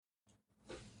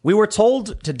We were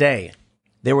told today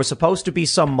there was supposed to be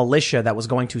some militia that was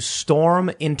going to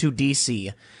storm into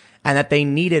D.C. and that they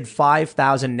needed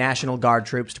 5,000 National Guard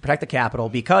troops to protect the Capitol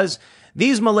because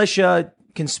these militia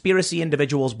conspiracy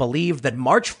individuals believed that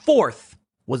March 4th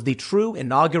was the true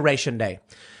inauguration day.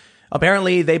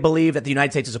 Apparently, they believe that the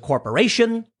United States is a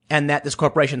corporation and that this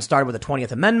corporation started with the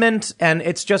 20th Amendment, and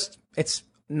it's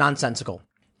nonsensical.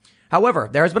 However,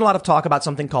 there has been a lot of talk about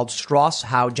something called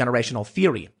Strauss-Howe generational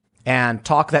theory and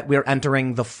talk that we're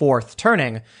entering the fourth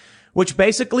turning, which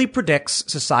basically predicts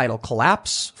societal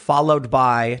collapse followed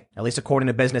by, at least according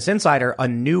to Business Insider, a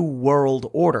new world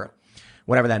order,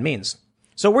 whatever that means.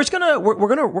 So we're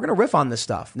gonna riff on this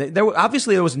stuff. There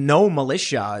was no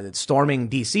militia storming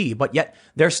DC, but yet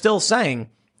they're still saying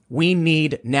we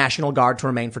need National Guard to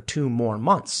remain for 2 more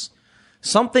months.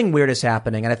 Something weird is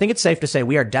happening, and I think it's safe to say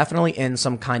we are definitely in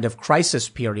some kind of crisis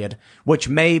period, which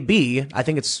may be, I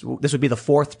think this would be the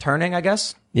fourth turning, I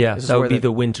guess. Yeah, that would be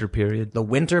the winter period. The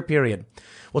winter period.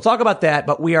 We'll talk about that,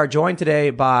 but we are joined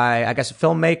today by, I guess, a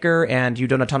filmmaker, and you've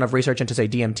done a ton of research into, say,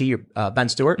 DMT, Ben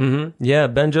Stewart. Mm-hmm. Yeah,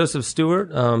 Ben Joseph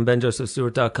Stewart,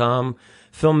 benjosephstewart.com.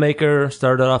 Filmmaker,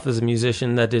 started off as a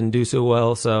musician that didn't do so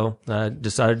well, so I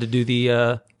decided to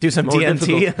do some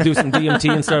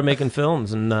DMT and start making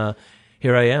films, and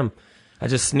here I am. I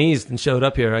just sneezed and showed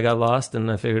up here. I got lost,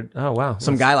 and I figured, oh, wow.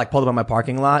 Some guy pulled up on my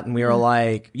parking lot, and we were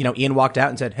like, Ian walked out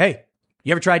and said, hey,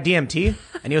 you ever tried DMT?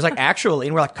 And he was like, actually.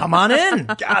 And we're like, come on in.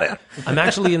 Got it. I'm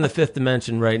actually in the fifth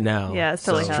dimension right now. Yeah, it's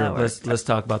totally how it works. Let's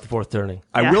talk about the fourth turning.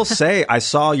 I will say, I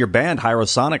saw your band,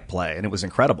 Hyrosonic, play, and it was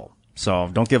incredible. So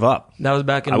don't give up. That was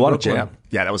back in Brooklyn. Brooklyn. Jam.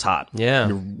 Yeah, that was hot. Yeah.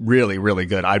 You're really, really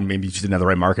good. Maybe you just didn't have the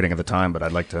right marketing at the time, but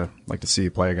I'd like to see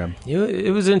you play again.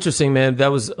 It was interesting, man.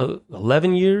 That was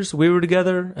 11 years we were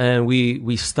together, and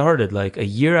we started, like, a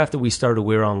year after we started,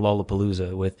 we were on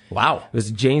Lollapalooza with... Wow. It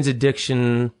was Jane's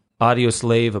Addiction, Audio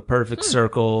Slave, A Perfect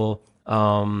Circle.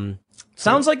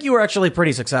 Sounds like you were actually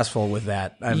pretty successful with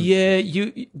that. Yeah,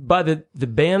 by the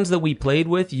bands that we played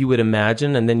with, you would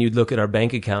imagine, and then you'd look at our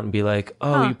bank account and be like,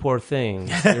 oh, you poor thing,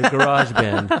 your garage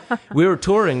band. We were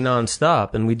touring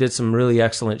nonstop, and we did some really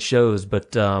excellent shows,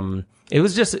 but it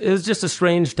was just a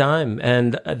strange time.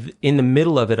 And in the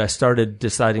middle of it, I started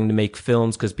deciding to make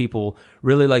films because people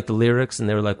really liked the lyrics, and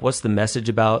they were like, what's the message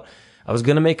about? I was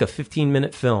going to make a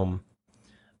 15-minute film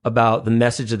about the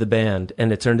message of the band,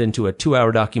 and it turned into a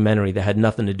 2-hour documentary that had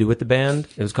nothing to do with the band.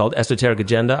 It was called Esoteric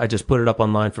Agenda. I just put it up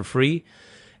online for free,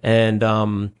 and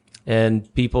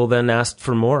people then asked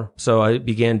for more. So I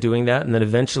began doing that, and then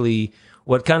eventually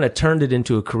what kind of turned it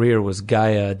into a career was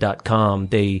Gaia.com.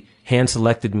 They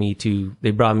hand-selected me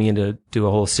they brought me into a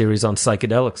whole series on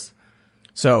psychedelics.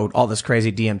 So all this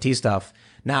crazy DMT stuff.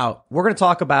 Now, we're going to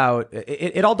talk about,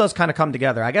 it all does kind of come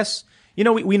together. I guess,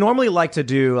 we normally like to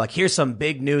do, like, here's some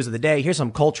big news of the day, here's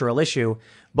some cultural issue.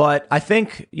 But I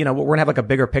think, we're going to have like a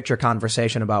bigger picture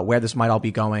conversation about where this might all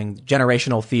be going,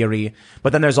 generational theory.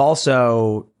 But then there's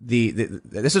also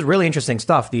this is really interesting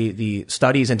stuff. The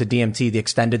studies into DMT, the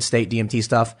extended state DMT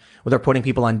stuff, where they're putting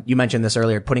people on, you mentioned this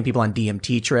earlier, putting people on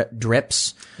DMT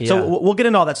drips. Yeah. So we'll get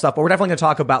into all that stuff, but we're definitely going to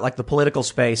talk about, like, the political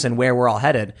space and where we're all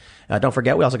headed. Don't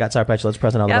forget, we also got Sarah Petulitz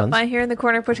pressing all the buttons. I'm here in the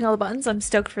corner pushing all the buttons. I'm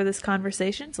stoked for this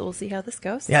conversation, so we'll see how this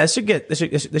goes. Yeah, this should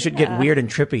get weird and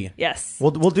trippy. Yes.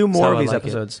 We'll do more of these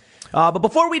episodes. But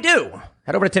before we do,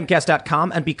 head over to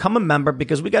timcast.com and become a member,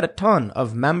 because we got a ton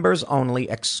of members-only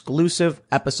exclusive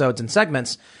episodes and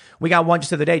segments. We got one just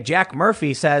the other day. Jack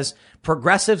Murphy says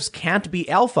progressives can't be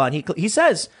alpha. And he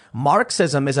says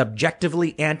Marxism is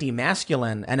objectively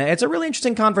anti-masculine. And it's a really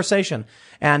interesting conversation.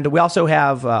 And we also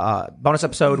have a bonus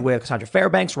episode with Cassandra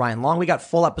Fairbanks, Ryan Long. We got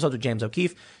full episodes with James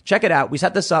O'Keefe. Check it out. We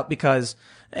set this up because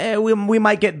we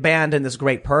might get banned in this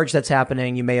great purge that's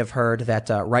happening. You may have heard that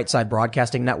Right Side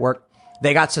Broadcasting Network,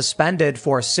 they got suspended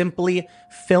for simply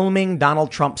filming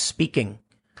Donald Trump speaking.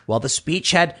 Well, the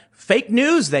speech had fake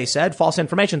news, they said, false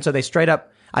information. So they straight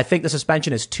up, I think the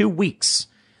suspension is 2 weeks.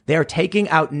 They are taking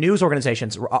out news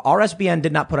organizations. RSBN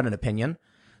did not put out an opinion.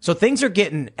 So things are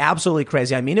getting absolutely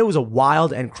crazy. I mean, it was a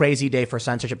wild and crazy day for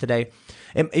censorship today.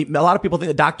 A lot of people think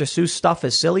the Dr. Seuss stuff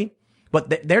is silly, but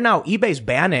eBay's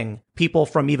banning people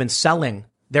from even selling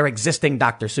their existing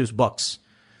Dr. Seuss books.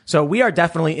 So we are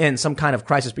definitely in some kind of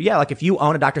crisis. But yeah, like, if you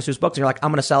own a Dr. Seuss book and you're like, I'm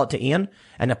going to sell it to Ian,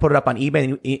 and I put it up on eBay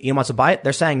and Ian wants to buy it,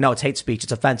 they're saying, no, it's hate speech.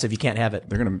 It's offensive. You can't have it.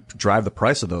 They're going to drive the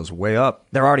price of those way up.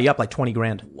 They're already up like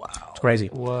 $20,000. Wow. It's crazy.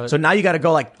 What? So now you got to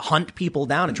go, like, hunt people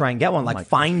down and try and get one, like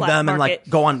find black them market. And like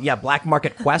go on, black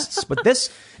market quests. But this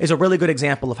is a really good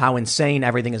example of how insane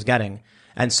everything is getting.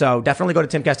 And so definitely go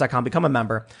to timcast.com, become a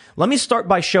member. Let me start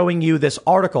by showing you this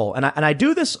article. And I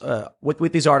do this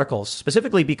with these articles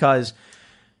specifically because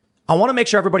I want to make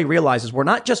sure everybody realizes we're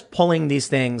not just pulling these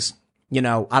things,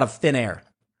 out of thin air.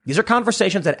 These are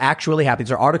conversations that actually happen.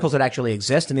 These are articles that actually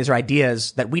exist, and these are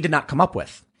ideas that we did not come up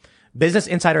with. Business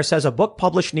Insider says a book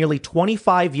published nearly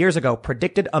 25 years ago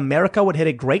predicted America would hit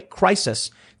a great crisis,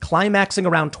 climaxing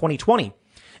around 2020.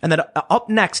 And that up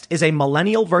next is a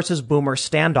millennial versus boomer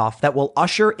standoff that will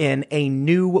usher in a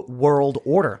new world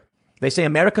order. They say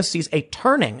America sees a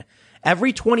turning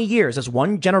every 20 years as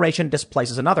one generation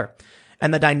displaces another.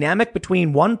 And the dynamic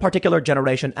between one particular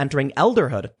generation entering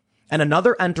elderhood and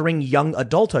another entering young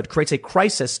adulthood creates a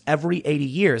crisis every 80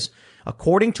 years,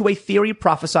 according to a theory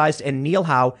prophesized in Neil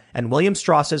Howe and William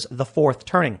Strauss's The Fourth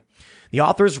Turning. The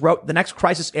authors wrote the next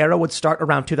crisis era would start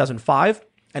around 2005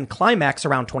 and climax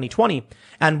around 2020,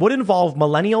 and would involve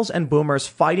millennials and boomers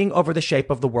fighting over the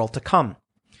shape of the world to come.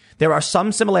 There are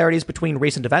some similarities between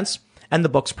recent events and the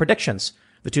book's predictions.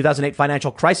 The 2008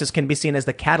 financial crisis can be seen as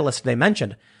the catalyst they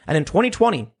mentioned, and in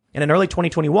 2020 and in early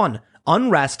 2021,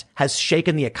 unrest has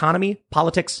shaken the economy,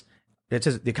 politics, it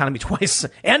says the economy twice,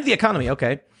 and the economy,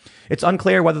 okay. It's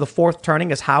unclear whether the fourth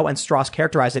turning, as Howe and Strauss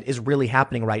characterized it, is really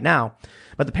happening right now,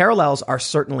 but the parallels are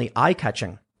certainly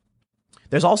eye-catching.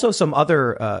 There's also some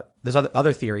other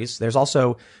theories. There's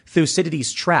also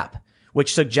Thucydides' trap,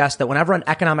 which suggests that whenever an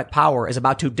economic power is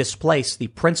about to displace the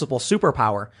principal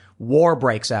superpower, war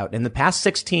breaks out. In the past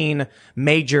 16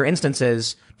 major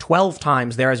instances, 12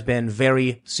 times there has been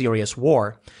very serious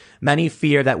war. Many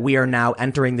fear that we are now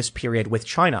entering this period with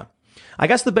China. I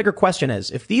guess the bigger question is,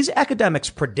 if these academics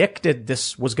predicted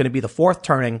this was going to be the fourth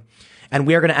turning and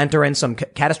we are going to enter in some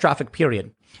catastrophic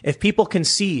period, if people can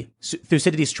see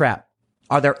Thucydides' trap,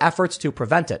 are there efforts to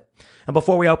prevent it? And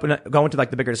before we go into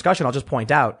the bigger discussion, I'll just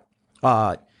point out,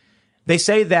 they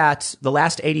say that the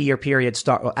last 80-year period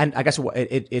and I guess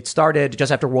it started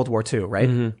just after World War II, right?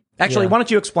 Mm-hmm. Actually, Why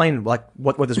don't you explain what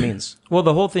this means? Well,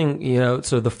 the whole thing,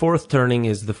 so the fourth turning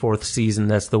is the fourth season.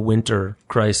 That's the winter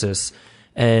crisis.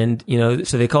 And,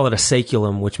 so they call it a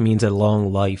saeculum, which means a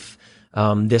long life.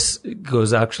 This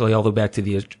goes actually all the way back to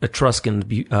the Etruscans,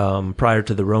 prior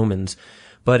to the Romans,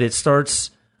 but it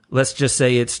starts, let's just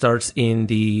say it starts in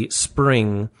the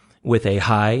spring with a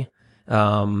high.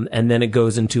 And then it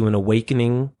goes into an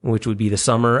awakening, which would be the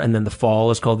summer. And then the fall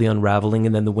is called the unraveling.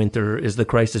 And then the winter is the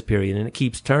crisis period. And it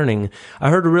keeps turning. I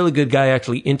heard a really good guy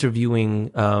actually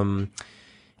interviewing,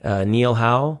 Neil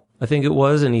Howe, I think it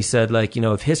was. And he said,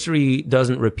 if history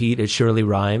doesn't repeat, it surely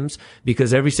rhymes,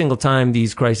 because every single time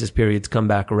these crisis periods come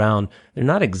back around, they're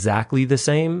not exactly the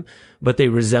same, but they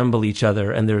resemble each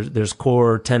other. And there's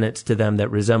core tenets to them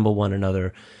that resemble one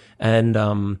another.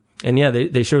 And yeah,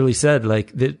 they surely said,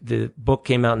 the book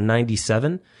came out in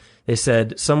 97. They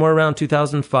said somewhere around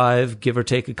 2005, give or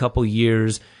take a couple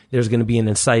years, there's going to be an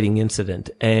inciting incident.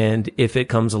 And if it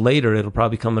comes later, it'll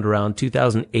probably come at around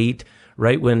 2008,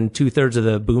 right when 2/3 of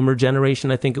the boomer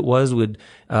generation, I think it was, would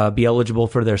be eligible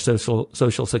for their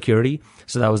social security.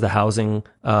 So that was the housing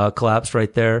collapse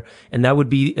right there. And that would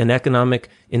be an economic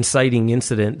inciting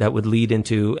incident that would lead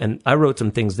into, and I wrote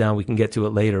some things down, we can get to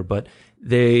it later, but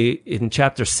in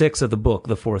chapter 6 of the book,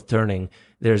 The Fourth Turning,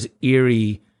 there's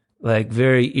eerie,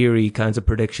 very eerie kinds of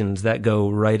predictions that go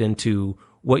right into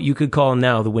what you could call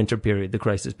now the winter period, the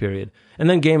crisis period. And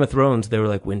then Game of Thrones, they were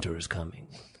like, winter is coming.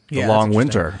 The long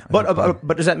winter.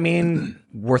 But does that mean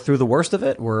we're through the worst of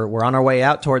it? We're on our way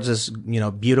out towards this,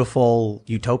 beautiful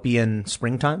utopian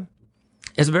springtime?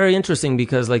 It's very interesting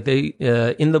because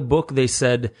in the book, they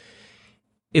said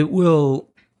it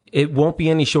won't be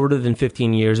any shorter than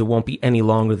 15 years. It won't be any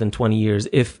longer than 20 years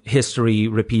if history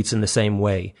repeats in the same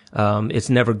way. It's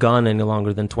never gone any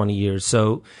longer than 20 years.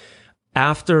 So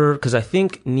because I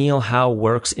think Neil Howe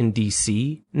works in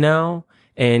DC now,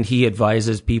 and he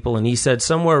advises people, and he said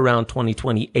somewhere around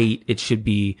 2028, it should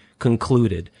be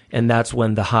concluded. And that's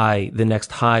when the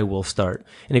next high will start.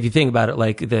 And if you think about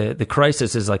it, the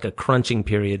crisis is like a crunching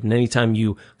period. And anytime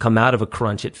you come out of a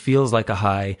crunch, it feels like a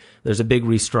high. There's a big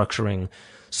restructuring.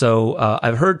 So,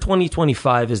 I've heard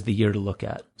 2025 is the year to look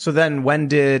at. So then when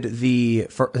did the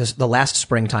last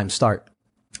springtime start?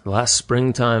 The last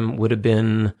springtime would have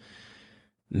been,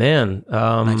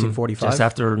 1945? Just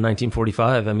after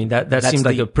 1945. I mean, that seemed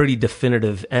like a pretty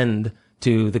definitive end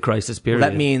to the crisis period. Well,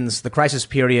 that means the crisis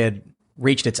period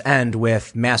reached its end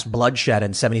with mass bloodshed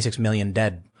and 76 million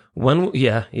dead. When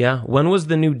was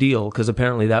the New Deal? Because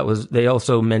apparently they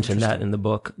also mentioned that in the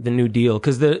book, the New Deal.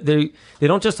 Because they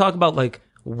don't just talk about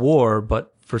war,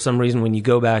 but for some reason when you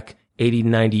go back 80 to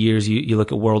 90 years, you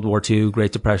look at World War II,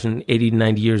 Great Depression, 80 to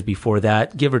 90 years before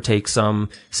that, give or take some,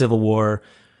 Civil War.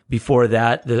 Before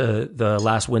that, the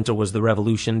last winter was the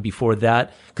Revolution. Before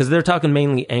that, because they're talking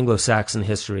mainly Anglo-Saxon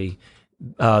history,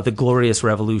 the Glorious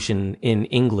Revolution in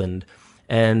England.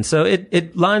 And so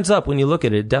it lines up when you look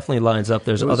at it. It definitely lines up.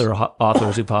 There's other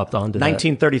authors who popped onto that.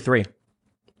 1933.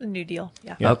 New Deal.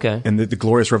 Yeah. Okay. And the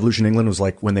Glorious Revolution in England was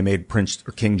like when they made Prince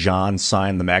or King John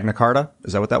sign the Magna Carta.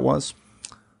 Is that what that was?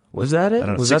 Was that it? I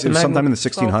don't know. Was that it was sometime in the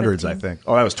 1600s, 1215. I think.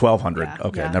 Oh, that was 1200. Yeah,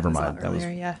 Okay, yeah, never it was a mind. lot That was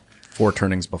earlier, yeah. 4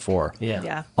 turnings before. Yeah.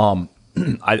 Yeah.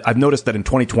 I've noticed that in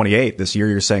 2028, this year,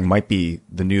 you're saying might be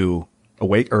the new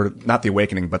or not the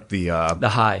awakening, but the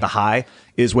high. The high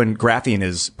is when graphene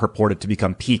is purported to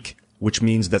become peak, which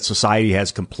means that society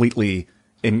has completely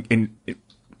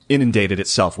inundated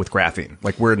itself with graphene.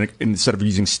 Like instead of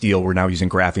using steel, we're now using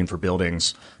graphene for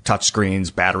buildings, touch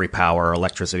screens, battery power,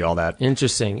 electricity, all that.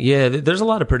 Interesting. Yeah, there's a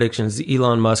lot of predictions.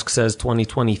 Elon Musk says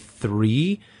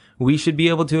 2023 we should be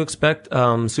able to expect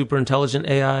super intelligent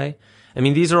AI. I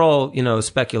mean, these are all,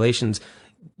 speculations.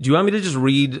 Do you want me to just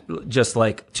read just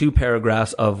like 2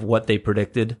 paragraphs of what they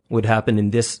predicted would happen in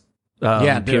this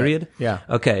period? Yeah.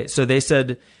 Okay. So they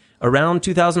said around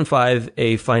 2005,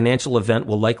 a financial event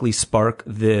will likely spark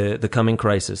the coming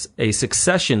crisis. A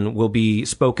succession will be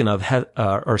spoken of,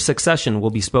 succession will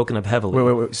be spoken of heavily.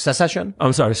 Wait. Secession?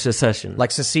 I'm sorry, secession.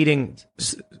 Like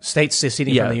states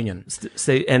seceding from the Union.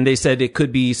 And they said it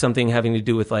could be something having to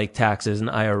do with like taxes and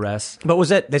IRS. But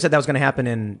they said that was going to happen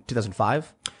in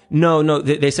 2005? No.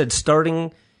 They said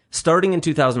starting in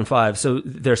 2005. So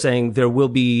they're saying there will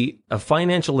be a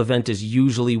financial event is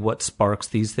usually what sparks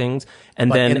these things.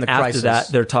 And But in then the after crisis. that,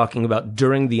 they're talking about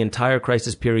during the entire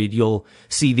crisis period, you'll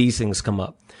see these things come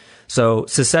up. So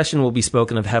secession will be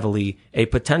spoken of heavily. A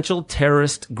potential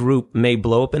terrorist group may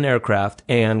blow up an aircraft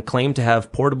and claim to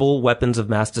have portable weapons of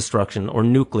mass destruction or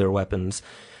nuclear weapons.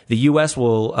 The U.S.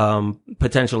 will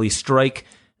potentially strike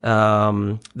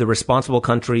the responsible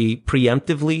country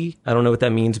preemptively. I don't know what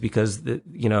that means because they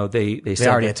said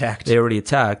already attacked. They already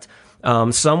attacked.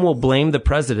 Some will blame the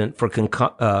president for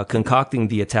concocting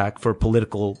the attack for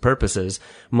political purposes.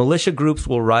 Militia groups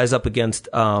will rise up against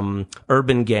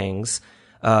urban gangs,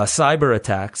 cyber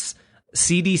attacks.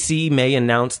 CDC may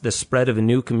announce the spread of a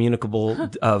new communicable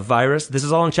virus. This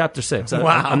is all in Chapter 6.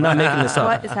 Wow. I'm not making this up.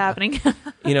 What is happening?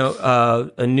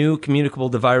 A new communicable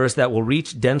virus that will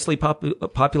reach densely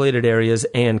populated areas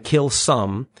and kill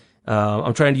some.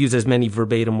 I'm trying to use as many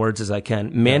verbatim words as I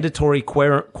can. Mandatory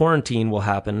quarantine will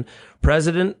happen.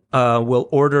 President will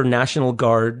order National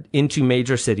Guard into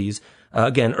major cities.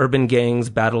 Again, urban gangs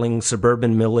battling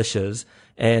suburban militias.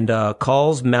 And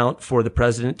calls mount for the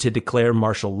president to declare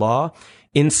martial law.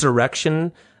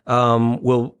 Insurrection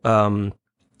will.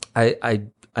 I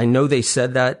know they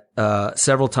said that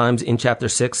several times in Chapter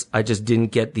 6. I just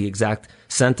didn't get the exact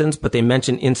sentence, but they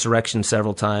mentioned insurrection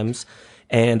several times,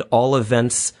 and all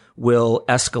events will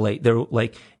escalate. They're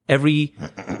like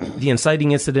the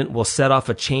inciting incident will set off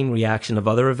a chain reaction of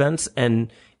other events,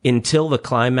 and until the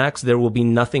climax, there will be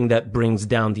nothing that brings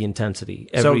down the intensity.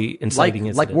 Every inciting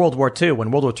incident. Like World War II, when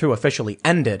World War II officially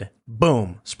ended,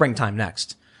 boom, springtime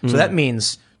next. So that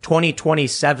means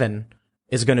 2027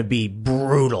 is going to be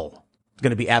brutal. It's going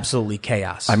to be absolutely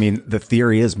chaos. I mean, the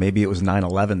theory is maybe it was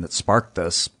 9/11 that sparked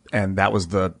this, and that was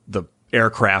the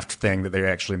aircraft thing that they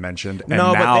actually mentioned. And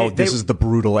No, but now they- this is the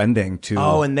brutal ending to.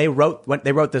 Oh, and they wrote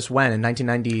this in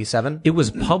 1997? It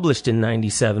was published in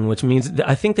 97, which means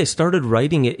I think they started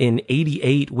writing it in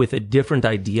 88 with a different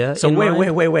idea. So in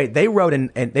mind. wait. They wrote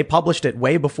and they published it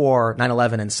way before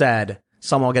 9/11 and said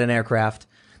someone will get an aircraft.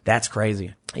 That's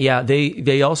crazy. Yeah,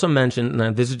 they also mentioned,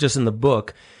 and this is just in the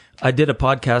book, I did a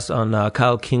podcast on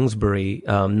Kyle Kingsbury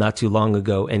not too long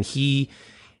ago, and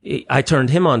I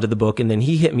turned him onto the book, and then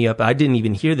he hit me up. I didn't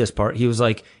even hear this part. He was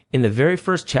like, in the very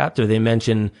first chapter, they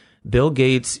mention Bill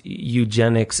Gates,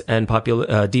 eugenics, and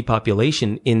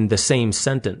depopulation in the same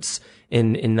sentence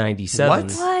in 97.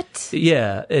 What?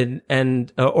 Yeah,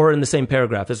 and or in the same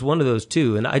paragraph. It's one of those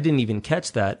two, and I didn't even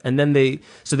catch that. And then they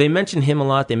mention him a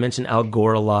lot. They mention Al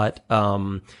Gore a lot.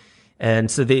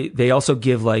 And so they also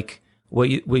give like what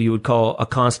you would call a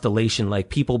constellation, like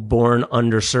people born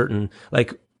under certain,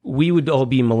 like we would all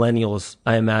be millennials,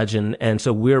 I imagine. And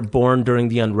so we're born during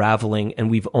the unraveling,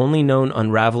 and we've only known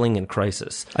unraveling and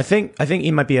crisis. I think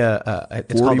he might be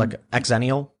it's called like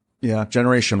Xennial. Yeah,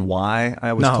 Generation Y,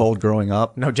 I was No. told growing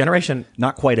up. No, Generation.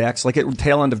 Not quite X, like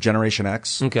tail end of Generation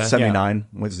X. Okay. 79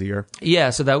 was the year.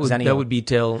 Yeah, so that Xennial. would be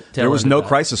tail There was end no of that.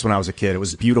 crisis when I was a kid. It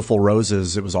was beautiful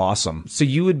roses. It was awesome. So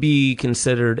you would be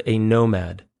considered a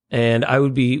nomad, and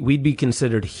we'd be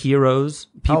considered heroes.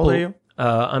 How old are you?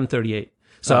 I'm 38.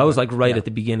 So I was like right at the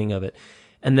beginning of it.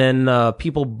 And then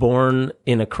people born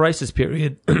in a crisis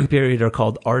period are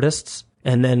called artists,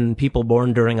 and then people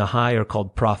born during a high are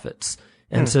called prophets.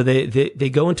 And so they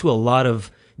go into a lot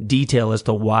of detail as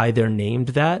to why they're named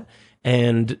that.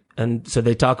 And so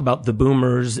they talk about the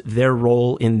boomers, their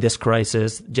role in this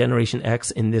crisis, Generation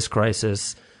X in this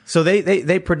crisis. So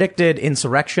they predicted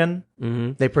insurrection.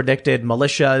 Mm-hmm. They predicted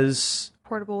militias.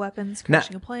 Portable weapons,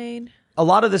 crashing a plane. A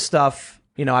lot of this stuff,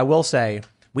 I will say,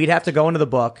 we'd have to go into the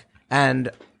book, and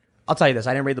I'll tell you this,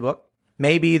 I didn't read the book.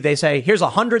 Maybe they say, here's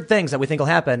 100 things that we think will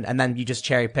happen, and then you just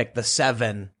cherry pick the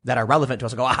 7 that are relevant to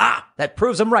us and go, aha, that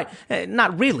proves them right.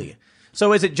 Not really.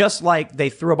 So is it just like they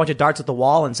threw a bunch of darts at the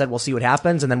wall and said, we'll see what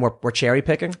happens, and then we're cherry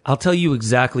picking? I'll tell you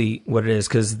exactly what it is,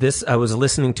 because I was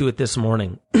listening to it this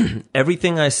morning.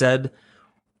 Everything I said,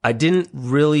 I didn't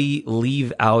really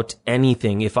leave out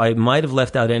anything. If I might have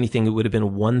left out anything, it would have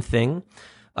been one thing.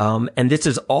 And this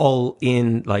is all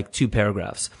in like 2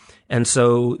 paragraphs. And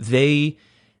so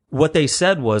what they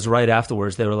said was right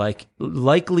afterwards, they were like,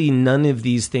 likely none of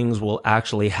these things will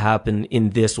actually happen in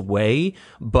this way,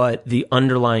 but the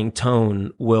underlying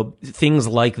tone things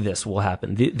like this will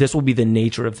happen. This will be the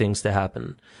nature of things to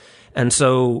happen. And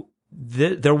so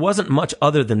there wasn't much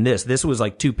other than this. This was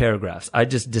like 2 paragraphs. I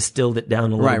just distilled it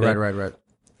down a little bit.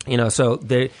 Right. So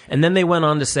and then they went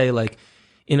on to say, like,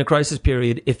 in a crisis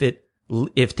period,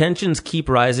 if tensions keep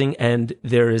rising and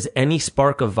there is any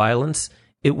spark of violence,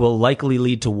 it will likely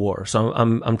lead to war. So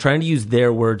I'm trying to use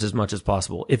their words as much as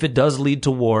possible. If it does lead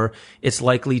to war, it's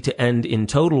likely to end in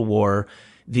total war,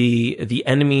 the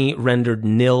enemy rendered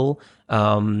nil,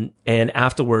 and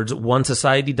afterwards, one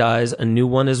society dies, a new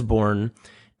one is born,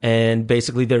 and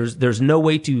basically there's no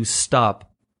way to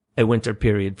stop a winter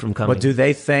period from coming. But do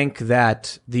they think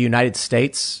that the United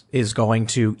States is going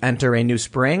to enter a new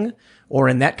spring? Or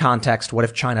in that context, what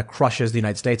if China crushes the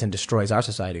United States and destroys our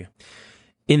society?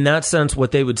 In that sense,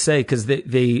 what they would say, because they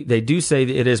do say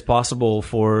that it is possible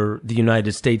for the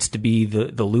United States to be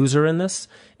the loser in this,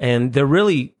 and they're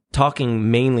really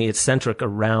talking mainly, it's centric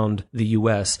around the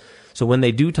U.S. So when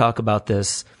they do talk about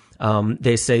this,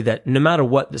 they say that no matter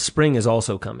what, the spring is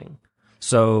also coming.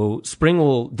 So spring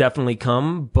will definitely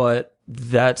come, but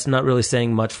that's not really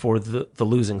saying much for the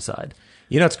losing side.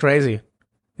 What's crazy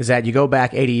is that you go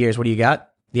back 80 years, what do you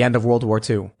got? The end of World War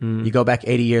II. You go back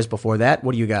 80 years before that,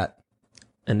 what do you got?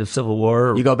 End of Civil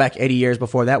War. You go back 80 years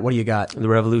before that, what do you got? The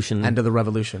Revolution. End of the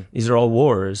Revolution. These are all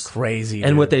wars. Crazy.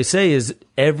 And dude. what they say is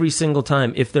every single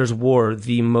time, if there's war,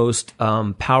 the most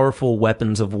powerful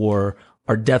weapons of war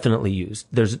are definitely used.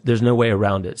 There's no way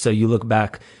around it. So you look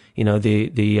back,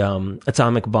 the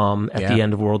atomic bomb at the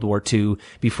end of World War II.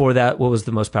 Before that, what was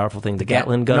the most powerful thing? The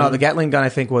Gatling gun? No, the Gatling gun I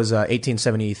think was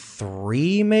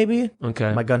 1873 maybe.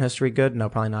 Okay. My gun history good? No,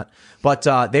 probably not.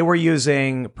 But they were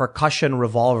using percussion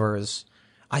revolvers.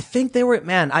 I think they were,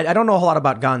 I don't know a whole lot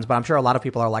about guns, but I'm sure a lot of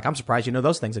people are like, I'm surprised you know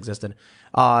those things existed.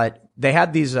 They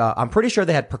had these, I'm pretty sure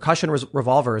they had percussion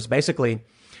revolvers. Basically,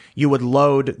 you would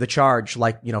load the charge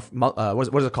like, what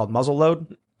is it called? Muzzle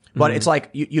load? But it's like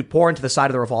you'd pour into the side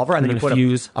of the revolver and then you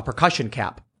put a percussion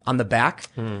cap on the back.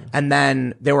 And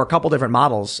then there were a couple different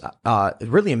models.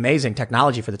 Really amazing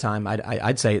technology for the time.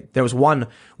 I'd say there was one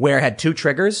where it had 2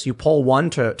 triggers. You pull one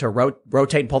to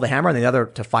rotate and pull the hammer and the other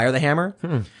to fire the hammer.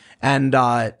 And,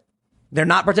 they're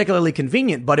not particularly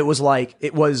convenient, but I think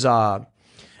it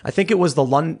was the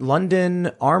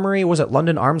London Armory. Was it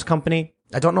London Arms Company?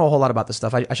 I don't know a whole lot about this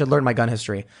stuff. I should learn my gun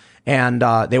history. And,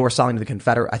 they were selling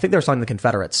to I think they were selling to the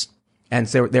Confederates. And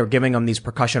so they were giving them these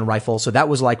percussion rifles. So that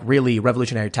was like really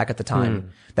revolutionary tech at the time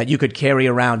that you could carry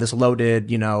around this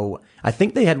loaded, I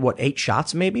think they had 8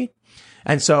 shots maybe.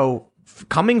 And so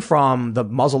coming from the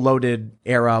muzzle loaded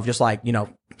era of just like,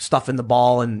 stuffing the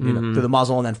ball and through the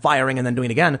muzzle and then firing and then doing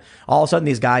it again. All of a sudden,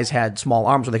 these guys had small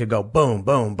arms where they could go boom,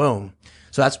 boom, boom.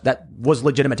 So that was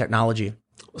legitimate technology.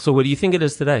 So what do you think it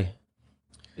is today?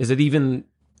 Is it even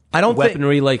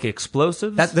weaponry like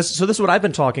explosives? So this is what I've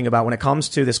been talking about when it comes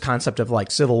to this concept of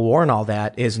like civil war and all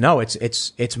that. Is no,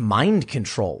 it's mind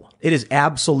control. It is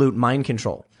absolute mind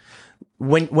control.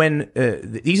 When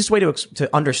the easiest way to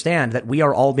understand that we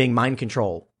are all being mind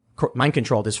controlled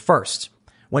is first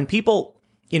when people.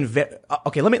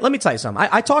 Okay, let me tell you something.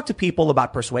 I talk to people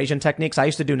about persuasion techniques. I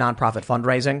used to do nonprofit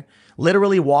fundraising,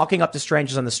 literally walking up to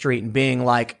strangers on the street and being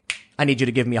like, I need you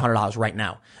to give me $100 right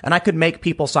now. And I could make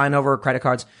people sign over credit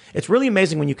cards. It's really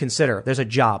amazing when you consider there's a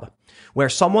job where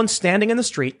someone standing in the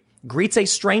street greets a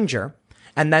stranger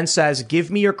and then says,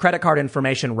 give me your credit card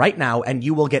information right now and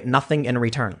you will get nothing in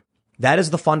return. That is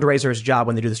the fundraiser's job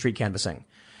when they do the street canvassing.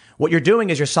 What you're doing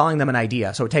is you're selling them an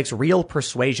idea. So it takes real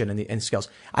persuasion and skills.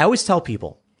 I always tell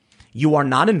people, you are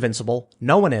not invincible.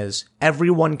 No one is.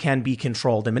 Everyone can be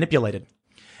controlled and manipulated.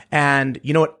 And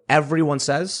you know what everyone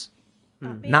says?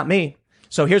 Not me.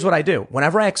 So here's what I do.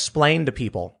 Whenever I explain to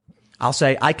people, I'll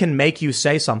say, I can make you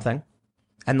say something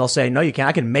And they'll say, no, you can't.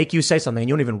 I can make you say something and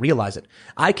you don't even realize it.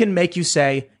 I can make you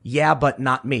say, yeah, but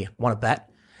not me. Want to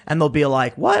bet? And they'll be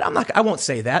like, what? I won't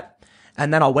say that.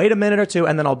 And then I'll wait a minute or two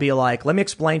and then I'll be like, let me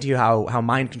explain to you how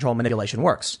mind control manipulation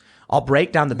works. I'll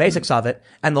break down the basics of it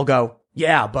and they'll go,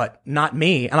 yeah, but not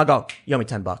me. And I'll go, you owe me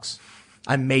 $10.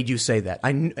 I made you say that.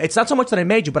 It's not so much that I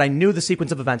made you, but I knew the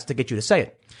sequence of events to get you to say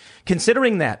it.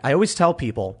 Considering that, I always tell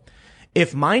people,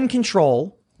 if mind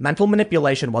control, mental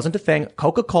manipulation wasn't a thing,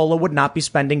 Coca-Cola would not be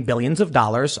spending billions of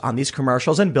dollars on these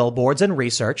commercials and billboards and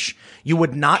research. You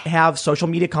would not have social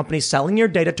media companies selling your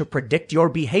data to predict your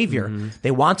behavior.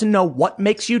 They want to know what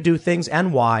makes you do things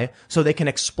and why, so they can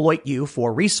exploit you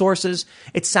for resources.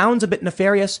 It sounds a bit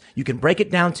nefarious. You can break it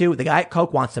down to the guy at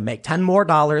Coke wants to make $10 more,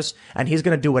 and he's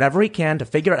going to do whatever he can to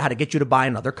figure out how to get you to buy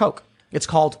another Coke. It's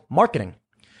called marketing.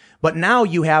 But now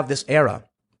you have this era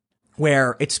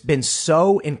where it's been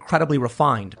so incredibly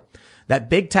refined that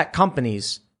big tech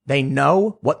companies, they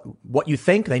know what you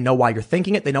think, they know why you're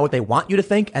thinking it, they know what they want you to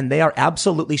think, and they are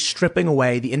absolutely stripping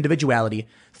away the individuality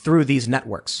through these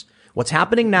networks. What's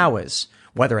happening now is,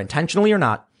 whether intentionally or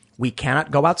not, we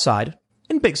cannot go outside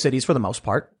in big cities for the most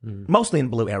part, mostly in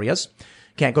blue areas.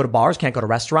 Can't go to bars, can't go to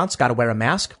restaurants, got to wear a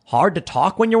mask. Hard to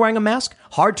talk when you're wearing a mask.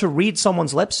 Hard to read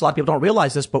someone's lips. A lot of people don't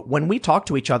realize this, but when we talk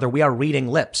to each other, we are reading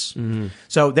lips.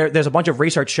 So there's a bunch of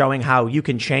research showing how you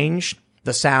can change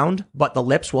the sound, but the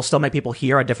lips will still make people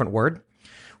hear a different word.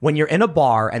 When you're in a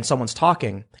bar and someone's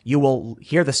talking, you will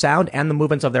hear the sound and the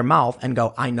movements of their mouth and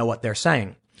go, I know what they're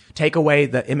saying. Take away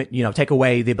the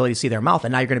ability to see their mouth,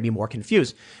 and now you're going to be more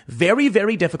confused. Very,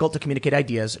 very difficult to communicate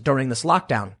ideas during this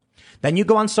lockdown. Then you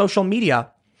go on social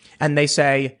media and they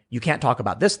say, you can't talk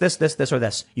about this, or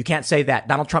this. You can't say that.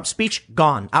 Donald Trump's speech,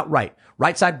 gone, outright.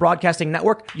 Right Side Broadcasting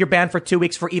Network, you're banned for 2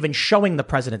 weeks for even showing the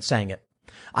president saying it.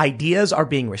 Ideas are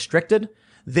being restricted.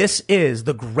 This is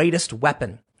the greatest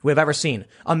weapon we've ever seen.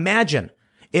 Imagine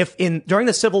if during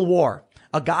the Civil War,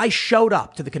 a guy showed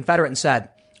up to the Confederate and said,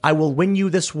 I will win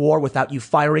you this war without you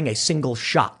firing a single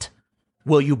shot.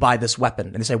 Will you buy this weapon?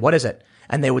 And they say, what is it?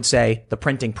 And they would say the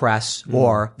printing press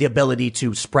or the ability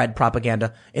to spread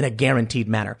propaganda in a guaranteed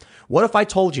manner. What if I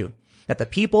told you that the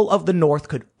people of the North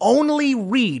could only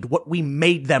read what we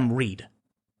made them read?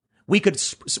 We could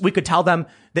tell them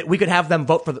that we could have them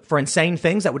vote for insane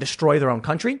things that would destroy their own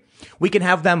country. We can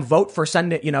have them vote for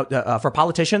for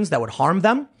politicians that would harm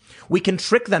them. We can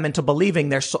trick them into believing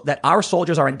that our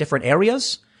soldiers are in different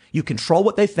areas. You control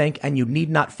what they think and you need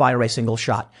not fire a single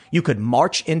shot. You could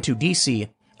march into DC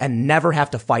and never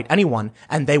have to fight anyone,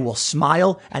 and they will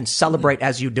smile and celebrate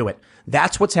as you do it.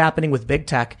 That's what's happening with big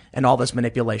tech and all this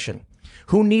manipulation.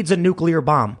 Who needs a nuclear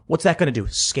bomb? What's that going to do?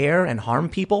 Scare and harm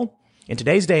people? In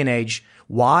today's day and age,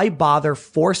 why bother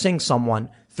forcing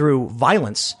someone through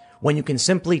violence when you can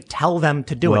simply tell them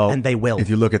to do it and they will? If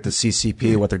you look at the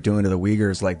CCP, what they're doing to the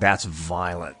Uyghurs, like, that's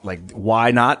violent. Like,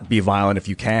 why not be violent if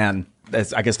you can?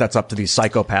 I guess that's up to these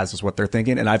psychopaths is what they're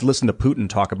thinking. And I've listened to Putin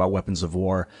talk about weapons of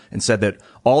war and said that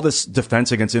all this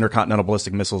defense against intercontinental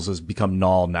ballistic missiles has become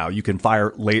null now. You can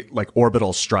fire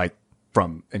orbital strike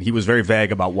from, and he was very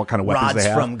vague about what kind of weapons they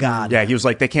have. Rods from God. Yeah, he was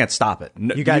like, they can't stop it.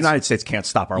 The United States can't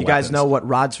stop our weapons. You guys know what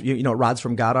rods, you know what rods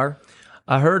from God are?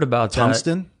 I heard about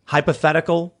tungsten?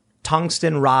 Hypothetical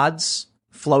tungsten rods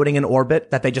floating in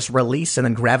orbit that they just release and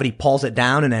then gravity pulls it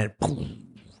down and then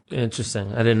boom.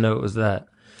 Interesting. I didn't know it was that.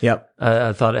 Yep.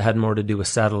 I thought it had more to do with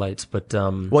satellites, but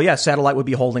well, yeah, satellite would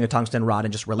be holding a tungsten rod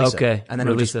and just release it, and then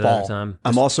release it would just fall. time.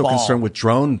 I'm also concerned with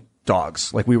drone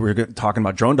dogs. Like we were talking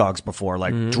about drone dogs before,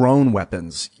 like drone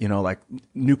weapons. You know, like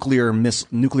nuclear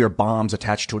bombs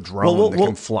attached to a drone that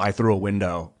can fly through a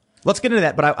window. Let's get into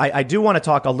that, but I do want to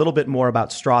talk a little bit more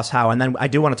about Strauss-Howe, and then I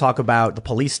do want to talk about the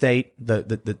police state, the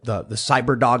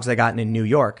cyber dogs they got in New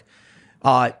York.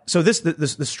 So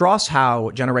the Strauss-Howe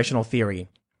generational theory.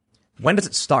 When does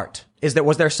it start?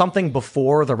 Was there something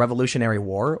before the Revolutionary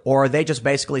War, or are they just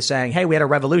basically saying, "Hey, we had a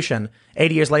revolution,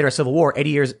 80 years later, a civil war, 80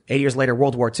 years later,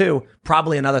 World War II,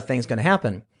 probably another thing's going to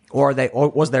happen," or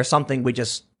was there something we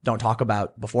just don't talk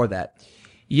about before that?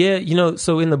 Yeah,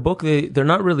 so in the book they're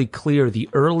not really clear. The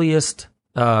earliest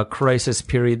crisis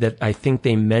period that I think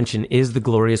they mention is the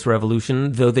Glorious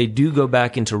Revolution, though they do go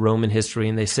back into Roman history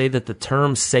and they say that the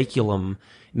term saeculum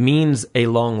means a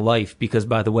long life because,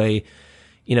 by the way,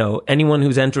 anyone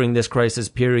who's entering this crisis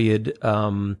period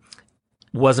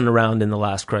wasn't around in the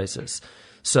last crisis.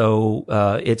 So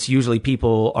it's usually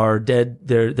people are dead.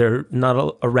 They're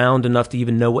not around enough to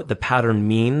even know what the pattern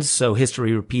means. So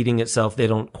history repeating itself, they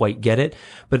don't quite get it.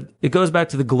 But it goes back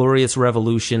to the Glorious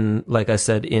Revolution, like I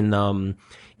said, in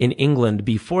England.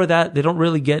 Before that, they don't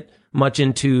really get much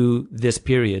into this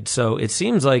period. So it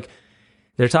seems like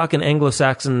They're talking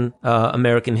Anglo-Saxon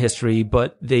American history,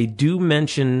 but they do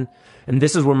mention, and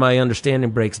this is where my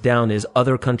understanding breaks down, is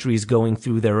other countries going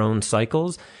through their own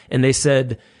cycles. And they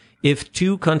said, if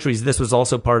two countries, this was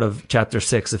also part of chapter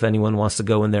 6, if anyone wants to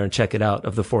go in there and check it out,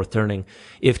 of The Fourth Turning.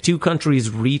 If two countries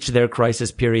reach their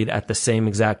crisis period at the same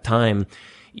exact time,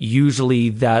 usually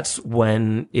that's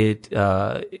when it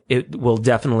will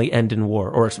definitely end in war,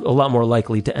 or it's a lot more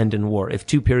likely to end in war. If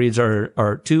two periods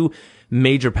are two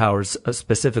major powers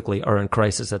specifically are in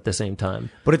crisis at the same time.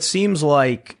 But it seems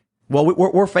like, well,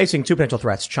 we're facing two potential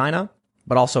threats, China,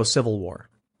 but also civil war.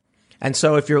 And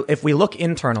so if we look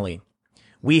internally,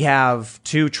 we have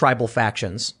two tribal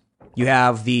factions. You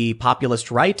have the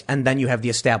populist right, and then you have the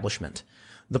establishment.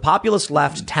 The populist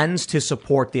left tends to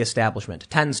support the establishment.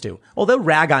 Tends to. Well, they'll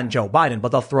rag on Joe Biden,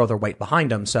 but they'll throw their weight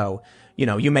behind him. So,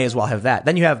 you may as well have that.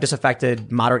 Then you have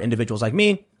disaffected, moderate individuals like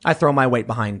me. I throw my weight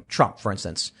behind Trump, for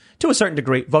instance. To a certain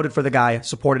degree, voted for the guy,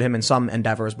 supported him in some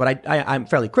endeavors, but I'm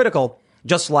fairly critical,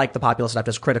 just like the populist left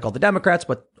is critical of the Democrats,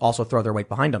 but also throw their weight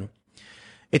behind them.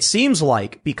 It seems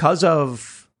like because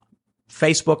of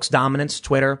Facebook's dominance,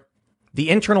 Twitter,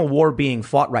 the internal war being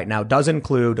fought right now does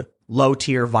include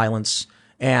low-tier violence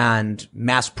and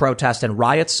mass protests and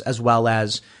riots, as well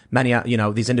as many,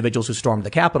 these individuals who stormed the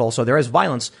Capitol. So there is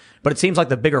violence, but it seems like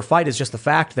the bigger fight is just the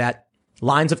fact that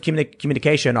lines of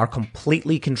communication are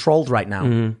completely controlled right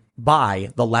now by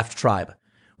the left tribe,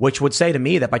 which would say to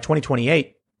me that by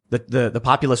 2028, the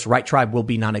populist right tribe will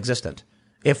be non-existent.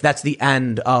 If that's the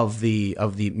end of the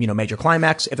major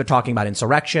climax, if they're talking about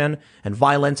insurrection and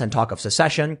violence and talk of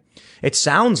secession, it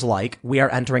sounds like we are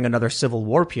entering another civil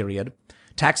war period.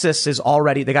 Texas is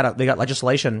already, they got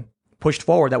legislation pushed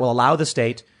forward that will allow the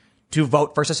state to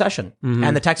vote for secession.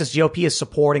 And the Texas GOP is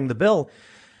supporting the bill.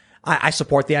 I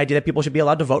support the idea that people should be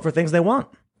allowed to vote for things they want.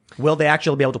 Will they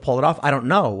actually be able to pull it off? I don't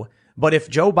know. But if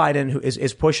Joe Biden, who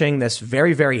is pushing this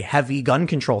very, very heavy gun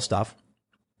control stuff,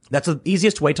 that's the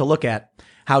easiest way to look at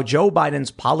how Joe Biden's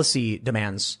policy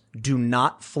demands do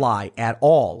not fly at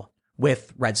all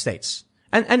with red states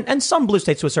and some blue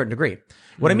states to a certain degree.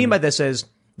 What I mean by this is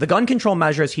the gun control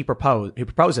measures he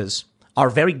proposes are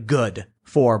very good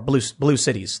for blue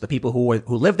cities. The people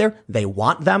who live there, they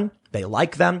want them. They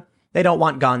like them. They don't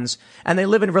want guns, and they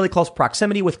live in really close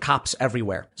proximity with cops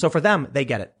everywhere. So for them, they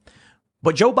get it.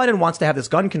 But Joe Biden wants to have this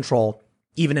gun control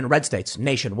even in red states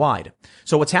nationwide.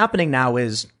 So what's happening now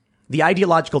is the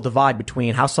ideological divide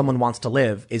between how someone wants to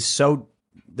live is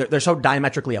they're so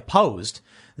diametrically opposed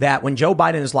that when Joe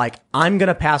Biden is like, I'm going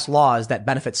to pass laws that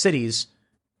benefit cities,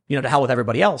 to hell with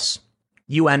everybody else,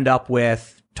 you end up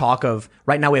with talk of,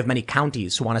 right now we have many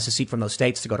counties who want to secede from those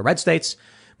states to go to red states.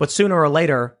 But sooner or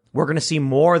later, we're going to see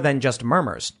more than just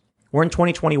murmurs. We're in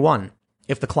 2021.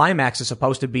 If the climax is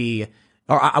supposed to be,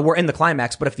 or we're in the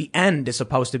climax, but if the end is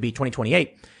supposed to be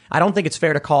 2028, I don't think it's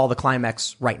fair to call the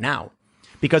climax right now.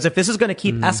 Because if this is going to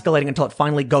keep escalating until it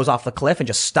finally goes off the cliff and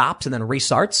just stops and then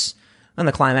restarts, then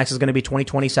the climax is going to be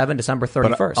 2027, December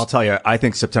 31st. But I'll tell you, I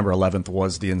think September 11th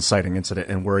was the inciting incident,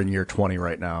 and we're in year 20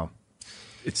 right now.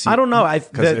 I don't know.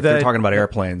 Because if you're talking about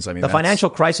airplanes, I mean, the financial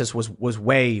crisis was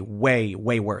way, way,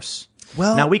 way worse.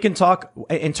 Well, now we can talk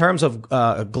in terms of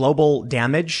global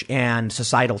damage and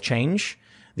societal change.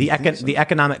 The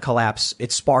economic collapse,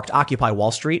 it sparked Occupy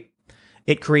Wall Street.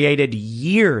 It created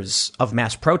years of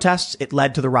mass protests. It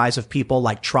led to the rise of people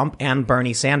like Trump and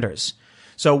Bernie Sanders.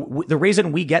 So the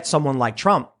reason we get someone like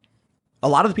Trump, a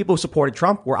lot of the people who supported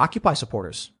Trump were Occupy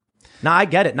supporters. Now, I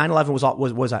get it.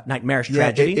 9/11 was a nightmarish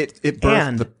tragedy. It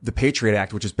birthed the Patriot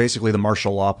Act, which is basically the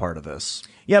martial law part of this.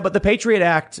 Yeah, but the Patriot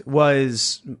Act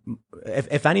was,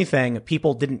 if anything,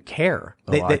 people didn't care.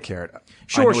 I cared.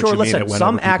 Sure. Listen,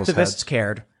 some activists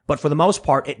cared, but for the most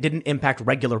part, it didn't impact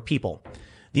regular people.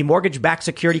 The mortgage-backed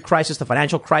security crisis, the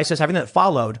financial crisis, everything that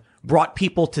followed brought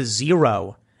people to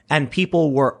zero, and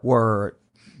people were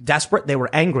desperate. They were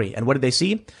angry. And what did they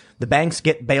see? The banks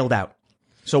get bailed out.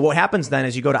 So what happens then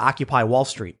is you go to Occupy Wall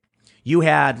Street. You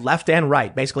had left and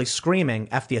right basically screaming,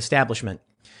 F the establishment.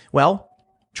 Well,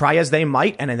 try as they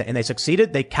might, and they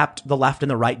succeeded. They kept the left and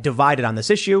the right divided on this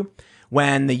issue.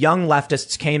 When the young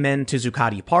leftists came into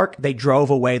Zuccotti Park, they drove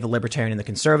away the libertarian and the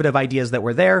conservative ideas that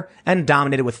were there and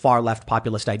dominated with far left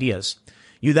populist ideas.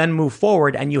 You then move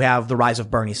forward and you have the rise of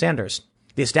Bernie Sanders.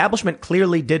 The establishment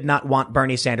clearly did not want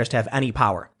Bernie Sanders to have any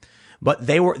power. But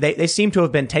they seem to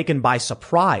have been taken by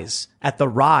surprise at the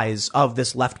rise of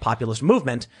this left populist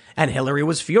movement. And Hillary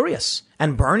was furious.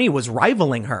 And Bernie was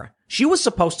rivaling her. She was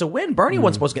supposed to win. Bernie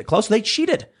wasn't supposed to get close. They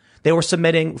cheated. They were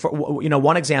submitting,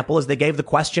 one example is they gave the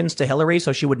questions to Hillary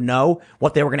so she would know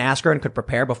what they were going to ask her and could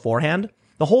prepare beforehand.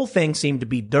 The whole thing seemed to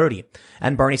be dirty.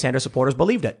 And Bernie Sanders supporters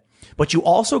believed it. But you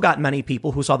also got many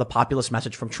people who saw the populist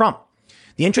message from Trump.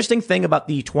 The interesting thing about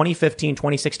the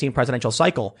 2015-2016 presidential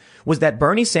cycle was that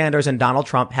Bernie Sanders and Donald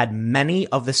Trump had many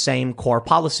of the same core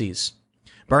policies.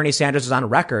 Bernie Sanders is on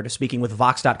record speaking with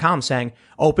Vox.com saying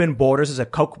open borders is a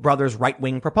Koch brothers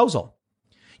right-wing proposal.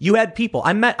 You had people,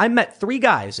 I met 3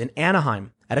 guys in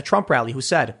Anaheim at a Trump rally who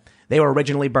said they were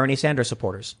originally Bernie Sanders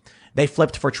supporters. They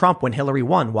flipped for Trump when Hillary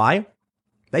won. Why?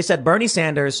 They said Bernie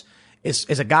Sanders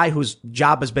is a guy whose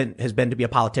job has been to be a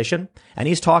politician. And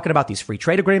he's talking about these free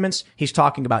trade agreements. He's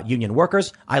talking about union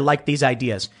workers. I like these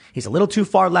ideas. He's a little too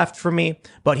far left for me,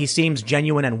 but he seems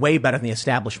genuine and way better than the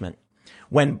establishment.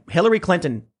 When Hillary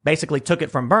Clinton basically took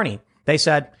it from Bernie, they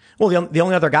said, well, the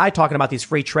only other guy talking about these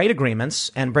free trade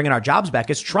agreements and bringing our jobs back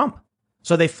is Trump.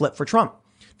 So they flipped for Trump.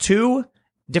 2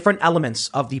 different elements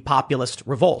of the populist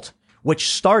revolt, which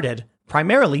started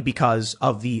primarily because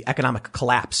of the economic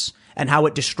collapse and how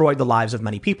it destroyed the lives of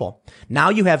many people. Now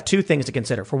you have 2 things to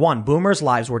consider. For one, boomers'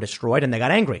 lives were destroyed and they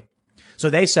got angry. So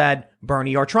they said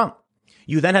Bernie or Trump.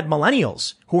 You then had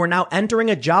millennials who are now entering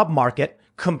a job market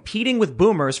competing with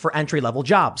boomers for entry-level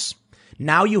jobs.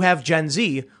 Now you have Gen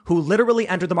Z who literally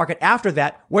entered the market after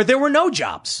that where there were no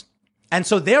jobs. And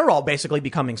so they're all basically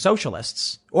becoming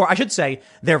socialists. Or I should say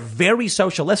they're very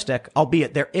socialistic,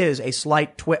 albeit there is a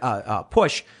slight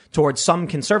push towards some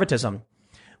conservatism.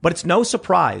 But it's no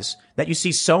surprise that you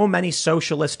see so many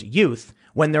socialist youth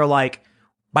when they're like,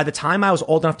 by the time I was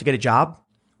old enough to get a job,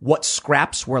 what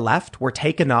scraps were left were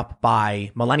taken up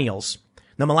by millennials.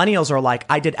 The millennials are like,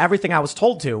 I did everything I was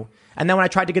told to. And then when I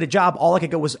tried to get a job, all I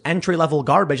could get was entry-level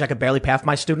garbage. I could barely pay off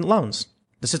my student loans.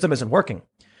 The system isn't working.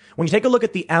 When you take a look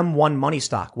at the M1 money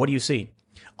stock, what do you see?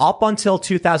 Up until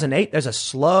 2008, there's a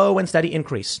slow and steady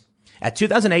increase. At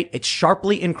 2008, it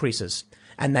sharply increases.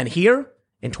 And then here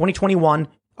in 2021,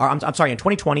 in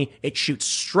 2020, it shoots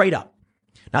straight up.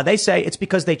 Now they say it's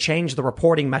because they changed the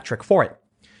reporting metric for it.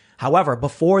 However,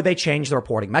 before they changed the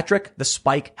reporting metric, the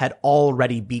spike had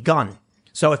already begun.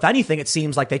 So if anything, it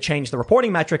seems like they changed the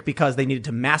reporting metric because they needed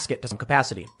to mask it to some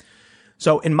capacity.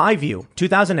 So in my view,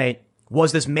 2008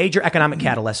 was this major economic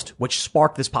catalyst, which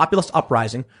sparked this populist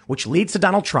uprising, which leads to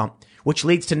Donald Trump, which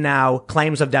leads to now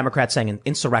claims of Democrats saying an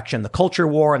insurrection, the culture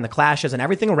war and the clashes and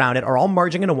everything around it are all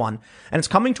merging into one. And it's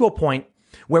coming to a point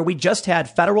where we just had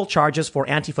federal charges for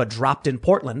Antifa dropped in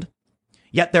Portland.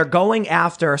 Yet they're going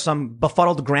after some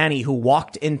befuddled granny who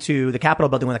walked into the Capitol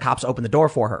building when the cops opened the door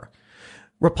for her.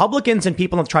 Republicans and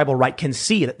people on the tribal right can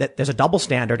see that there's a double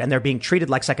standard and they're being treated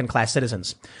like second-class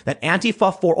citizens. That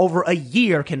Antifa for over a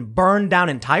year can burn down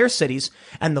entire cities,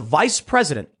 and the vice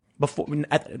president,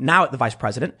 now the vice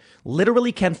president,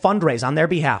 literally can fundraise on their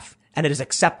behalf, and it is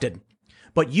accepted.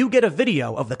 But you get a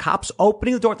video of the cops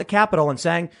opening the door at the Capitol and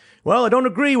saying, well, I don't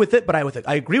agree with it, but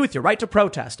I agree with your right to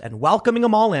protest, and welcoming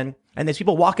them all in. And there's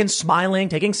people walking, smiling,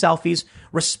 taking selfies,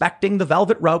 respecting the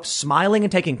velvet ropes, smiling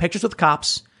and taking pictures with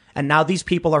cops. And now these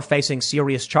people are facing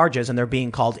serious charges and they're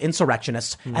being called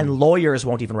insurrectionists and lawyers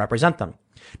won't even represent them.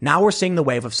 Now we're seeing the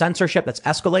wave of censorship that's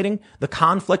escalating. The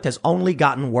conflict has only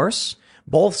gotten worse.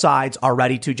 Both sides are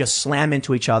ready to just slam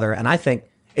into each other. And I think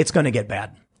it's going to get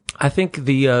bad. I think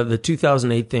the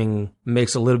 2008 thing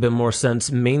makes a little bit more sense,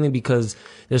 mainly because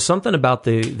there's something about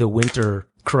the winter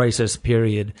crisis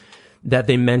period that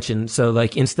they mentioned. So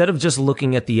like, instead of just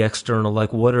looking at the external,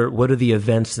 like what are the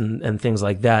events and things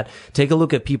like that, take a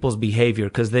look at people's behavior.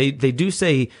 Cause they do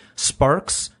say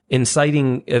sparks,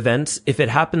 inciting events, if it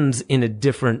happens in a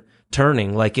different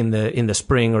turning, like in the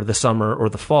spring or the summer or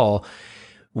the fall,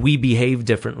 we behave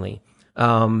differently.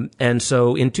 And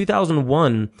so in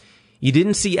 2001, you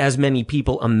didn't see as many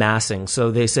people amassing. So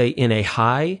they say in a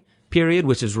high period,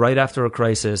 which is right after a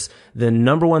crisis, the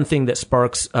number one thing that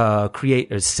sparks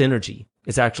create is synergy.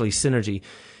 It's actually synergy.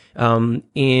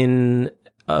 In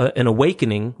an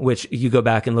awakening, which you go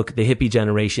back and look at the hippie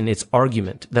generation, it's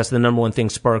argument. That's the number one thing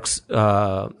sparks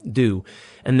do.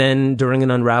 And then during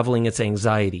an unraveling, it's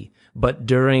anxiety. But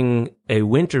during a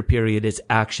winter period, it's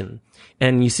action.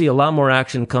 And you see a lot more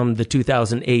action come the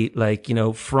 2008, like,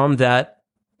 from that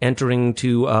entering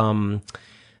to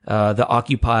the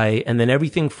Occupy, and then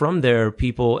everything from there,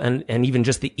 people, and even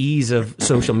just the ease of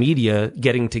social media,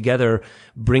 getting together,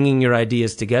 bringing your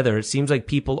ideas together. It seems like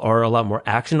people are a lot more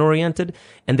action oriented.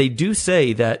 And they do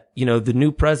say that, the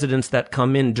new presidents that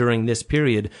come in during this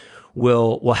period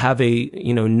will have a,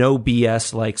 no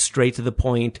BS, like straight to the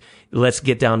point. Let's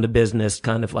get down to business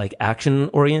kind of like action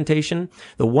orientation.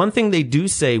 The one thing they do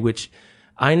say, which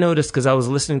I noticed because I was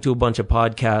listening to a bunch of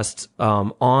podcasts,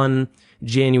 on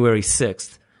January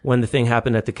 6th, when the thing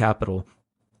happened at the Capitol.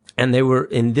 And they were,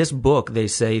 in this book, they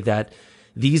say that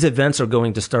these events are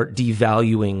going to start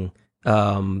devaluing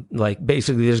Like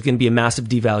basically there's going to be a massive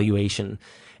devaluation.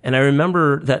 And I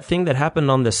remember that thing that happened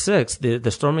on the 6th,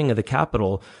 the storming of the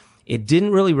Capitol, it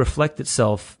didn't really reflect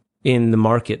itself in the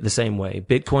market the same way.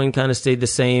 Bitcoin kind of stayed the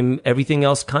same. Everything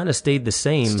else kind of stayed the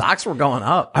same. Stocks were going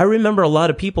up. I remember a lot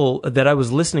of people that I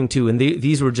was listening to, and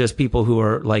these were just people who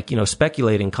are like,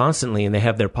 speculating constantly, and they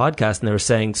have their podcast, and they were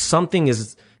saying something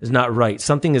is not right.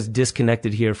 Something is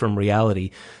disconnected here from reality.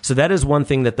 So that is one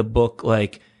thing that the book,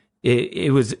 like,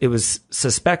 it was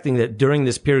suspecting that during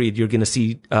this period, you're going to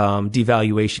see,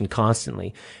 devaluation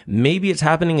constantly. Maybe it's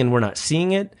happening and we're not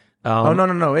seeing it.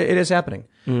 No. It is happening.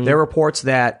 Mm-hmm. There are reports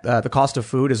that the cost of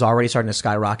food is already starting to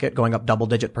skyrocket, going up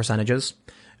double-digit percentages.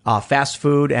 Fast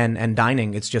food and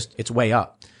dining, it's way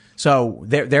up. So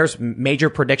there's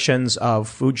major predictions of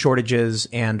food shortages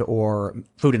and or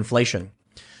food inflation.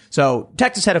 So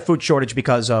Texas had a food shortage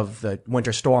because of the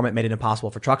winter storm. It made it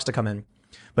impossible for trucks to come in.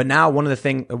 But now one of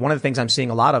the things I'm seeing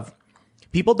a lot of,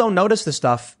 people don't notice this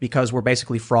stuff because we're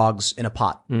basically frogs in a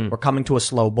pot. We're coming to a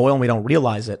slow boil and we don't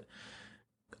realize it.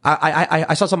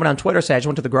 I saw someone on Twitter say, I just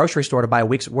went to the grocery store to buy a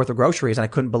week's worth of groceries and I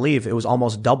couldn't believe it was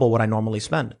almost double what I normally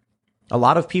spend. A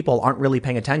lot of people aren't really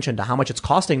paying attention to how much it's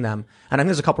costing them. And I think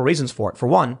there's a couple reasons for it. For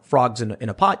one, frogs in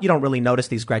a pot, you don't really notice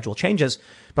these gradual changes,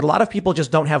 but a lot of people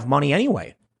just don't have money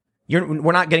anyway.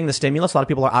 We're not getting the stimulus. A lot of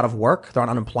people are out of work. They're on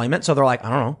unemployment. So they're like, I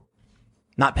don't know,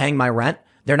 not paying my rent.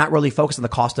 They're not really focused on the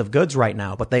cost of goods right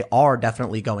now, but they are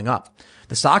definitely going up.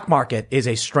 The stock market is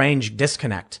a strange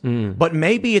disconnect, but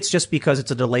maybe it's just because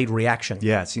it's a delayed reaction.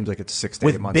 Yeah, it seems like it's 6 to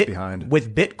 8 months behind.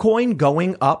 With Bitcoin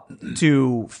going up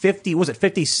to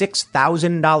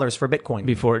 $56,000 for Bitcoin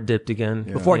before it dipped again.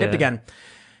 Yeah. Before it dipped again,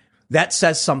 that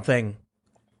says something.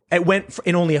 It went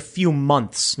in only a few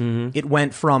months. Mm-hmm. It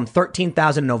went from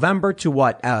 13,000 in November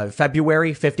to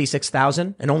February,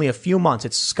 56,000. In only a few months,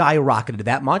 it's skyrocketed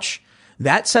that much.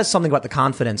 That says something about the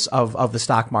confidence of the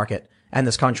stock market and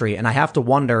this country. And I have to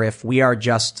wonder if we are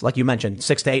just, like you mentioned,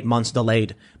 6 to 8 months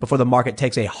delayed before the market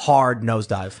takes a hard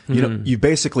nosedive. You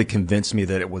basically convinced me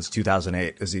that it was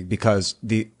 2008 because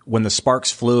when the sparks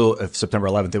flew of September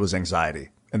 11th, it was anxiety.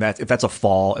 And if that's a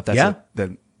fall,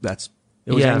 then that's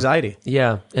it was anxiety.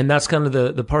 Yeah. And that's kind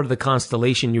of the part of the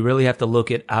constellation. You really have to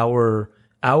look at our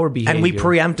behavior. And we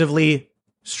preemptively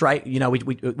strike, we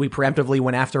preemptively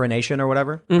went after a nation or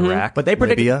whatever. Mm-hmm. Iraq, but they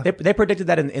predicted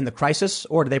that in the crisis,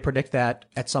 or did they predict that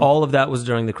at some? All of that was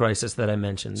during the crisis that I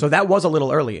mentioned. So that was a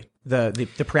little early. The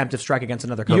preemptive strike against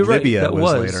another country. You're right, Libya that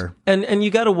was later. And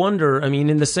you got to wonder. I mean,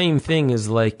 in the same thing is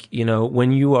like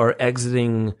when you are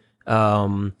exiting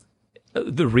the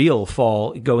real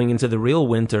fall, going into the real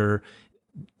winter.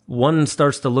 One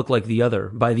starts to look like the other.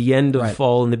 By the end of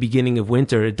fall and the beginning of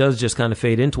winter, it does just kind of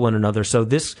fade into one another. So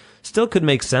this still could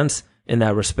make sense in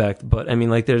that respect. But I mean,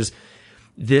 like this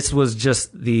was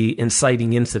just the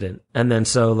inciting incident. And then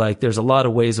so like there's a lot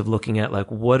of ways of looking at like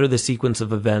what are the sequence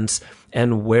of events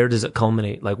and where does it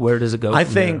culminate? Like where does it go? I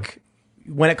think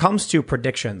when it comes to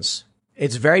predictions,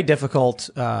 it's very difficult.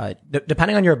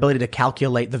 Depending on your ability to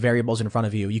calculate the variables in front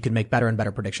of you, you can make better and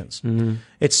better predictions. Mm-hmm.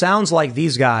 It sounds like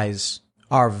these guys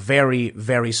are very,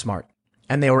 very smart.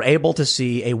 And they were able to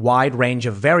see a wide range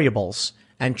of variables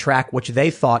and track which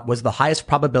they thought was the highest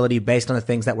probability based on the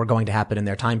things that were going to happen in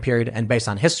their time period and based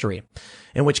on history.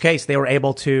 In which case they were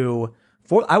able to,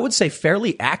 I would say,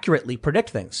 fairly accurately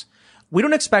predict things. We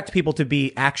don't expect people to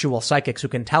be actual psychics who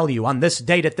can tell you on this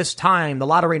date at this time, the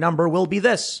lottery number will be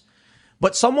this.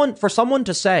 But for someone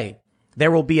to say, there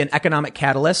will be an economic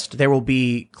catalyst. There will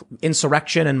be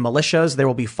insurrection and militias. There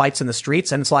will be fights in the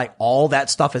streets. And it's like all that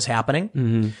stuff is happening.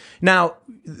 Mm-hmm. Now,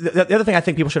 the other thing I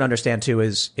think people should understand too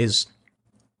is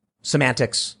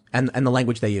semantics and the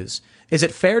language they use. Is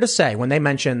it fair to say when they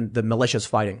mention the militias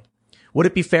fighting, would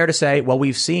it be fair to say, well,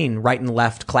 we've seen right and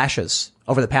left clashes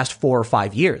over the past 4 or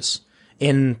 5 years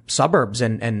in suburbs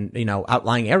and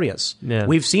outlying areas. Yeah.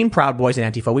 We've seen Proud Boys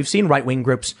and Antifa. We've seen right-wing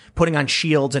groups putting on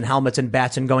shields and helmets and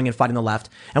bats and going and fighting the left.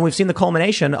 And we've seen the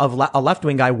culmination of a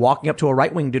left-wing guy walking up to a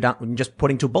right-wing dude and just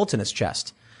putting 2 bullets in his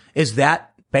chest. Is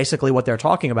that basically what they're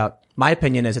talking about? My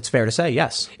opinion is it's fair to say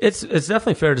yes. It's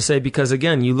definitely fair to say because,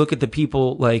 again, you look at the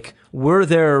people, like, were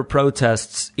there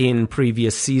protests in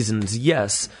previous seasons?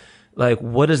 Yes. Like,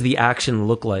 what does the action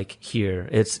look like here?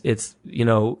 It's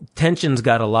tensions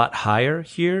got a lot higher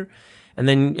here. And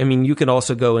then, I mean, you can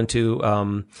also go into,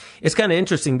 it's kind of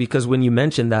interesting because when you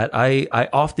mention that, I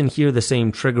often hear the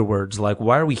same trigger words. Like,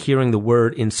 why are we hearing the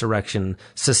word insurrection,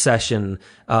 secession?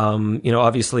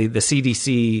 Obviously the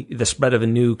CDC, the spread of a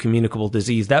new communicable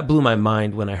disease, that blew my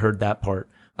mind when I heard that part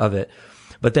of it.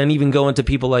 But then even go into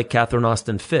people like Catherine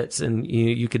Austin Fitts, and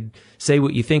you could say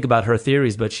what you think about her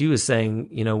theories, but she was saying,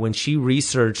 when she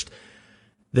researched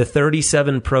the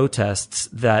 37 protests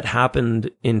that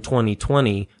happened in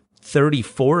 2020,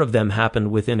 34 of them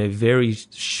happened within a very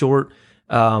short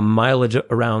mileage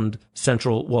around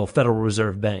Federal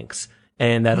Reserve banks,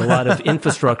 and that a lot of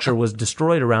infrastructure was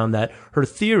destroyed around that. Her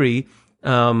theory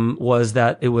was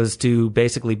that it was to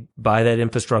basically buy that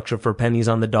infrastructure for pennies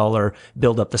on the dollar,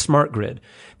 build up the smart grid.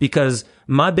 Because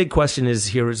my big question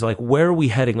is like, where are we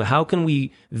heading? How can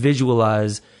we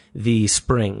visualize the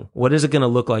spring? What is it going to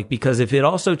look like? Because if it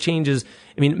also changes,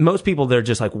 I mean, most people, they're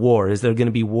just like, war. Is there going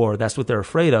to be war? That's what they're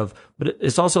afraid of. But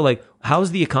it's also like,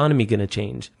 how's the economy going to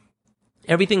change?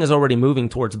 Everything is already moving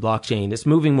towards blockchain. It's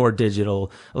moving more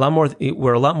digital.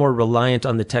 We're a lot more reliant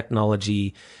on the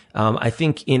technology. I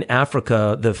think in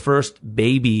Africa, the first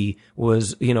baby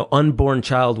was, unborn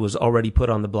child was already put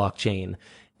on the blockchain.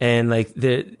 And like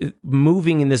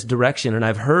moving in this direction. And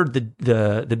I've heard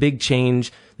the big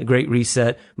change, the great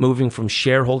reset, moving from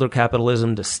shareholder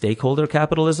capitalism to stakeholder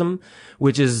capitalism,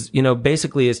 which is,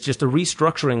 basically it's just a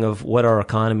restructuring of what our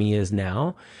economy is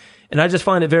now. And I just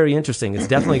find it very interesting. It's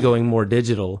definitely going more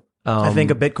digital. I think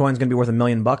a Bitcoin's going to be worth $1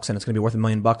 million, and it's going to be worth $1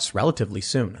 million relatively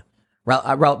soon.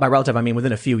 By relative, I mean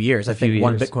within a few years. I think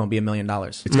one Bitcoin will be $1 million.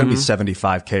 It's going to be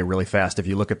 75K really fast. If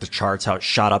you look at the charts, how it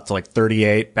shot up to like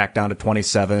 38, back down to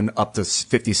 27, up to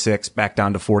 56, back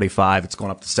down to 45. It's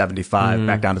going up to 75,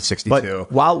 back down to 62.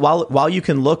 But while you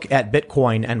can look at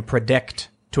Bitcoin and predict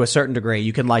to a certain degree,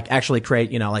 you can like actually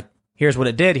create, like here's what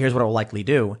it did, here's what it will likely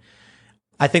do.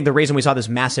 I think the reason we saw this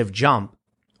massive jump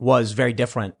was very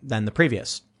different than the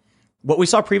previous. What we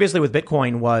saw previously with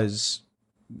Bitcoin was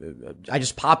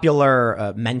just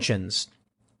popular mentions.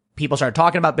 People started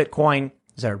talking about Bitcoin,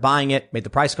 started buying it, made the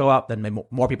price go up, then made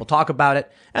more people talk about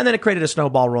it, and then it created a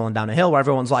snowball rolling down a hill where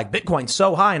everyone's like, Bitcoin's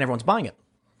so high and everyone's buying it.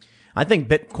 I think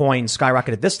Bitcoin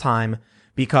skyrocketed this time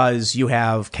because you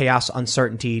have chaos,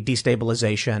 uncertainty,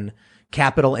 destabilization,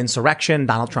 capital insurrection,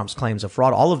 Donald Trump's claims of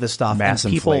fraud, all of this stuff. Mass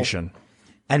inflation.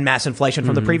 And mass inflation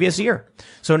from the previous year.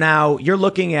 So now you're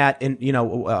looking at,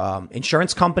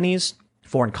 insurance companies,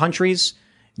 foreign countries.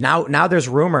 Now there's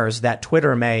rumors that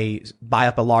Twitter may buy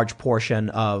up a large portion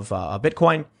of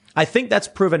Bitcoin. I think that's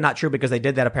proven not true because they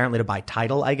did that apparently to buy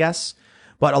Tidal, I guess.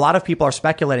 But a lot of people are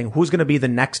speculating who's going to be the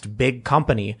next big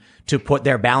company to put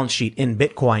their balance sheet in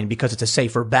Bitcoin because it's a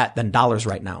safer bet than dollars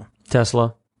right now.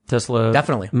 Tesla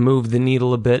definitely moved the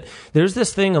needle a bit. There's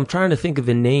this thing, I'm trying to think of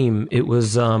the name. It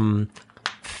was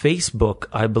Facebook,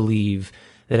 I believe,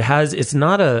 that it's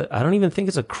not I don't even think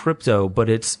it's a crypto, but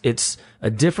it's a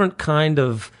different kind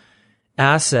of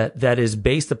asset that is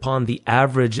based upon the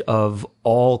average of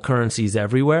all currencies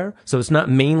everywhere. So it's not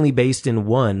mainly based in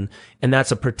one, and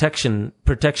that's a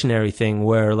protectionary thing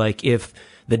where like if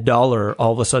the dollar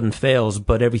all of a sudden fails,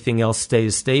 but everything else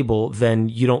stays stable, then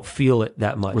you don't feel it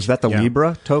that much. Was that the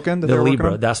Libra token? The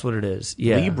Libra, that's what it is.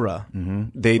 Yeah. Libra.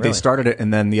 Mm-hmm. They started it,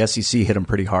 and then the SEC hit them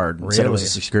pretty hard. And said it was a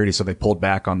security, so they pulled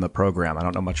back on the program. I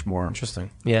don't know much more.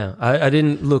 Interesting. Yeah, I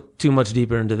didn't look too much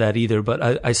deeper into that either,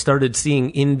 but I started seeing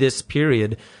in this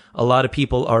period, a lot of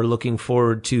people are looking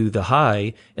forward to the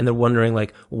high, and they're wondering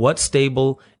like what's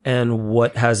stable and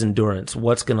what has endurance,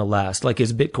 what's going to last. Like,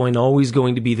 is Bitcoin always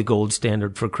going to be the gold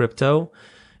standard for crypto?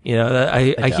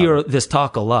 I hear this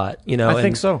talk a lot, I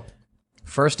think so.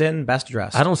 First in, best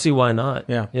dressed. I don't see why not.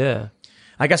 Yeah.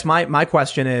 I guess my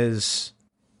question is,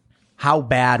 how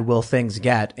bad will things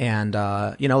get? And,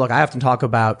 look, I often talk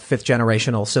about fifth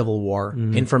generational civil war,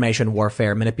 information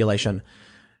warfare, manipulation.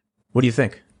 What do you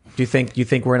think? Do you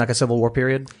think we're in like a civil war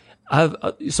period? I've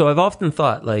often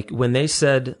thought, like, when they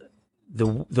said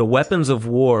the weapons of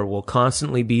war will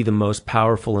constantly be the most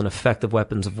powerful and effective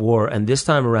weapons of war, and this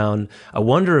time around, I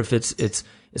wonder if it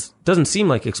doesn't seem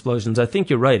like explosions. I think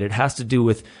you're right. It has to do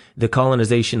with the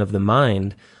colonization of the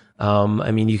mind.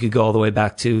 You could go all the way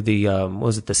back to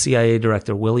the CIA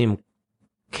director, William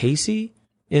Casey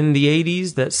in the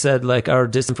 80s that said, like, our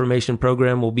disinformation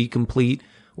program will be complete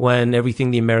when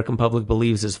everything the American public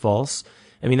believes is false.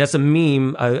 I mean, that's a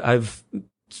meme. I've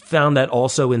found that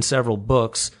also in several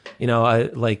books.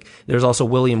 There's also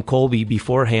William Colby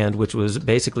beforehand, which was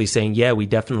basically saying, yeah, we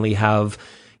definitely have,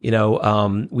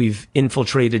 we've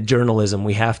infiltrated journalism.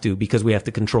 We have to, because we have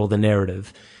to control the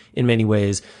narrative in many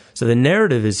ways. So the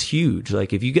narrative is huge.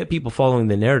 Like, if you get people following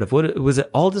the narrative, what was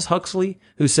it? Aldous Huxley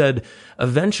who said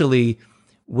eventually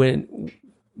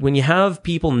when you have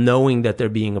people knowing that they're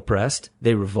being oppressed,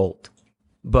 they revolt.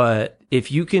 But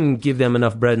if you can give them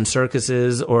enough bread and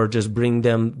circuses, or just bring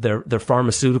them their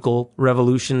pharmaceutical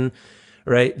revolution,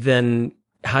 right, then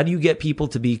how do you get people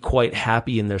to be quite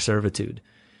happy in their servitude?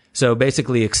 So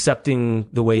basically accepting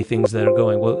the way things that are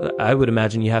going. Well, I would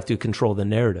imagine you have to control the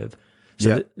narrative.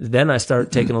 So then I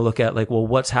start taking a look at like, well,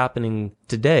 what's happening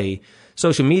today?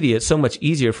 Social media, it's so much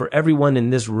easier for everyone in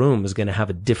this room is going to have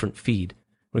a different feed.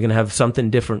 We're going to have something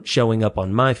different showing up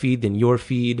on my feed than your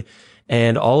feed.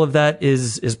 And all of that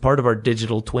is part of our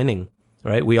digital twinning,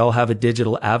 right? We all have a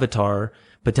digital avatar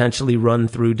potentially run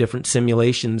through different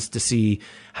simulations to see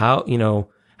how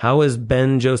is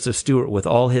Ben Joseph Stewart with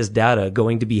all his data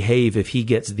going to behave if he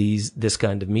gets this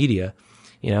kind of media?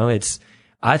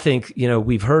 I think,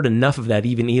 we've heard enough of that,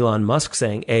 even Elon Musk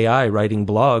saying AI writing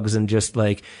blogs and just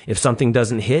like, if something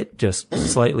doesn't hit, just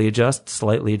slightly adjust,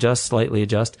 slightly adjust, slightly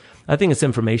adjust. I think it's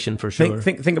information for sure.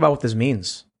 Think about what this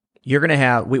means. You're going to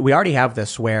have, we already have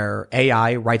this where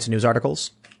AI writes news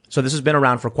articles. So this has been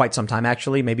around for quite some time,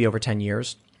 actually, maybe over 10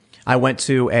 years. I went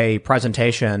to a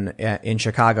presentation in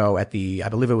Chicago at I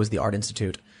believe it was the Art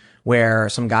Institute, where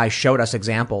some guy showed us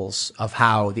examples of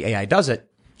how the AI does it.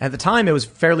 At the time, it was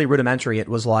fairly rudimentary. It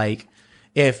was like,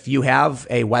 if you have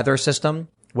a weather system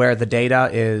where the data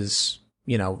is,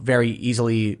 very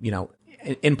easily,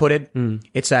 inputted,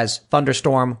 it says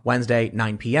thunderstorm Wednesday,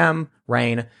 9 p.m.,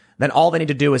 rain. Then all they need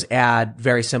to do is add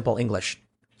very simple English.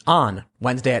 On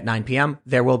Wednesday at 9 p.m.,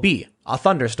 there will be a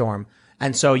thunderstorm.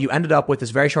 And so you ended up with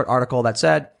this very short article that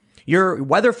said, your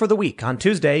weather for the week on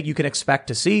Tuesday, you can expect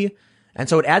to see. And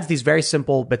so it adds these very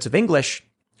simple bits of English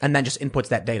and then just inputs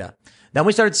that data. Then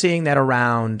we started seeing that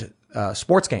around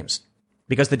sports games,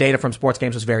 because the data from sports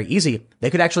games was very easy.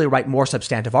 They could actually write more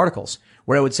substantive articles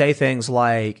where it would say things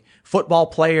like football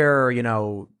player,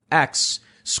 X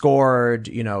scored,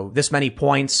 this many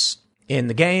points in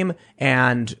the game.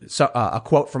 And so a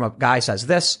quote from a guy says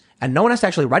this, and no one has to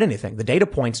actually write anything. The data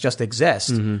points just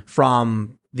exist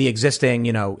from the existing,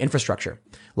 infrastructure.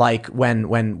 Like when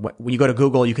you go to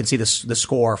Google, you can see the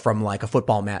score from like a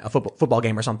football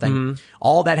game or something.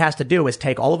 All that has to do is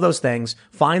take all of those things,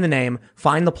 find the name,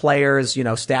 find the players,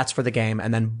 stats for the game,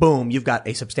 and then boom, you've got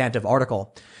a substantive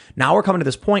article. Now we're coming to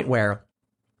this point where,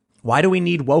 why do we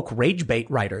need woke rage bait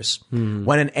writers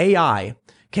when an AI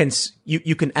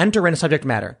you can enter in a subject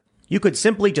matter? You could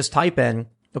simply just type in,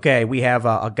 okay, we have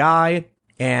a guy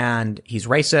and he's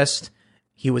racist.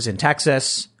 He was in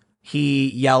Texas.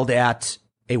 He yelled at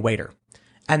a waiter.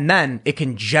 And then it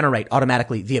can generate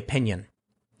automatically the opinion.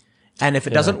 And if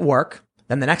it doesn't work,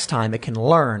 then the next time it can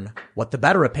learn what the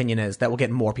better opinion is that will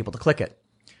get more people to click it.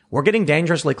 We're getting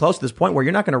dangerously close to this point where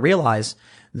you're not going to realize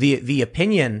the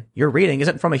opinion you're reading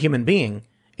isn't from a human being.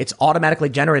 It's automatically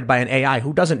generated by an AI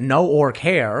who doesn't know or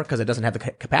care because it doesn't have the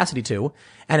capacity to.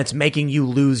 And it's making you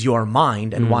lose your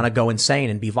mind and want to go insane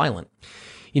and be violent.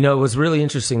 What's really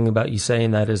interesting about you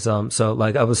saying that is, so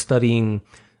like I was studying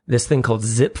this thing called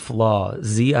ZIPF law,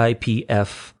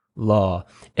 ZIPF law.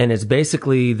 And it's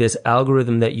basically this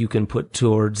algorithm that you can put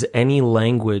towards any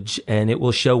language and it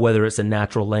will show whether it's a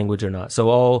natural language or not. So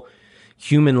all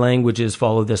human languages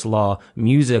follow this law.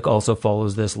 Music also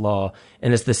follows this law.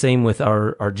 And it's the same with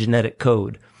our genetic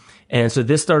code. And so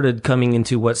this started coming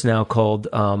into what's now called,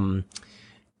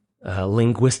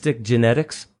 linguistic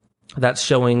genetics. That's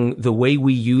showing the way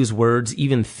we use words,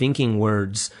 even thinking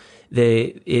words.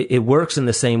 It works in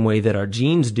the same way that our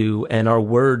genes do, and our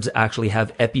words actually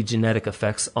have epigenetic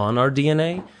effects on our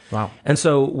DNA. Wow. And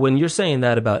so when you're saying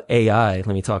that about AI, let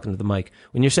me talk into the mic.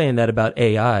 When you're saying that about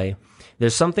AI,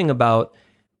 there's something about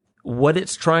what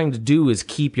it's trying to do is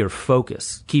keep your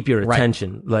focus, keep your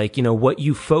attention. Like, what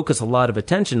you focus a lot of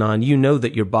attention on,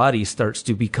 that your body starts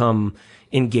to become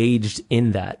engaged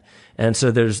in that. And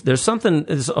so there's something,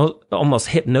 it's almost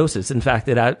hypnosis. In fact,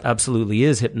 it absolutely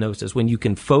is hypnosis when you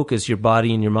can focus your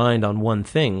body and your mind on one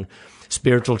thing.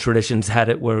 Spiritual traditions had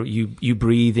it where you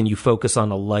breathe and you focus on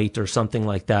a light or something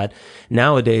like that.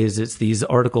 Nowadays, it's these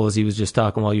articles he was just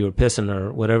talking while you were pissing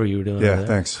or whatever you were doing. Yeah,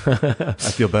 thanks. I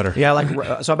feel better.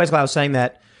 Yeah, so basically I was saying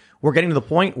that we're getting to the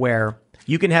point where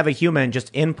you can have a human just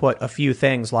input a few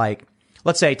things like,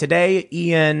 let's say today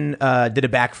Ian did a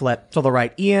backflip. So they'll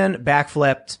write Ian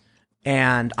backflipped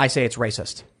and I say it's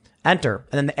racist. Enter.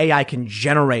 And then the AI can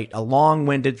generate a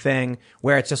long-winded thing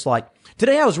where it's just like,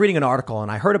 today I was reading an article and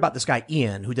I heard about this guy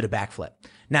Ian who did a backflip.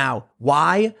 Now,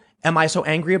 why am I so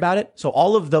angry about it? So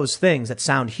all of those things that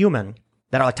sound human,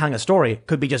 that are like telling a story,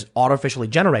 could be just artificially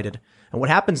generated. And what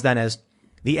happens then is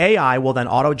the AI will then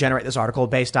auto-generate this article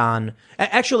based on,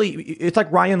 actually, it's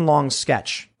like Ryan Long's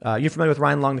sketch. You familiar with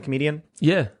Ryan Long, the comedian?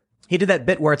 Yeah. He did that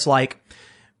bit where it's like,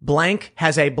 blank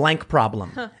has a blank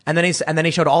problem. And then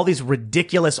he showed all these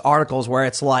ridiculous articles where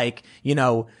it's like,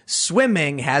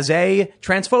 swimming has a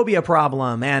transphobia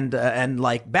problem and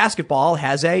like basketball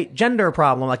has a gender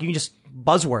problem. Like you can just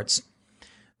buzzwords.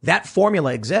 That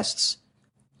formula exists.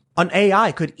 An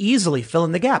AI could easily fill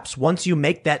in the gaps once you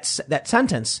make that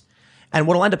sentence. And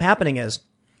what will end up happening is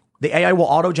the AI will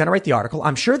auto-generate the article.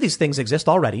 I'm sure these things exist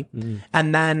already.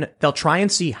 And then they'll try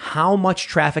and see how much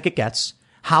traffic it gets,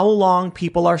 how long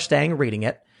people are staying reading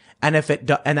it. And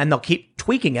and then they'll keep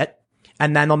tweaking it.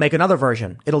 And then they'll make another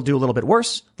version. It'll do a little bit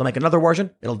worse. They'll make another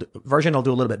version. It'll do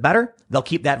a little bit better. They'll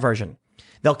keep that version.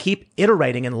 They'll keep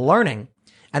iterating and learning.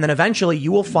 And then eventually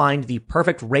you will find the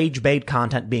perfect rage bait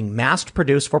content being mass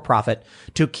produced for profit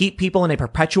to keep people in a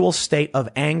perpetual state of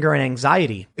anger and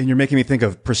anxiety. And you're making me think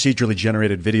of procedurally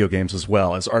generated video games as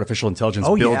well, as artificial intelligence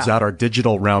builds out our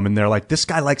digital realm. And they're like, this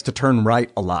guy likes to turn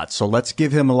right a lot. So let's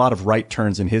give him a lot of right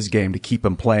turns in his game to keep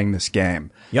him playing this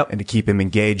game. Yep. And to keep him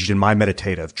engaged in my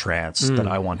meditative trance that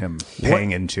I want him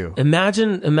paying into.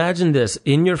 Imagine this.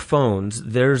 In your phones,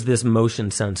 there's this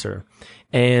motion sensor.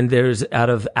 And there's out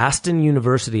of Aston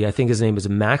University, I think his name is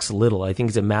Max Little. I think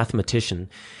he's a mathematician.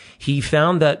 He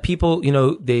found that people,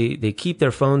 they keep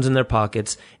their phones in their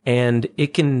pockets and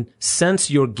it can sense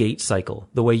your gait cycle,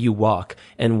 the way you walk.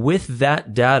 And with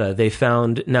that data, they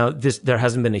found, there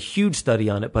hasn't been a huge study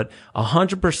on it, but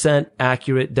 100%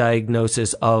 accurate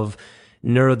diagnosis of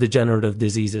neurodegenerative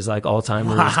diseases like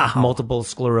Alzheimer's, multiple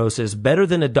sclerosis, better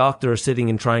than a doctor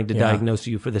sitting and trying to diagnose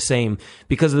you for the same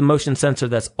because of the motion sensor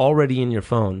that's already in your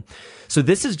phone. So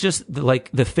this is just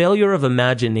like the failure of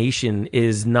imagination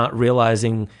is not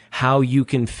realizing how you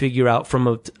can figure out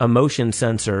from a motion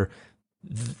sensor,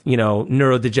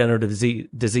 neurodegenerative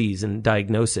disease and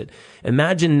diagnose it.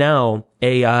 Imagine now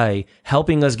AI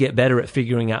helping us get better at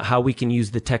figuring out how we can use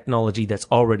the technology that's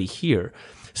already here.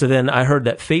 So then I heard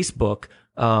that Facebook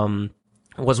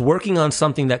was working on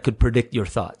something that could predict your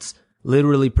thoughts,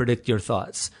 literally predict your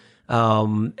thoughts.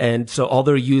 And so all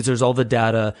their users, all the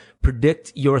data,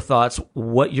 predict your thoughts,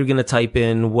 what you're going to type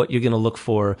in, what you're going to look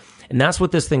for. And that's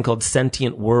what this thing called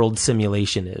sentient world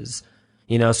simulation is.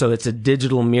 So it's a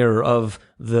digital mirror of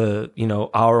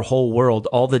our whole world,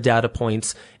 all the data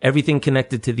points, everything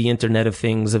connected to the Internet of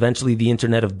Things, eventually the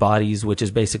Internet of Bodies, which is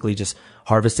basically just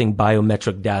harvesting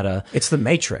biometric data. It's the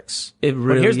Matrix. It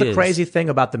really But here's the is. crazy thing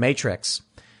about the Matrix.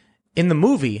 In the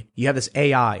movie, you have this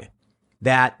AI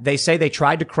that they say they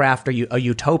tried to craft a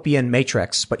utopian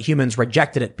Matrix, but humans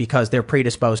rejected it because they're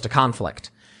predisposed to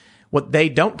conflict. What they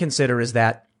don't consider is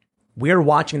that we're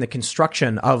watching the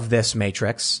construction of this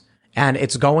Matrix, and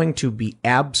it's going to be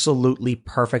absolutely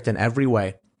perfect in every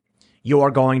way. You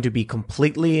are going to be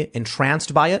completely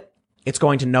entranced by it. It's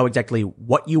going to know exactly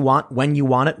what you want, when you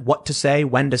want it, what to say,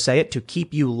 when to say it, to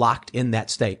keep you locked in that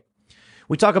state.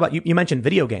 We talk about, you mentioned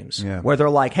video games, where they're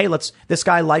like, hey, this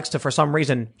guy likes to, for some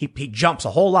reason, he jumps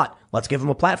a whole lot. Let's give him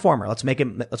a platformer. Let's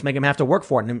make him have to work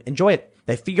for it and enjoy it.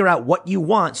 They figure out what you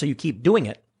want, so you keep doing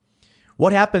it.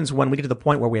 What happens when we get to the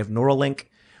point where we have Neuralink,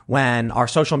 when our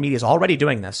social media is already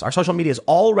doing this? Our social media is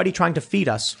already trying to feed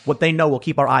us what they know will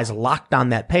keep our eyes locked on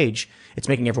that page. It's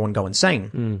making everyone go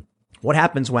insane. What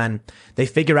happens when they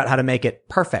figure out how to make it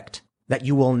perfect, that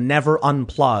you will never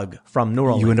unplug from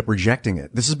Neuralink? You end up rejecting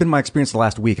it. This has been my experience the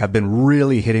last week. I've been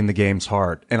really hitting the games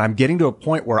hard. And I'm getting to a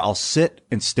point where I'll sit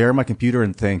and stare at my computer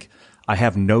and think, I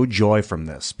have no joy from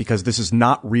this because this is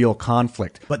not real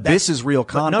conflict. But this is real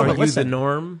conflict. Are you the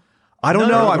norm? I don't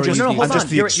know. I'm just hold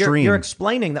the on. extreme. You're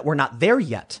explaining that we're not there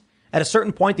yet. At a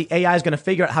certain point, the AI is going to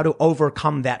figure out how to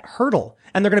overcome that hurdle.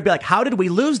 And they're going to be like, how did we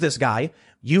lose this guy?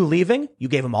 You leaving, you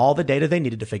gave them all the data they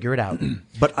needed to figure it out.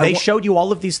 But they showed you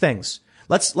all of these things.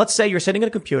 Let's say you're sitting at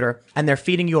a computer and they're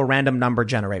feeding you a random number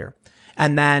generator.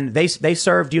 And then they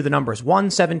served you the numbers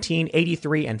 1, 17,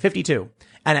 83, and 52.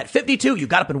 And at 52, you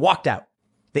got up and walked out.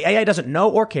 The AI doesn't know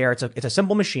or care. It's a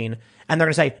simple machine. And they're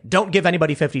going to say, don't give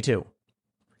anybody 52.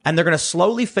 And they're going to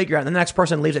slowly figure out, and the next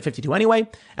person leaves at 52 anyway,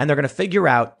 and they're going to figure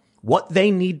out what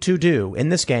they need to do in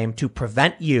this game to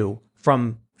prevent you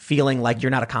from feeling like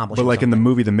you're not accomplishing But like something. in the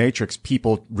movie The Matrix,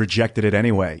 people rejected it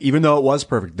anyway. Even though it was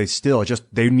perfect,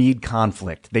 they need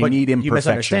conflict. They need imperfection. You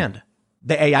misunderstand.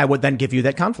 The AI would then give you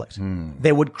that conflict.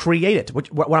 They would create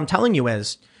it. What I'm telling you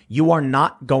is you are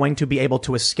not going to be able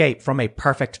to escape from a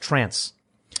perfect trance.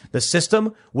 The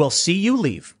system will see you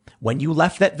leave. When you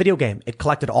left that video game, it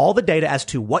collected all the data as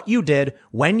to what you did,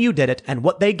 when you did it, and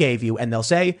what they gave you. And they'll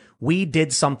say, we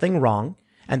did something wrong,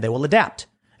 and they will adapt.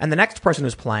 And the next person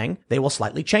who's playing, they will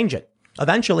slightly change it.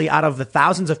 Eventually, out of the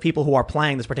thousands of people who are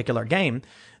playing this particular game,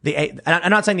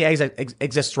 I'm not saying the AI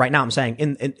exists right now. I'm saying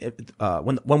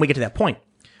when we get to that point,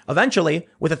 eventually,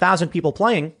 with 1,000 people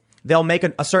playing, they'll make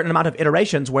a certain amount of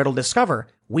iterations where it'll discover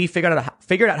we figured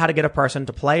out how to get a person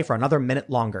to play for another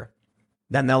minute longer.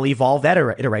 Then they'll evolve that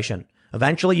iteration.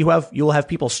 Eventually, you will have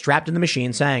people strapped in the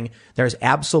machine saying there's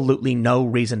absolutely no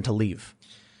reason to leave.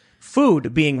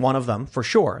 Food being one of them, for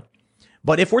sure.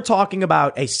 But if we're talking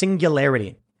about a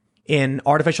singularity in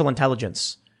artificial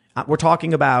intelligence. We're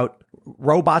talking about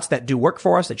robots that do work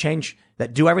for us,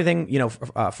 that do everything,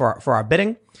 for our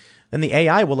bidding. Then the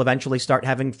AI will eventually start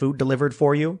having food delivered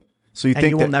for you. So you and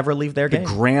think you will that never leave their game. The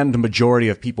grand majority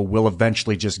of people will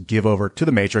eventually just give over to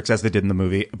the Matrix as they did in the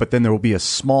movie, but then there will be a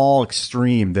small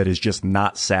extreme that is just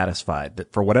not satisfied.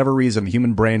 That for whatever reason, the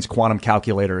human brain's quantum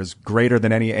calculator is greater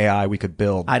than any AI we could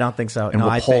build. I don't think so. And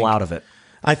we'll pull out of it.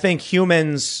 I think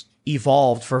humans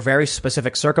evolved for very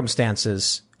specific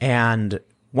circumstances. And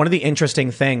one of the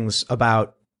interesting things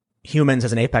about humans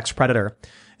as an apex predator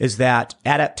is that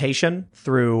adaptation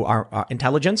through our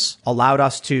intelligence allowed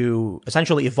us to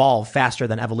essentially evolve faster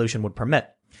than evolution would permit.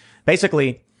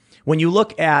 Basically, when you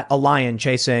look at a lion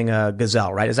chasing a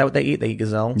gazelle, right? Is that what they eat? They eat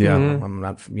gazelle? Yeah. I'm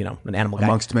not, an animal guy.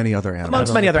 Amongst many other animals.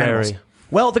 Amongst many other animals.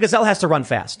 Well, the gazelle has to run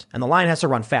fast, and the lion has to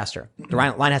run faster. The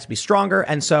lion has to be stronger,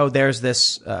 and so there's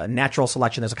this natural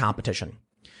selection. There's a competition.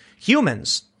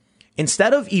 Humans,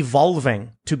 instead of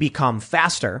evolving to become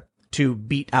faster to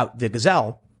beat out the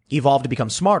gazelle, evolve to become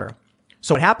smarter.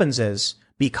 So what happens is,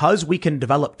 because we can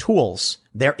develop tools,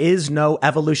 there is no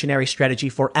evolutionary strategy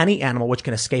for any animal which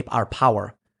can escape our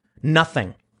power.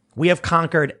 Nothing. We have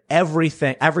conquered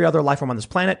everything, every other life form on this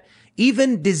planet,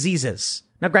 even diseases.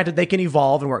 Now, granted, they can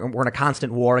evolve, and we're in a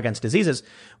constant war against diseases,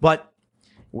 but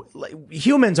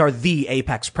humans are the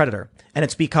apex predator, and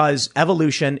it's because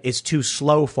evolution is too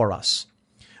slow for us.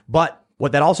 But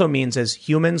what that also means is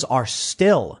humans are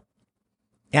still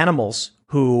animals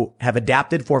who have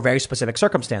adapted for very specific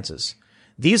circumstances.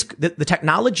 The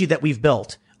technology that we've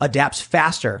built adapts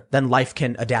faster than life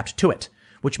can adapt to it,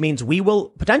 which means we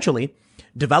will potentially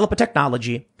develop a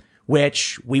technology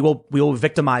which we will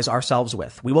victimize ourselves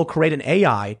with. We will create an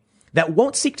AI that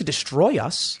won't seek to destroy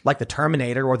us like the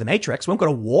Terminator or the Matrix. We won't go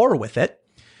to war with it.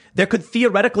 There could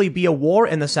theoretically be a war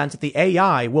in the sense that the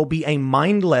AI will be a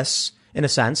mindless, in a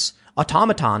sense,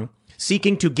 automaton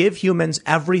seeking to give humans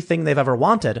everything they've ever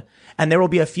wanted. And there will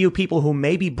be a few people who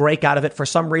maybe break out of it for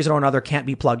some reason or another, can't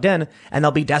be plugged in, and they'll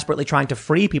be desperately trying to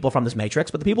free people from this Matrix.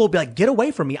 But the people will be like, get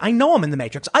away from me. I know I'm in the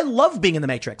Matrix. I love being in the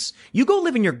Matrix. You go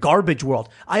live in your garbage world.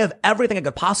 I have everything I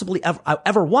could possibly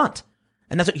ever want.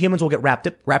 And that's what humans will get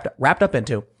wrapped up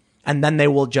into. And then they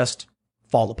will just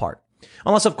fall apart.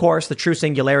 Unless, of course, the true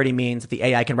singularity means that the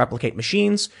AI can replicate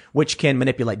machines, which can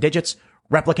manipulate digits,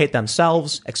 replicate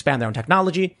themselves, expand their own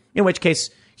technology, in which case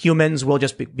humans will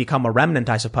just become a remnant,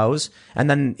 I suppose. And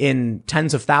then in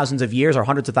tens of thousands of years or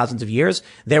hundreds of thousands of years,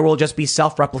 there will just be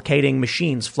self-replicating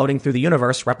machines floating through the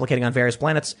universe, replicating on various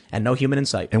planets, and no human in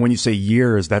sight. And when you say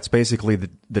years, that's basically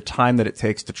the time that it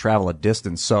takes to travel a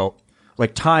distance. So,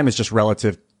 like, time is just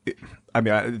relative. I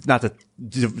mean, it's not to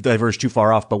diverge too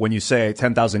far off, but when you say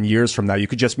 10,000 years from now, you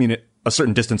could just mean it a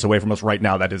certain distance away from us right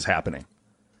now that is happening.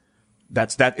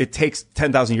 It takes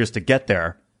 10,000 years to get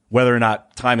there. Whether or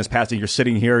not time is passing, you're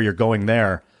sitting here, you're going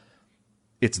there,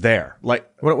 it's there. Like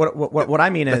what I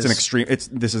mean that's is an extreme.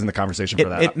 This isn't the conversation for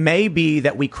that. It may be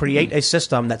that we create a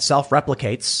system that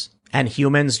self-replicates, and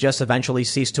humans just eventually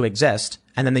cease to exist,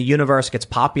 and then the universe gets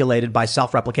populated by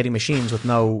self-replicating machines with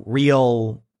no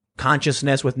real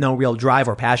consciousness, with no real drive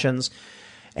or passions,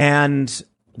 and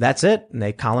that's it. And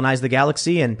they colonize the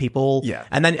galaxy, and people,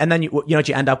 and then you know what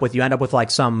you end up with? You end up with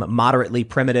like some moderately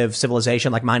primitive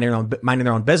civilization, like minding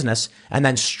their own business, and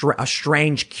then a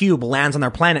strange cube lands on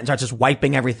their planet and starts just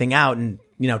wiping everything out and,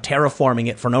 terraforming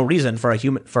it for no reason for a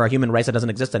human race that doesn't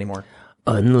exist anymore.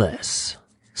 Unless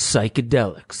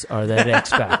psychedelics are that X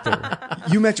factor.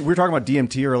 You mentioned, we were talking about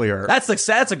DMT earlier. That's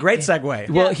a great segue.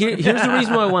 Well, here's the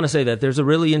reason why I want to say that. There's a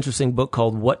really interesting book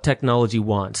called What Technology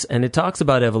Wants, and it talks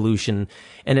about evolution,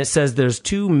 and it says there's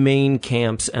two main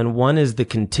camps, and one is the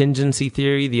contingency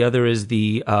theory, the other is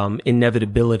the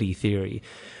inevitability theory.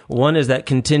 One is that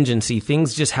contingency.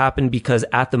 Things just happen because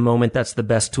at the moment that's the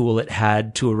best tool it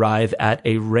had to arrive at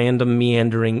a random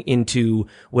meandering into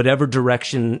whatever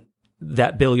direction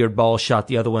that billiard ball shot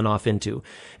the other one off into.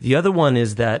 The other one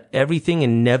is that everything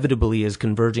inevitably is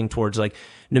converging towards, like,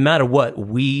 no matter what,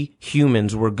 we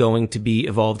humans were going to be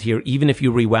evolved here, even if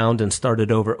you rewound and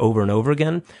started over and over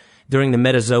again. During the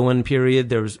Metazoan period,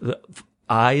 there's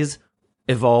eyes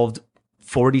evolved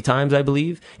 40 times, I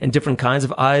believe, and different kinds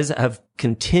of eyes have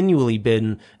continually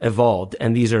been evolved,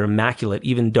 and these are immaculate.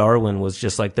 Even Darwin was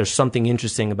just like, there's something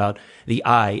interesting about the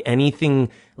eye. Anything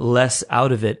less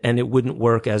out of it, and it wouldn't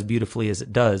work as beautifully as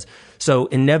it does. So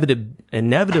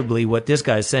inevitably, what this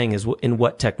guy's saying is, in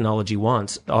What Technology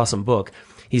Wants, awesome book,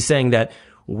 he's saying that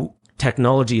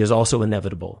technology is also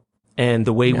inevitable. And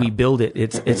the way we build it,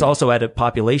 it's also at a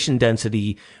population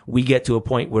density. We get to a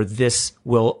point where this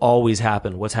will always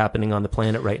happen. What's happening on the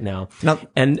planet right now.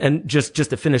 And just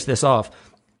to finish this off,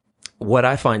 what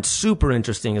I find super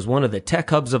interesting is one of the tech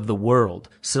hubs of the world,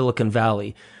 Silicon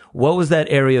Valley. What was that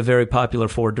area very popular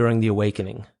for during the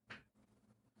awakening?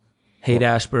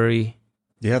 Haight-Ashbury.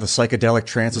 Yeah, the psychedelic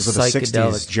trances of the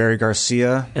 60s. Jerry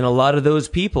Garcia. And a lot of those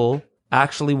people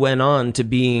actually went on to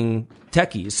being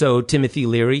techies. So Timothy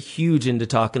Leary, huge into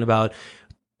talking about,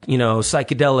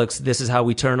 psychedelics. This is how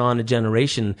we turn on a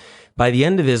generation. By the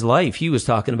end of his life, he was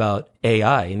talking about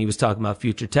AI and he was talking about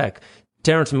future tech.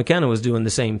 Terence McKenna was doing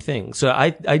the same thing. So I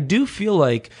do feel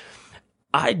like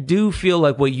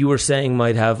what you were saying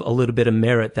might have a little bit of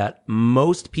merit, that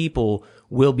most people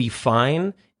will be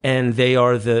fine and they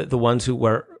are the ones who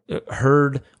were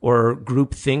herd or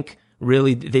group think.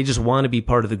 Really, they just want to be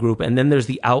part of the group. And then there's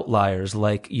the outliers.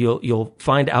 Like you'll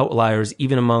find outliers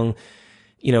even among,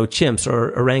 chimps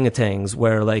or orangutans,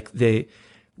 where like they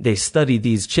study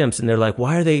these chimps and they're like,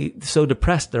 why are they so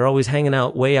depressed? They're always hanging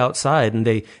out way outside. And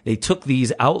they took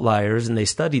these outliers and they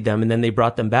studied them and then they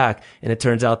brought them back. And it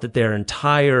turns out that their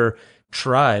entire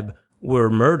tribe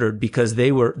were murdered because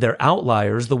they're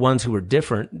outliers, the ones who were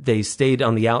different. They stayed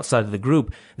on the outside of the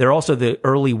group. They're also the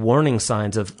early warning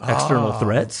signs of external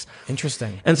threats.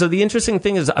 Interesting. And so the interesting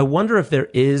thing is, I wonder if there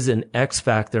is an X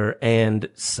factor, and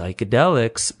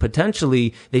psychedelics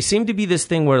potentially, they seem to be this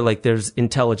thing where like there's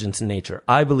intelligence in nature.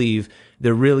 I believe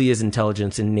there really is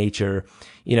intelligence in nature.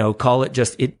 Call it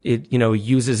just, it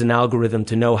uses an algorithm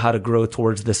to know how to grow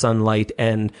towards the sunlight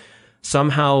and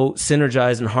somehow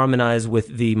synergize and harmonize with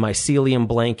the mycelium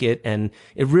blanket. And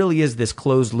it really is this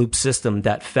closed loop system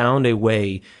that found a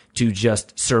way to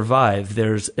just survive.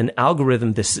 There's an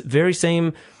algorithm, this very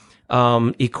same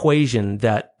equation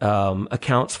that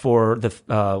accounts for the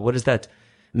what is that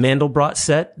Mandelbrot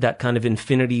set, that kind of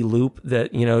infinity loop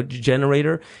that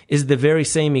generator, is the very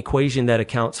same equation that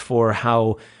accounts for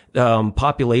how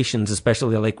populations,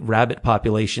 especially like rabbit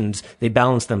populations, they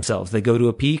balance themselves. They go to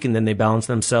a peak and then they balance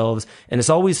themselves. And it's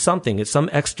always something. It's some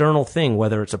external thing,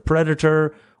 whether it's a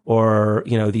predator or,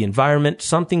 the environment,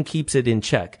 something keeps it in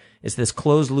check. It's this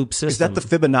closed loop system. Is that the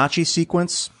Fibonacci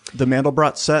sequence, the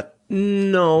Mandelbrot set?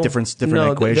 No. Different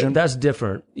equation? That's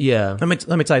different. Yeah.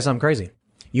 Let me tell you something crazy.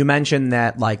 You mentioned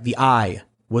that like the eye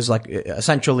was like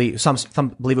essentially some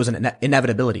believe it was an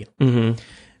inevitability. Mm-hmm.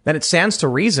 Then it stands to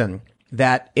reason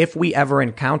that if we ever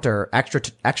encounter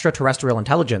extraterrestrial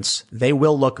intelligence, they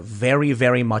will look very,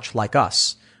 very much like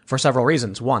us for several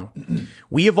reasons. One,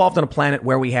 we evolved on a planet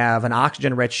where we have an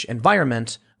oxygen-rich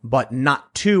environment, but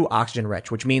not too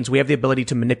oxygen-rich, which means we have the ability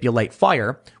to manipulate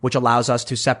fire, which allows us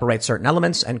to separate certain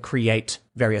elements and create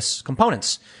various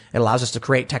components. It allows us to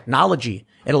create technology.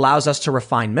 It allows us to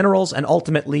refine minerals and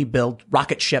ultimately build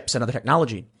rocket ships and other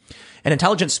technology. An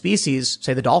intelligent species,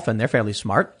 say the dolphin, they're fairly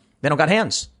smart. They don't got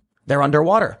hands. They're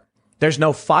underwater. There's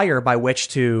no fire by which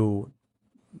to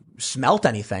smelt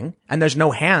anything, and there's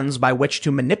no hands by which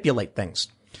to manipulate things.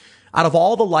 Out of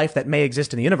all the life that may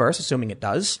exist in the universe, assuming it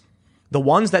does, the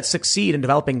ones that succeed in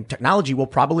developing technology will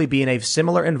probably be in a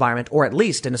similar environment, or at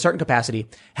least in a certain capacity,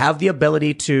 have the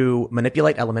ability to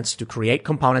manipulate elements, to create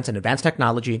components and advanced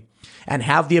technology, and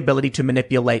have the ability to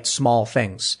manipulate small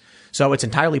things. So it's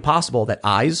entirely possible that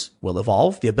eyes will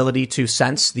evolve, the ability to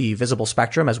sense the visible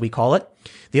spectrum, as we call it,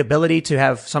 the ability to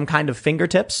have some kind of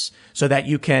fingertips so that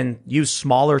you can use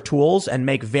smaller tools and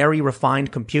make very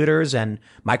refined computers and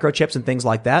microchips and things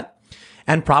like that.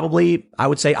 And probably, I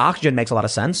would say oxygen makes a lot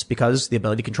of sense because the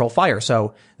ability to control fire.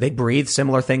 So they breathe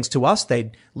similar things to us.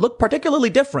 They look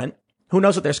particularly different. Who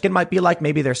knows what their skin might be like?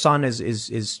 Maybe their sun is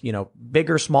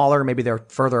bigger, smaller. Maybe they're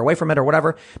further away from it or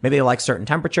whatever. Maybe they like certain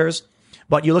temperatures.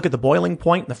 But you look at the boiling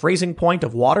point, the freezing point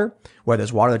of water, where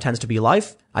there's water, there tends to be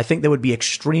life. I think they would be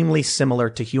extremely similar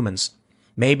to humans.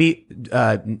 Maybe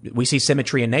we see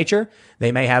symmetry in nature.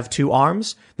 They may have 2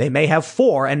 arms. They may have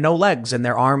 4 and no legs, and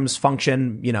their arms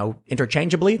function,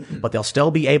 interchangeably, but they'll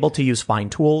still be able to use fine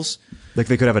tools. Like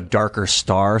they could have a darker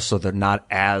star, so they're not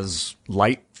as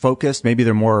light focused. Maybe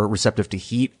they're more receptive to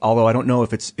heat. Although I don't know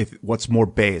if what's more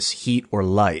base, heat or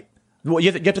light. Well,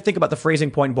 you have to think about the freezing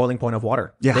point and boiling point of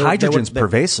water. Yeah, hydrogen's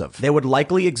pervasive. They would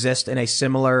likely exist in a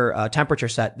similar temperature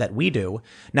set that we do.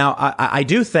 Now, I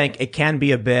do think it can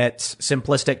be a bit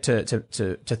simplistic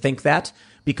to think that,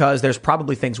 because there's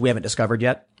probably things we haven't discovered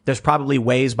yet. There's probably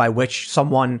ways by which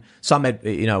some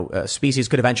species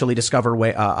could eventually discover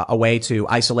a way to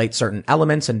isolate certain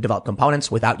elements and develop components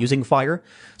without using fire.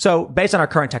 So based on our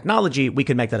current technology, we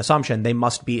can make that assumption. They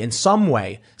must be in some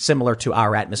way similar to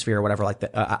our atmosphere or whatever like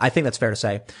that. I think that's fair to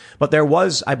say. But there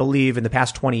was, I believe, in the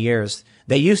past 20 years,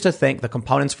 they used to think the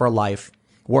components for life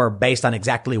were based on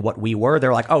exactly what we were. They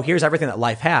were like, oh, here's everything that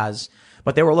life has.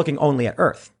 But they were looking only at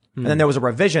Earth. And then there was a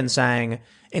revision saying,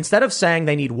 instead of saying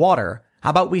they need water, How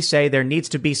about we say there needs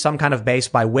to be some kind of base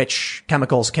by which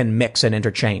chemicals can mix and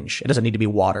interchange? It doesn't need to be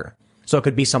water. So it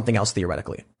could be something else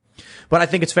theoretically. But I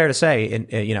think it's fair to say,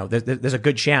 there's a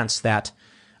good chance that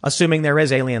assuming there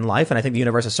is alien life, and I think the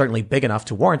universe is certainly big enough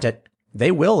to warrant it,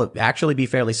 they will actually be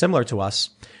fairly similar to us.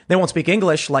 They won't speak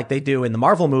English like they do in the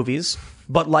Marvel movies,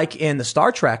 but like in the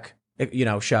Star Trek,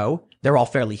 show, they're all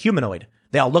fairly humanoid.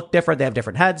 They all look different. They have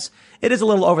different heads. It is a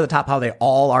little over the top how they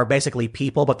all are basically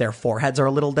people, but their foreheads are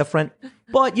a little different.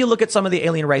 But you look at some of the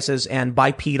alien races and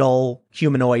bipedal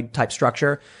humanoid type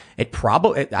structure, I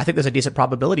think there's a decent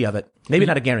probability of it. Maybe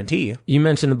not a guarantee. You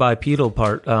mentioned the bipedal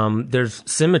part. There's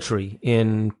symmetry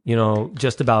in,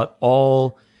 just about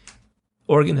all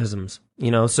organisms,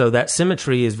 so that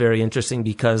symmetry is very interesting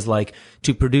because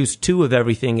to produce two of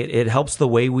everything, it helps the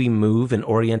way we move and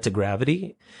orient to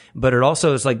gravity, but it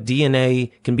also is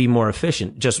DNA can be more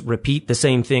efficient. Just repeat the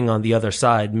same thing on the other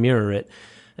side, mirror it.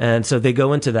 And so they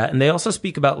go into that. And they also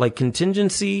speak about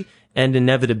contingency and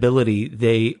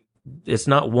inevitability. It's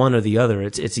not one or the other.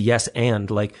 It's yes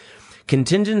and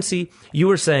contingency. You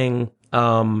were saying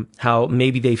how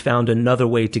maybe they found another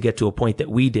way to get to a point that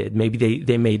we did. Maybe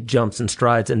they made jumps and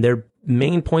strides, and their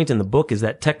main point in the book is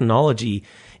that technology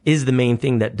is the main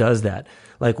thing that does that.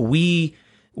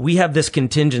 We have this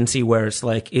contingency where it's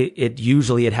it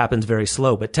usually happens very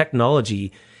slow, but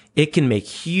technology, it can make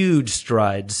huge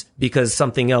strides because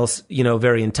something else,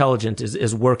 very intelligent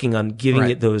is working on giving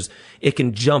it those, it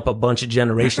can jump a bunch of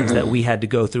generations that we had to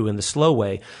go through in the slow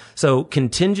way. So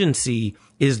contingency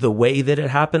is the way that it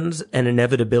happens, and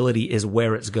inevitability is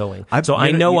where it's going.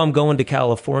 I know I'm going to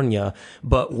California,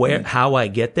 but how I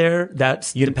get there,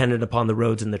 that's dependent upon the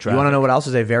roads and the traffic. You want to know what else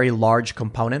is a very large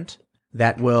component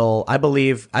that will, I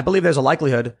believe there's a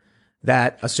likelihood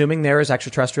that assuming there is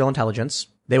extraterrestrial intelligence,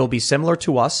 they will be similar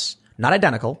to us, not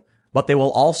identical, but they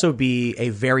will also be a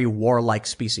very warlike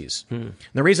species.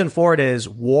 The reason for it is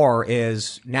war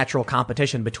is natural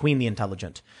competition between the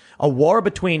intelligent. A war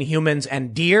between humans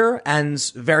and deer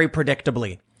ends very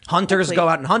predictably. Hunters go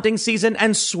out in hunting season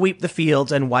and sweep the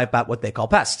fields and wipe out what they call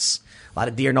pests. A lot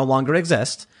of deer no longer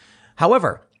exist.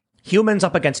 However, humans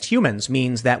up against humans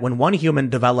means that when one human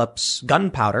develops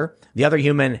gunpowder, the other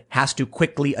human has to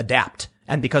quickly adapt.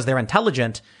 And because they're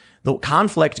intelligent, the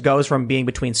conflict goes from being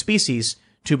between species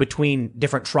to between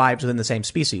different tribes within the same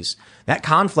species. That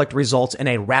conflict results in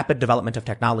a rapid development of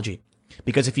technology.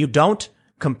 Because if you don't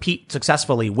compete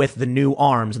successfully with the new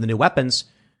arms and the new weapons,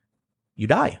 you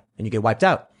die and you get wiped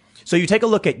out. So you take a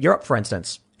look at Europe, for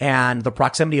instance, and the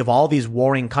proximity of all these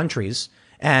warring countries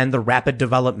and the rapid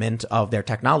development of their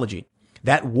technology.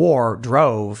 That war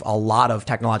drove a lot of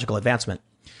technological advancement,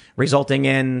 resulting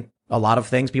in a lot of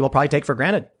things people probably take for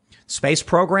granted. Space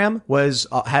program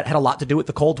had a lot to do with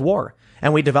the Cold War.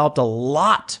 And we developed a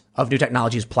lot of new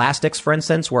technologies. Plastics, for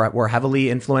instance, were heavily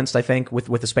influenced, I think, with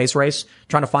the space race,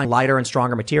 trying to find lighter and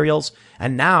stronger materials.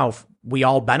 And now we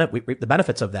reap the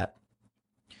benefits of that.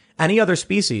 Any other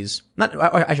species,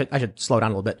 I should slow down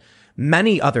a little bit.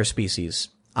 Many other species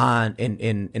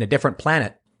in a different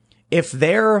planet, if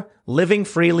they're living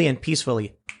freely and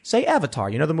peacefully, say Avatar,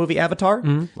 the movie Avatar?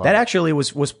 That actually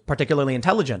was particularly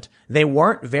intelligent. They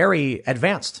weren't very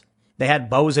advanced. They had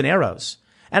bows and arrows.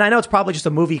 And I know it's probably just a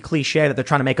movie cliche that they're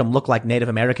trying to make them look like Native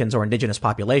Americans or indigenous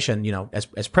population,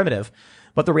 as primitive.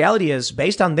 But the reality is,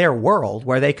 based on their world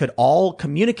where they could all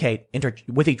communicate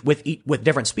with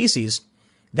different species,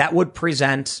 that would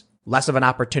present less of an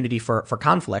opportunity for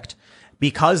conflict.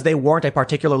 Because they weren't a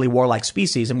particularly warlike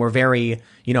species and were very,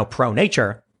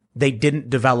 pro-nature, they didn't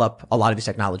develop a lot of these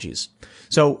technologies.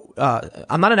 So,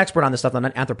 I'm not an expert on this stuff. I'm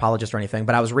not an anthropologist or anything,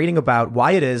 but I was reading about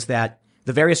why it is that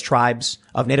the various tribes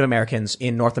of Native Americans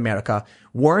in North America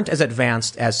weren't as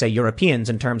advanced as, say,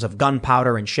 Europeans in terms of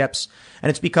gunpowder and ships.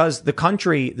 And it's because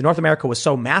the North America was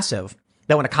so massive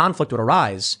that when a conflict would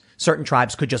arise, certain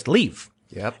tribes could just leave.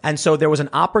 Yep. And so there was an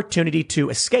opportunity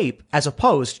to escape as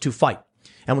opposed to fight.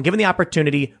 And when given the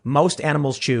opportunity, most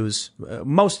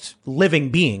living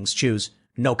beings choose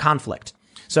no conflict.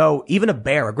 So even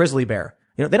a grizzly bear,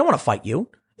 they don't want to fight you.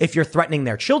 If you're threatening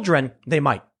their children, they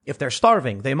might. If they're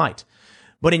starving, they might.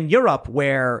 But in Europe,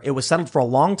 where it was settled for a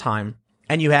long time,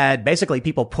 and you had basically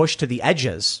people pushed to the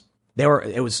edges,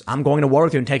 I'm going to war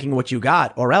with you and taking what you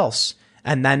got, or else.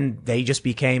 And then they just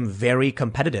became very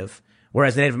competitive.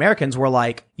 Whereas the Native Americans were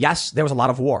like, yes, there was a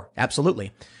lot of war.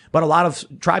 Absolutely. But a lot of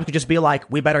tribes could just be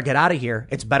like, we better get out of here.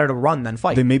 It's better to run than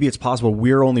fight. Then maybe it's possible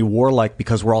we're only warlike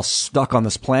because we're all stuck on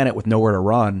this planet with nowhere to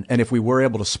run. And if we were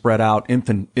able to spread out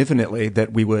infinitely,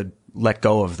 that we would let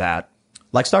go of that.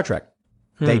 Like Star Trek.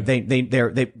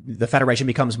 The Federation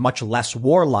becomes much less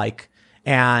warlike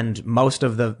And most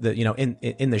of the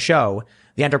in the show,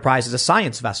 the Enterprise is a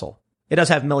science vessel. It does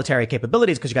have military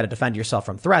capabilities because you got to defend yourself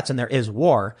from threats, and there is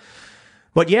war.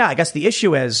 But yeah, I guess the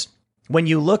issue is when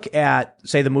you look at,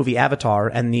 say, the movie Avatar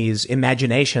and these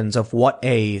imaginations of what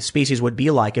a species would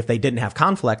be like if they didn't have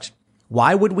conflict,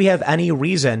 why would we have any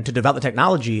reason to develop the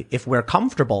technology if we're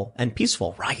comfortable and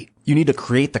peaceful? Right. You need to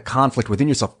create the conflict within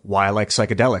yourself. Why I like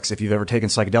psychedelics? If you've ever taken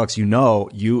psychedelics, you know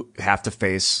you have to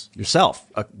face yourself,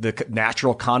 the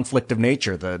natural conflict of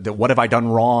nature. The what have I done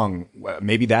wrong?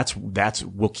 Maybe that's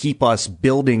will keep us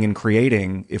building and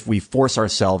creating if we force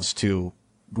ourselves to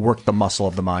work the muscle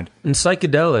of the mind. In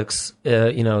psychedelics,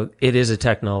 it is a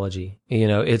technology.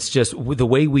 It's just the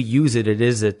way we use it. It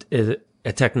is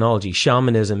a technology.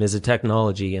 Shamanism is a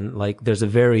technology. And there's a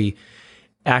very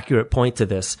accurate point to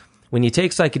this. When you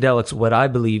take psychedelics, what I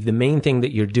believe the main thing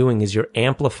that you're doing is you're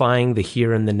amplifying the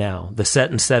here and the now, the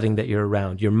set and setting that you're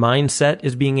around. Your mindset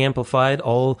is being amplified.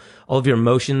 All of your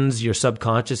emotions, your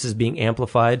subconscious is being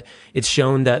amplified. It's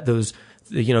shown that those,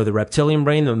 the reptilian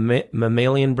brain, the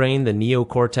mammalian brain, the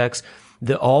neocortex,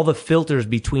 all the filters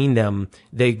between them,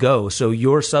 they go. So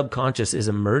your subconscious is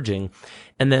emerging.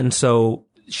 And then so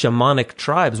shamanic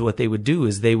tribes, what they would do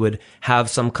is they would have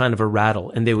some kind of a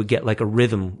rattle and they would get like a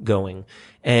rhythm going.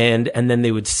 And then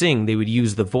they would sing, they would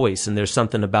use the voice. And there's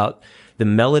something about the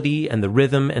melody and the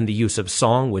rhythm and the use of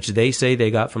song, which they say they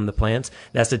got from the plants.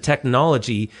 That's a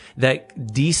technology that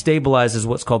destabilizes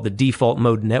what's called the default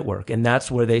mode network. And that's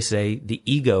where they say the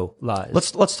ego lies.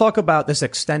 Let's talk about this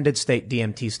extended state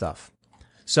DMT stuff.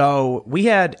 So we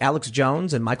had Alex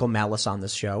Jones and Michael Malice on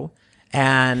this show.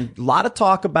 And a lot of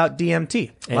talk about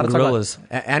DMT. And gorillas.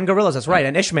 And gorillas, that's right.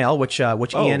 And Ishmael, which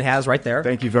Ian has right there.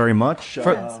 Thank you very much.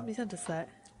 Somebody sent us that.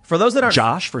 For those that aren't...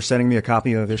 Josh, for sending me a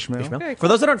copy of Ishmael. Cool. For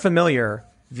those that aren't familiar,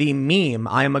 the meme,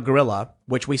 I Am a Gorilla,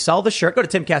 which we sell the shirt, go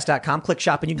to timcast.com, click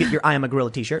shop, and you get your I Am a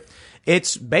Gorilla t-shirt.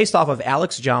 It's based off of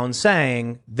Alex Jones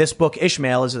saying this book,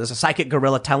 Ishmael, is a psychic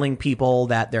gorilla telling people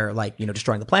that they're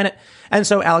destroying the planet. And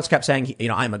so Alex kept saying,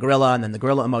 I'm a gorilla, and then the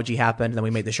gorilla emoji happened, and then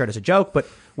we made the shirt as a joke, but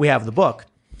we have the book.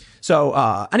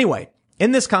 So, anyway,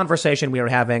 in this conversation we were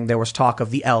having, there was talk of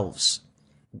the elves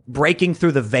breaking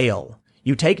through the veil.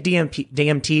 You take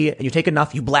DMT and you take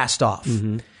enough, you blast off.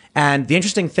 Mm-hmm. And the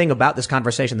interesting thing about this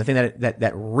conversation, the thing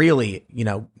that really,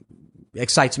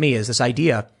 excites me is this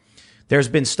idea. There's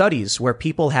been studies where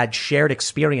people had shared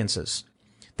experiences.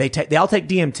 They all take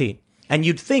DMT. And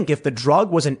you'd think if the drug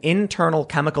was an internal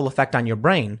chemical effect on your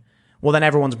brain, well, then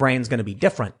everyone's brain's going to be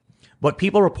different. But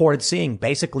people reported seeing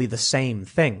basically the same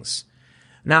things.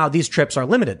 Now, these trips are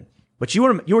limited. But you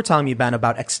were telling me, Ben,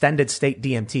 about extended state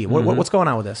DMT. What's going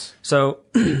on with this? So,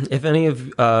 if any of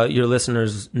your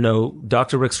listeners know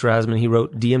Dr. Rick Strassman, he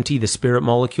wrote DMT, the Spirit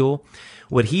Molecule.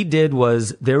 What he did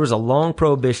was there was a long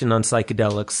prohibition on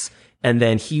psychedelics, and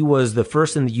then he was the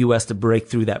first in the U.S. to break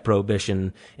through that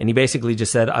prohibition. And he basically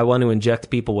just said, I want to inject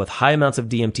people with high amounts of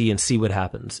DMT and see what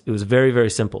happens. It was very,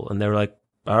 very simple. And they were like,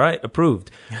 all right,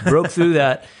 approved. Broke through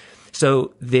that.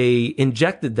 So they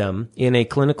injected them in a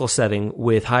clinical setting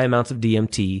with high amounts of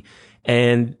DMT,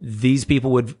 and these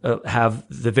people would have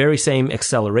the very same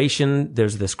acceleration.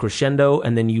 There's this crescendo,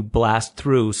 and then you blast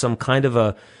through some kind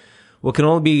of what can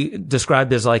only be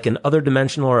described as like an other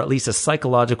dimensional or at least a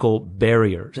psychological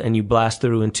barrier, and you blast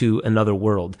through into another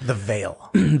world. The veil.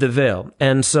 The veil.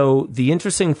 And so the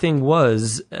interesting thing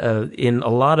was, in a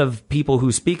lot of people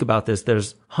who speak about this,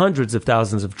 there's hundreds of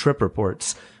thousands of trip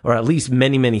reports, or at least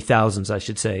many, many thousands, I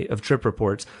should say, of trip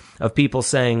reports of people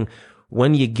saying,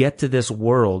 when you get to this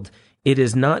world,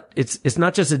 it's not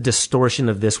just a distortion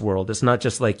of this world. It's not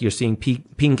just like you're seeing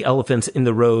pink elephants in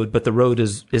the road, but the road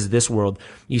is this world.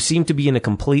 You seem to be in a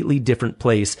completely different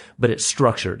place, but it's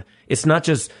structured. It's not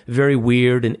just very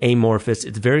weird and amorphous.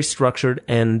 It's very structured.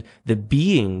 And the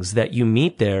beings that you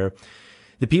meet there,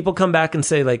 the people come back and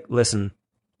say, like, listen,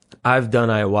 I've done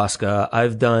ayahuasca.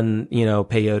 I've done,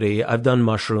 peyote. I've done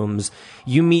mushrooms.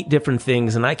 You meet different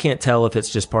things, and I can't tell if it's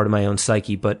just part of my own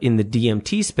psyche. But in the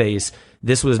DMT space,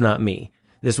 this was not me.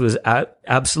 This was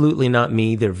absolutely not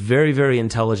me. They're very, very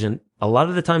intelligent. A lot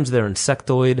of the times they're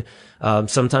insectoid.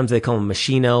 Sometimes they call them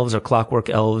machine elves or clockwork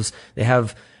elves. They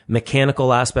have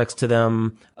mechanical aspects to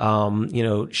them.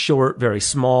 Short, very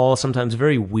small, sometimes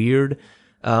very weird.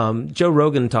 Joe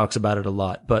Rogan talks about it a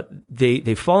lot, but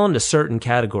they fall into certain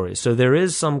categories. So there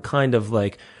is some kind of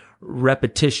like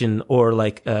repetition or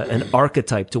like an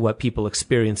archetype to what people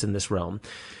experience in this realm.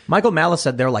 Michael Malice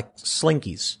said they're like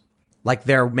slinkies. Like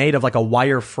they're made of like a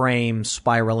wireframe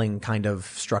spiraling kind of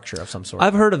structure of some sort.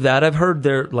 I've heard of that. I've heard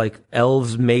they're like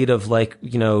elves made of like,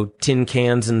 tin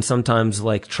cans and sometimes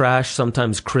like trash,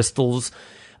 sometimes crystals.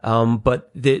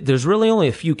 But there's really only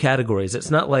a few categories.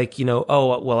 It's not like,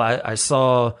 oh, well, I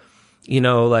saw,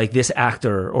 like this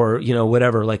actor or,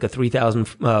 whatever, like a 3,000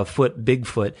 foot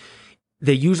Bigfoot.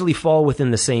 They usually fall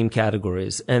within the same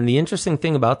categories. And the interesting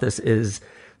thing about this is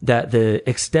that the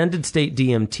extended state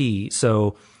DMT,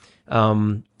 so,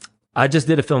 I just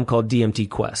did a film called DMT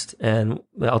Quest, and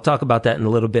I'll talk about that in a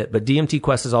little bit, but DMT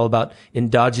Quest is all about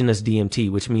endogenous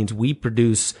DMT, which means we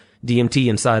produce DMT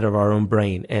inside of our own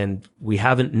brain, and we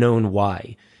haven't known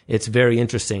why. It's very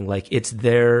interesting. Like, it's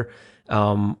there,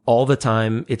 all the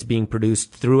time. It's being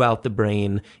produced throughout the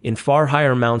brain in far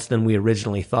higher amounts than we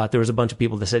originally thought. There was a bunch of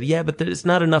people that said, yeah, but it's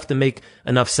not enough to make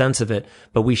enough sense of it.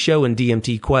 But we show in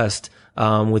DMT Quest,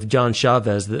 with John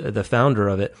Chavez, the founder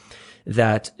of it,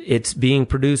 that it's being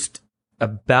produced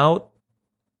about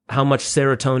how much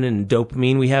serotonin and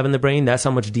dopamine we have in the brain. That's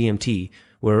how much DMT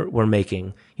we're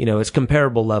making. It's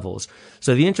comparable levels.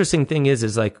 So the interesting thing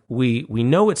is like we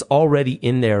know it's already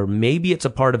in there. Maybe it's a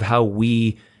part of how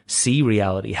we see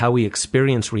reality, how we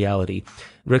experience reality.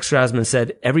 Rick Strassman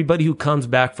said, everybody who comes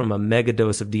back from a mega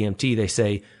dose of DMT, they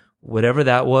say, whatever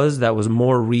that was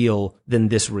more real than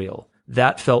this real.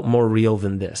 That felt more real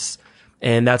than this.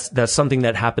 And that's something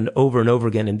that happened over and over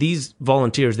again. And these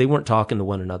volunteers, they weren't talking to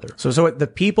one another. So the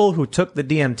people who took the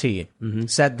DMT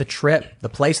said the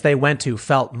place they went to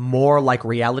felt more like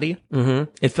reality.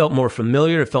 Mm-hmm. It felt more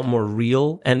familiar. It felt more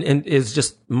real, and is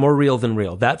just more real than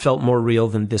real. That felt more real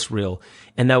than this real.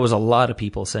 And that was a lot of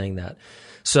people saying that.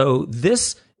 So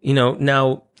this,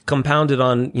 now compounded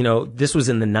on, this was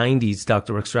in the 90s.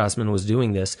 Dr. Rick Strassman was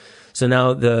doing this. So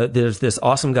now there's this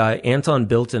awesome guy, Anton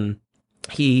Bilton.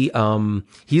 He's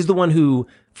the one who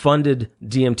funded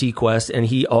DMT Quest, and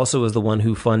he also is the one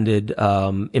who funded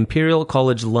Imperial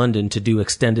College London to do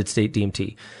extended state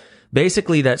DMT.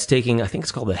 Basically, that's taking, I think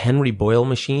it's called the Henry Boyle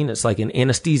machine. It's like an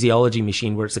anesthesiology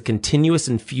machine where it's a continuous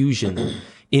infusion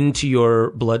into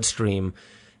your bloodstream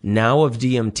now of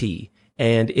DMT.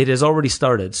 And it has already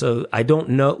started. So I don't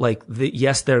know,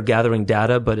 yes, they're gathering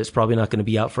data, but it's probably not going to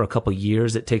be out for a couple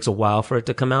years. It takes a while for it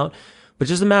to come out. But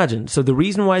just imagine. So the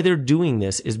reason why they're doing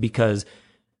this is because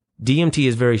DMT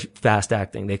is very fast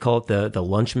acting. They call it the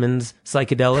lunchman's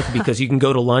psychedelic because you can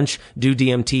go to lunch, do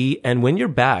DMT, and when you're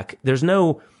back, there's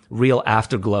no real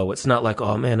afterglow. It's not like,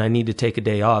 oh man, I need to take a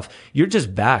day off. You're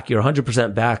just back. You're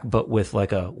 100% back, but with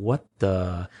like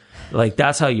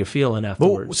that's how you're feeling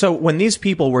afterwards. So when these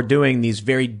people were doing these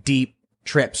very deep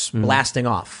trips, blasting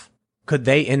off, could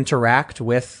they interact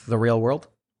with the real world?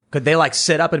 Could they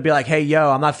sit up and be like, hey,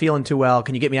 yo, I'm not feeling too well.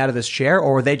 Can you get me out of this chair?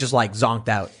 Or were they just zonked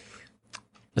out?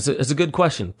 It's a good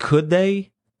question. Could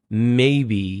they?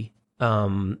 Maybe.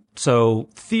 So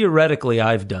theoretically,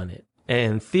 I've done it.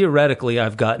 And theoretically,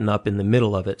 I've gotten up in the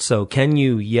middle of it. So can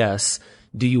you? Yes.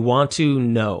 Do you want to?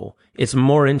 No. It's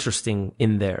more interesting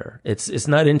in there. It's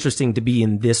not interesting to be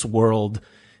in this world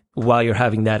while you're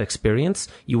having that experience.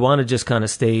 You want to just kind of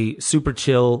stay super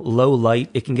chill, low light.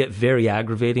 It can get very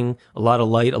aggravating. A lot of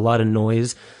light, a lot of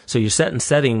noise. So your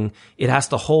setting, it has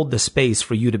to hold the space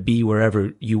for you to be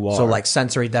wherever you are. So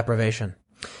sensory deprivation.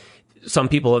 Some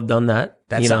people have done that.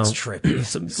 That sounds trippy.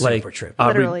 Super trippy.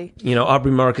 Literally.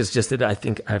 Aubrey Marcus just did, I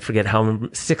forget how,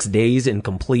 6 days in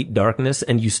complete darkness,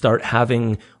 and you start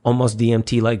having almost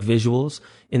DMT-like visuals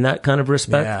in that kind of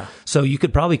respect. Yeah. So you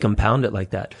could probably compound it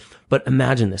like that. But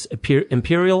imagine this.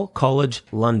 Imperial College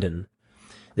London.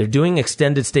 They're doing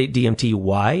extended state DMT.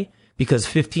 Why? Because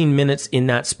 15 minutes in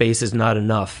that space is not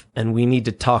enough, and we need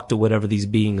to talk to whatever these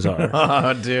beings are.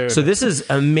 Oh, dude. So this is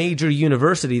a major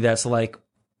university that's like,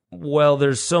 well,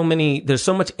 there's so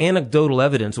much anecdotal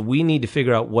evidence. We need to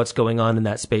figure out what's going on in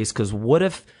that space, because what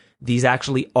if these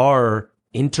actually are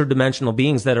interdimensional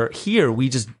beings that are here? We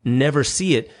just never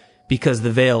see it because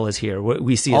the veil is here.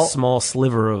 We see a small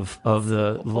sliver of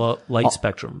the light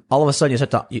spectrum. All of a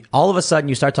sudden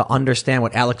you start to understand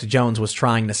what Alex Jones was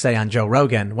trying to say on Joe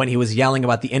Rogan when he was yelling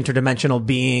about the interdimensional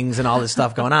beings and all this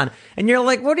stuff going on. And you're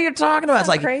like, what are you talking about?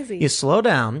 That's it's crazy. You slow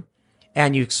down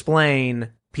and you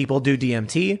explain people do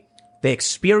DMT. They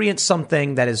experience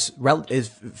something that is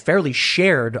fairly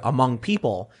shared among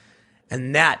people.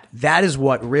 And that is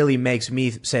what really makes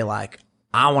me say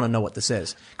I want to know what this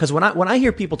is. Because when I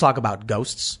hear people talk about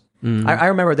ghosts, I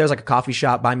remember there's a coffee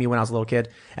shop by me when I was a little kid,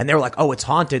 and they were like, oh, it's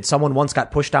haunted. Someone once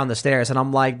got pushed down the stairs. And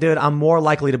I'm like, dude, I'm more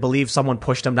likely to believe someone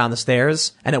pushed him down the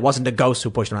stairs, and it wasn't a ghost who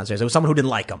pushed him down the stairs. It was someone who didn't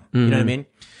like him. You know what I mean?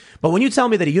 But when you tell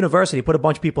me that a university put a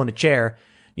bunch of people in a chair,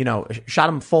 shot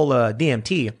them full of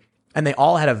DMT, and they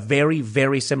all had a very,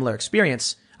 very similar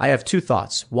experience, I have two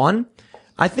thoughts. One,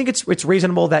 I think it's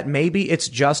reasonable that maybe it's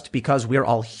just because we're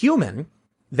all human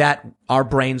that our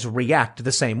brains react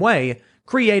the same way,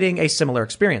 creating a similar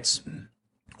experience.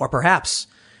 Or perhaps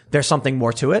there's something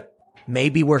more to it.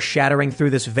 Maybe we're shattering through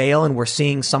this veil and we're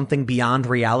seeing something beyond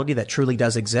reality that truly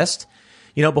does exist.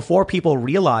 You know, before people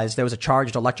realized there was a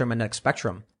charged electromagnetic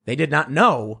spectrum, they did not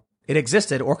know it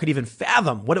existed or could even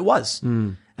fathom what it was.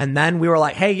 And then we were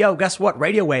like, hey, yo, guess what?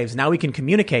 Radio waves. Now we can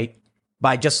communicate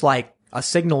by just like a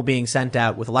signal being sent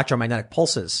out with electromagnetic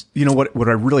pulses. You know what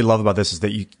I really love about this is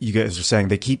that you guys are saying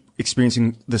they keep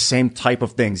experiencing the same type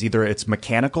of things. Either it's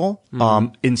mechanical,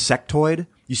 insectoid,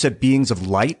 you said beings of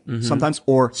light sometimes,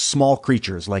 or small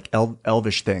creatures like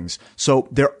elvish things. So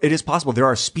it is possible there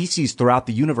are species throughout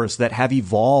the universe that have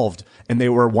evolved, and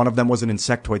one of them was an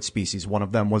insectoid species, one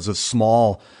of them was a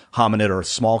small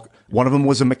hominid one of them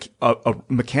was a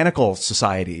mechanical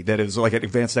society that is like an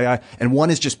advanced AI, and one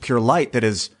is just pure light that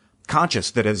is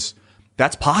conscious,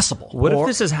 that's possible. What if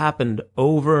this has happened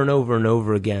over and over and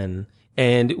over again?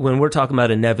 And when we're talking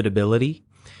about inevitability,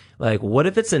 like, what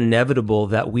if it's inevitable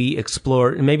that we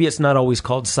explore, maybe it's not always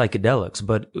called psychedelics,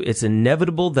 but it's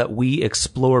inevitable that we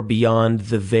explore beyond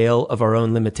the veil of our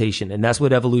own limitation. And that's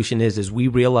what evolution is we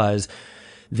realize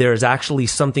there's actually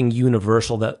something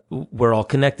universal that we're all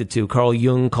connected to. Carl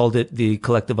Jung called it the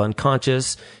collective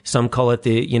unconscious. Some call it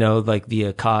the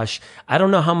Akash. I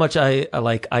don't know how much I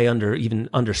even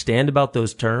understand about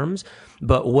those terms,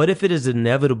 but what if it is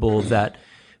inevitable that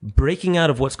breaking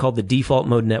out of what's called the default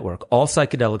mode network, all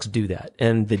psychedelics do that.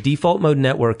 And the default mode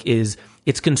network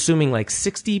it's consuming like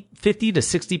 50 to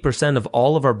 60% of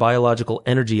all of our biological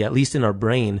energy, at least in our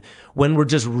brain, when we're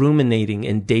just ruminating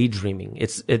and daydreaming.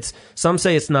 Some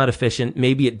say it's not efficient.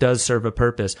 Maybe it does serve a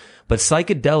purpose, but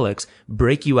psychedelics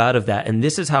break you out of that. And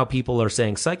this is how people are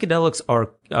saying psychedelics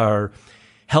are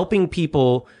helping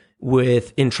people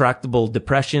with intractable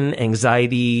depression,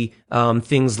 anxiety,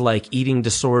 things like eating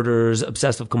disorders,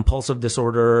 obsessive compulsive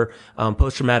disorder,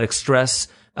 post-traumatic stress,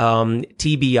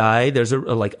 TBI. There's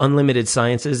like Unlimited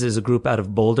Sciences is a group out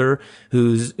of Boulder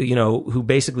who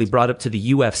basically brought up to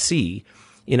the UFC,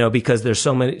 because there's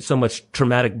so much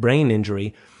traumatic brain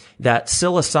injury, that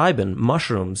psilocybin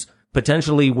mushrooms,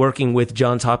 potentially working with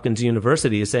Johns Hopkins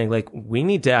University, is saying like, we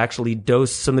need to actually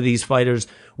dose some of these fighters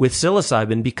with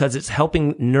psilocybin because it's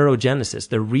helping neurogenesis.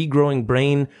 They're regrowing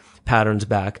brain patterns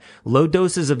back. Low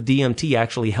doses of DMT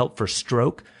actually help for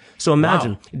stroke. So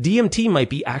imagine DMT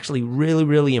might be actually really,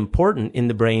 really important in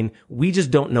the brain. We just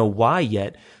don't know why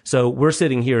yet. So we're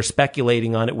sitting here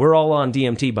speculating on it. We're all on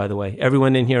DMT, by the way.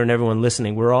 Everyone in here and everyone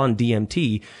listening, we're on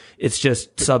DMT. It's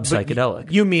just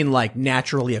sub-psychedelic. You mean like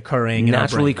naturally occurring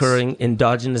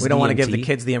endogenous DMT. We don't want to give the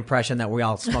kids the impression that we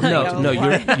all smoke. No,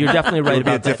 you're definitely right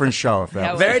about a different show. If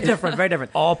that very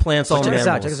different. All plants, all mammals.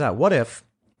 Check this out. What if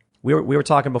we were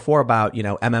talking before about,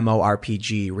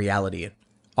 MMORPG reality?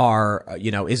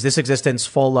 Is this existence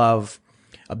full of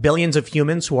billions of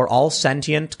humans who are all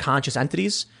sentient, conscious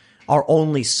entities? Are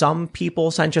only some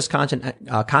people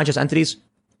conscious entities?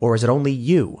 Or is it only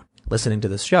you listening to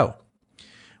this show?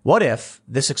 What if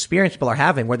this experience people are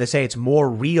having where they say it's more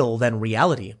real than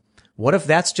reality? What if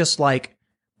that's just like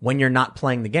when you're not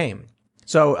playing the game?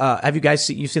 So, have you guys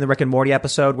you've seen the Rick and Morty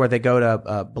episode where they go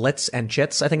to Blitz and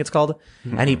Chits, I think it's called,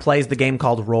 and he plays the game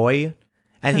called Roy,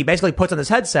 and he basically puts on this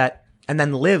headset and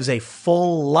then lives a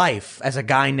full life as a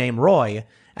guy named Roy.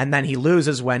 And then he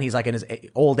loses when he's like in his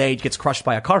old age, gets crushed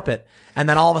by a carpet. And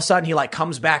then all of a sudden he like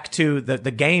comes back to the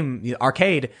game, the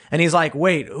arcade, and he's like,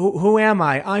 wait, who am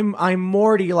I? I'm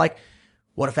Morty. Like,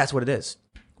 what if that's what it is?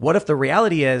 What if the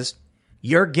reality is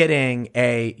you're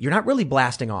not really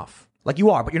blasting off like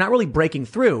you are, but you're not really breaking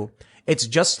through. It's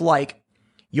just like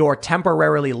you're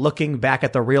temporarily looking back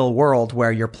at the real world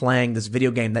where you're playing this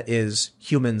video game that is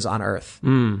humans on Earth.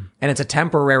 And it's a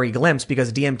temporary glimpse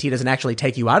because DMT doesn't actually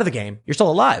take you out of the game. You're still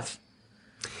alive.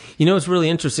 What's really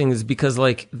interesting is because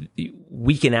like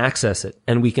we can access it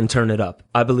and we can turn it up.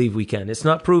 I believe we can. It's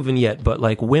not proven yet, but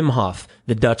like Wim Hof,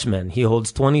 the Dutchman, he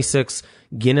holds 26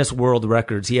 Guinness World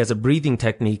Records. He has a breathing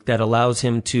technique that allows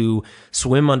him to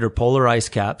swim under polar ice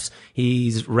caps.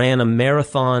 He's ran a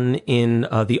marathon in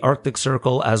the Arctic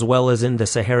Circle as well as in the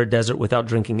Sahara Desert without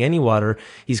drinking any water.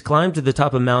 He's climbed to the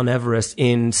top of Mount Everest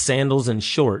in sandals and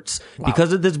shorts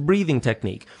because of this breathing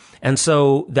technique. And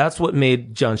so that's what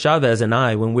made John Chavez and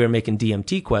I, when we were making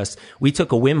DMT Quest, we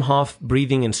took a Wim Hof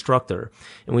breathing instructor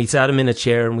and we sat him in a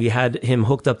chair and we had him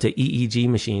hooked up to EEG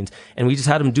machines and we just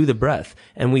had him do the breath.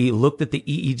 And we looked at the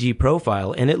EEG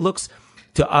profile and it looks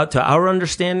to our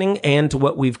understanding and to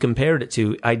what we've compared it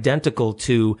to, identical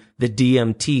to the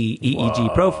DMT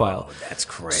EEG profile. That's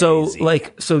crazy.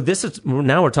 So this is,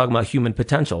 now we're talking about human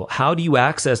potential. How do you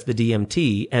access the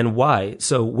DMT and why?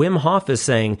 So Wim Hof is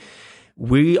saying,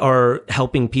 we are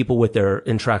helping people with their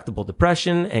intractable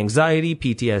depression, anxiety,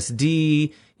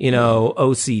 PTSD,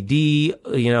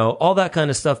 OCD, all that kind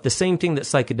of stuff. The same thing that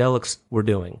psychedelics were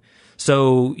doing.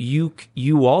 So you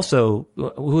also,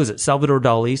 who is it? Salvador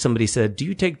Dali, somebody said, do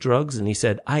you take drugs? And he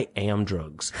said, I am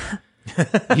drugs.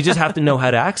 You just have to know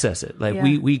how to access it. Like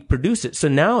we produce it. So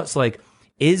now it's like,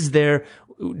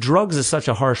 drugs is such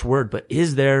a harsh word, but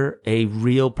is there a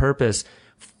real purpose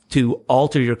to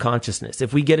alter your consciousness?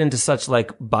 If we get into such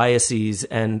like biases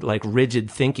and like rigid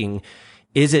thinking,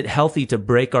 is it healthy to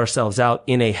break ourselves out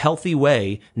in a healthy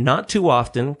way? Not too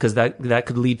often, because that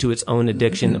could lead to its own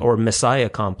addiction or messiah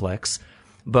complex.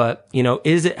 But,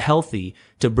 is it healthy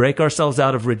to break ourselves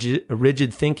out of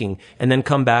rigid thinking and then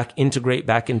come back, integrate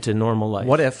back into normal life?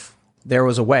 What if there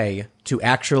was a way to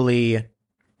actually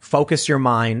focus your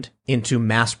mind into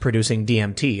mass producing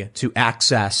DMT to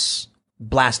access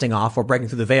blasting off or breaking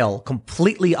through the veil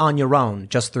completely on your own,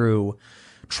 just through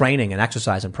training and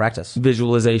exercise and practice?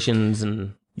 Visualizations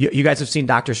and... You guys have seen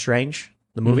Doctor Strange,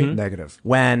 the movie? Mm-hmm. Negative.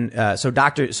 When,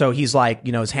 so he's like,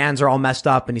 his hands are all messed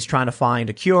up and he's trying to find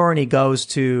a cure, and he goes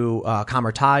to,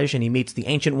 Kamar-Taj, and he meets the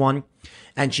Ancient One,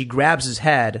 and she grabs his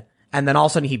head, and then all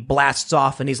of a sudden he blasts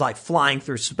off and he's like flying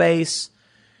through space.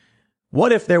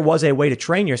 What if there was a way to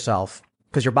train yourself?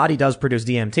 Because your body does produce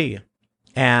DMT.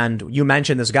 And you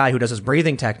mentioned this guy who does his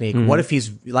breathing technique. Mm-hmm. What if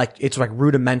he's like, it's like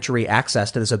rudimentary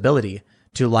access to this ability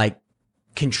to like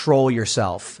control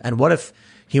yourself? And what if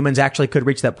humans actually could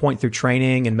reach that point through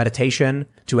training and meditation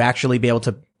to actually be able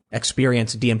to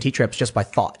experience DMT trips just by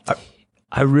thought?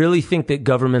 I really think that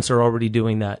governments are already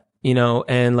doing that,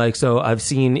 and like, so I've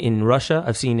seen in Russia,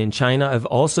 I've seen in China, I've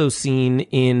also seen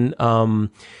in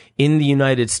the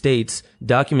United States,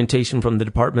 documentation from the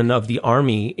Department of the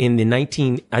Army in the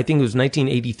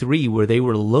 1983, where they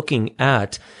were looking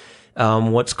at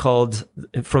what's called,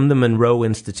 from the Monroe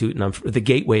Institute, and the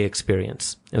Gateway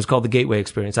Experience. It was called the Gateway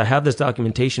Experience. I have this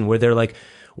documentation where they're like,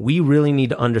 we really need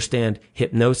to understand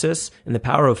hypnosis and the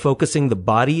power of focusing the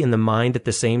body and the mind at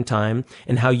the same time,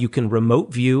 and how you can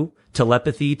remote view,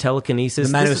 telepathy, telekinesis.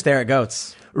 The men who stare at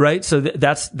goats. Right. So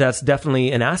that's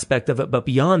definitely an aspect of it. But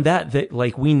beyond that,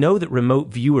 like, we know that remote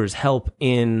viewers help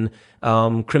in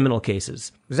criminal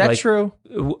cases. Is that true?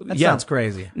 That sounds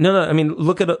crazy. No. I mean,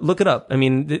 look it up. I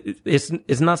mean,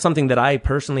 it's not something that I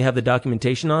personally have the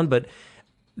documentation on, but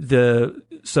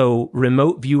so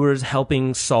remote viewers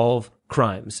helping solve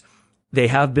crimes, they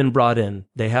have been brought in.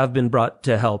 They have been brought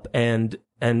to help, and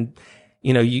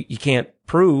you can't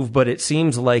prove, but it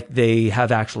seems like they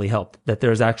have actually helped, that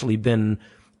there's actually been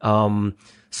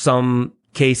some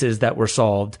cases that were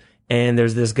solved. And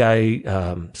there's this guy,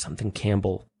 something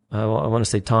Campbell, I want to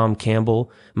say Tom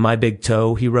Campbell, My Big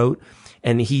Toe, he wrote,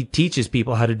 and he teaches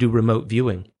people how to do remote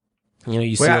viewing.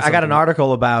 I got an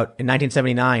article about, in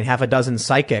 1979, half a dozen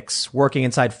psychics working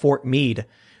inside Fort Meade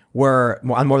were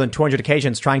on more than 200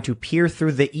 occasions trying to peer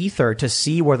through the ether to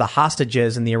see where the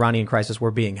hostages in the Iranian crisis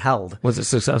were being held. Was it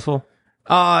successful?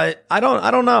 I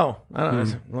don't know. I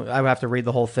would have to read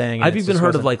the whole thing. I've even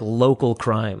heard of like local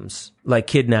crimes, like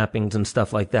kidnappings and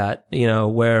stuff like that,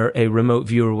 where a remote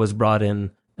viewer was brought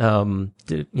in. I'll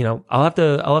have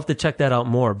to check that out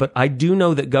more, but I do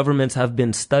know that governments have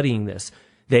been studying this.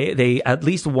 They at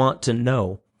least want to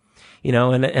know.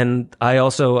 And I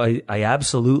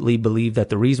absolutely believe that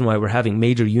the reason why we're having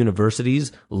major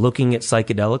universities looking at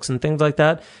psychedelics and things like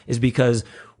that is because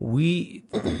the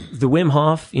Wim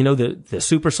Hof, the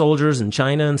super soldiers in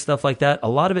China and stuff like that, a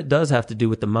lot of it does have to do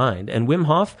with the mind. And Wim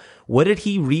Hof, what did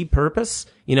he repurpose?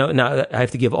 Now I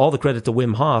have to give all the credit to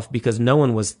Wim Hof, because no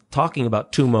one was talking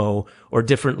about Tumo or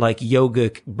different like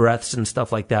yogic breaths and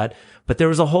stuff like that. But there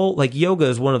was a whole, like, yoga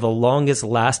is one of the longest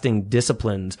lasting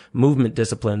disciplines, movement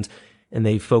disciplines. And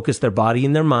they focus their body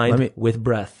and their mind with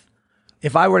breath.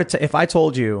 If I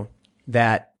told you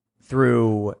that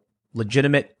through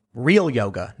legitimate, real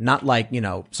yoga, not like,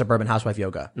 suburban housewife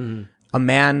yoga, a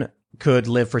man could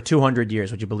live for 200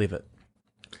 years, would you believe it?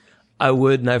 I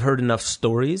would, and I've heard enough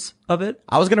stories of it.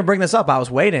 I was going to bring this up. I was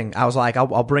waiting. I was like,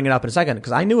 I'll bring it up in a second,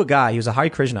 because I knew a guy, he was a Hare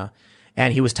Krishna,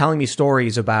 and he was telling me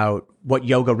stories about what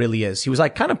yoga really is. He was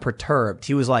like kind of perturbed.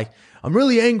 He was like, I'm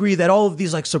really angry that all of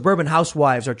these like suburban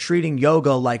housewives are treating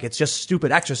yoga like it's just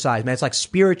stupid exercise, man. It's like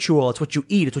spiritual. It's what you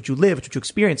eat. It's what you live. It's what you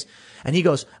experience. And he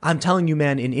goes, I'm telling you,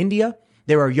 man, in India,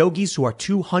 there are yogis who are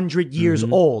 200 years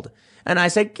old. And I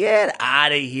said, get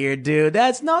out of here, dude.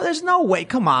 There's no way.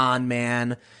 Come on,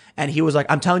 man. And he was like,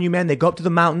 I'm telling you, man, they go up to the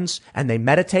mountains and they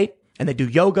meditate and they do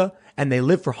yoga and they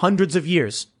live for hundreds of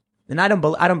years. And I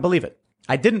don't believe it.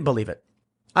 I didn't believe it.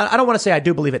 I don't want to say I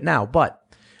do believe it now, but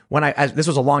this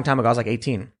was a long time ago. I was like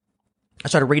 18. I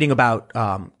started reading about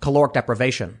caloric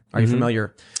deprivation. Are you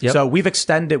familiar? Yep. So we've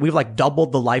like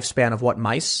doubled the lifespan of what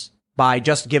mice by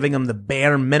just giving them the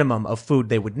bare minimum of food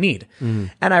they would need. And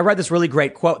I read this really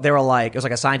great quote. They were like, it was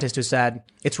like a scientist who said,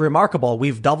 "It's remarkable.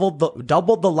 We've doubled the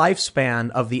lifespan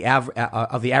of the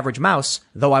average mouse,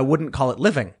 though I wouldn't call it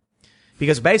living."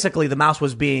 Because basically the mouse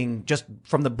was being just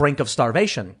from the brink of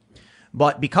starvation.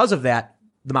 But because of that,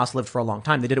 the mouse lived for a long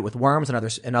time. They did it with worms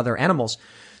and other animals.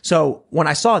 So when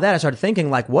I saw that, I started thinking,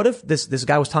 like, what if this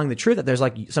guy was telling the truth, that there's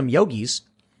like some yogis,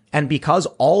 and because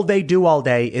all they do all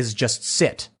day is just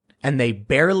sit and they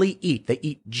barely eat, they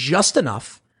eat just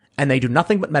enough and they do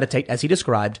nothing but meditate, as he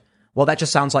described. Well, that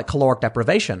just sounds like caloric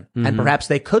deprivation. And perhaps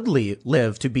they could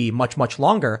live to be much, much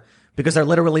longer because they're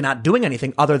literally not doing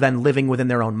anything other than living within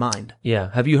their own mind. Yeah.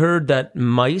 Have you heard that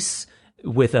mice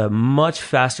with a much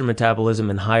faster metabolism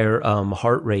and higher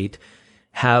heart rate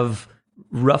have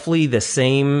roughly the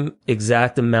same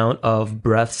exact amount of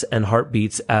breaths and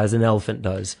heartbeats as an elephant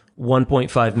does?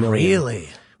 1.5 million. Really?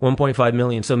 1.5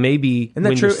 million. So maybe... Isn't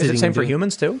that true? Is it the same for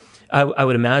humans too? I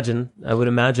would imagine.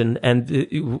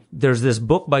 And there's this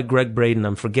book by Greg Braden.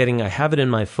 I'm forgetting. I have it in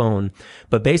my phone.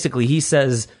 But basically, he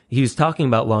says, he was talking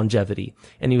about longevity.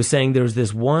 And he was saying there's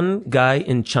this one guy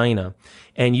in China,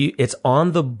 and it's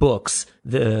on the books.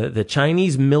 The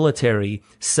Chinese military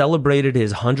celebrated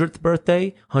his 100th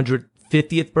birthday,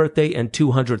 150th birthday, and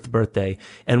 200th birthday.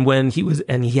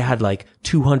 And he had like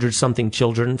 200 something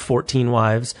children, 14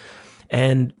 wives.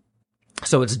 And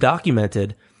so it's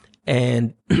documented.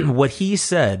 And what he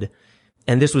said,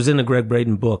 and this was in a Greg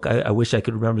Braden book, I wish I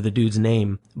could remember the dude's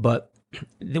name, but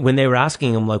when they were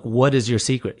asking him, like, what is your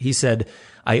secret? He said,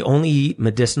 I only eat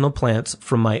medicinal plants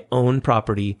from my own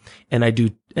property, and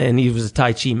he was a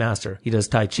Tai Chi master. He does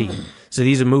Tai Chi. So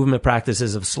these are movement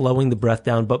practices of slowing the breath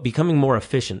down, but becoming more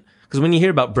efficient. Because when you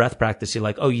hear about breath practice, you're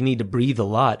like, oh, you need to breathe a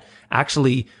lot.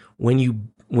 Actually, when you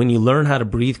learn how to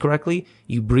breathe correctly,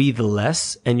 you breathe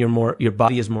less and your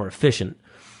body is more efficient.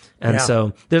 And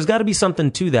so there's got to be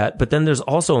something to that. But then there's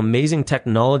also amazing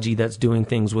technology that's doing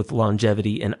things with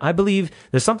longevity. And I believe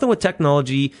there's something with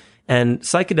technology, and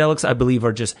psychedelics, I believe,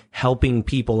 are just helping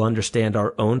people understand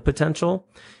our own potential.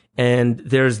 And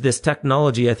there's this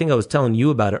technology, I think I was telling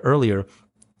you about it earlier,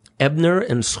 Ebner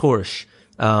and Schorsch.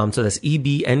 So that's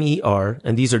Ebner,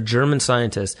 and these are German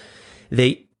scientists.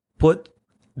 They put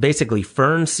basically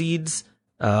fern seeds,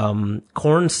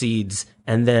 corn seeds,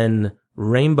 and then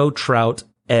rainbow trout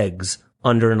eggs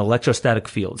under an electrostatic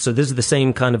field. So this is the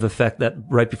same kind of effect that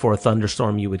right before a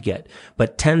thunderstorm you would get,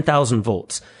 but 10,000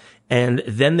 volts. And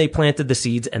then they planted the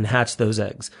seeds and hatched those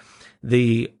eggs.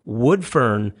 The wood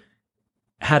fern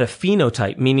had a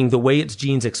phenotype, meaning the way its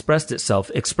genes expressed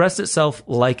itself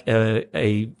like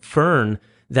a fern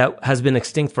that has been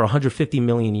extinct for 150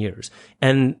 million years.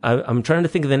 And I'm trying to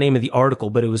think of the name of the article,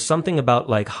 but it was something about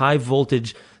like high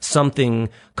voltage something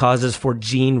causes for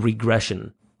gene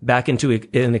regression back into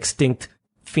an extinct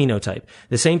phenotype.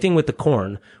 The same thing with the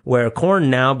corn, where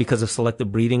corn now, because of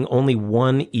selective breeding, only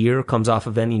one ear comes off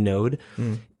of any node.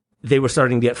 They were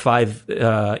starting to get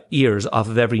 5 ears off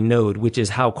of every node, which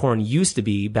is how corn used to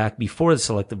be back before the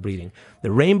selective breeding. The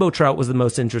rainbow trout was the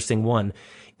most interesting one.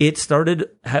 It started,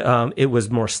 it was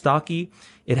more stocky.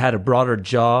 It had a broader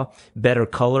jaw, better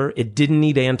color. It didn't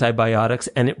need antibiotics,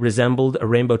 and it resembled a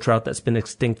rainbow trout that's been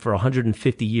extinct for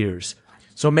 150 years.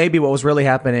 So maybe what was really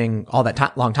happening all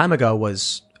that long time ago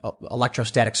was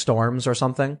electrostatic storms or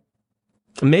something?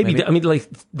 Maybe. I mean, like,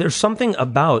 there's something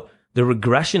about the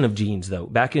regression of genes, though,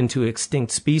 back into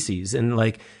extinct species. And,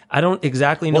 like, I don't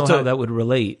exactly know how that would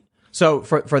relate. So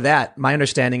for that, my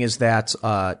understanding is that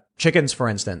chickens, for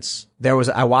instance,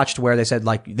 I watched where they said,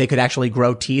 like, they could actually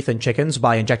grow teeth in chickens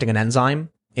by injecting an enzyme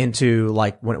into,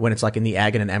 like, when it's like in the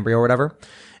egg in an embryo or whatever.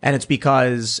 And it's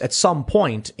because at some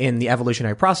point in the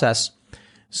evolutionary process,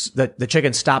 the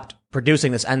chicken stopped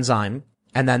producing this enzyme,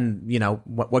 and then, you know,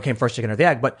 what came first, chicken or the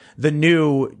egg? But the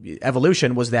new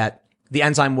evolution was that the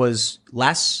enzyme was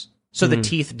less, so the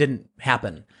teeth didn't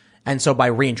happen. And so by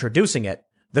reintroducing it,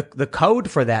 the code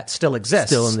for that still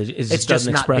exists. It's just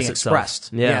not being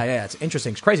expressed. Yeah. It's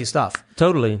interesting. It's crazy stuff.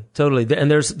 Totally. And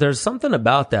there's something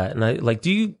about that. And I like, do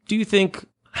you think,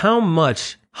 how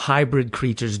much hybrid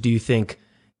creatures do you think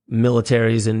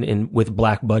militaries and with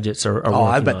black budgets are working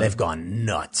I bet on? they've gone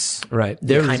nuts. Right.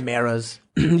 The chimeras.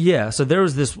 Yeah. So there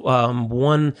was this,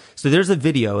 one, so there's a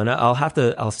video, and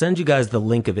I'll send you guys the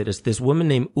link of it. It's this woman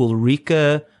named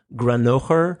Ulrike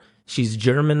Granocher. She's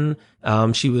German.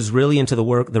 She was really into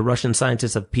the Russian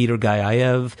scientist of Peter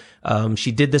Gayayev.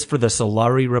 She did this for the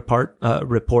Solari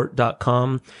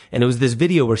report.com. And it was this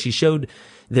video where she showed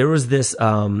there was this,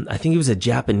 I think he was a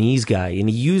Japanese guy, and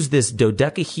he used this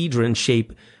dodecahedron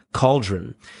shaped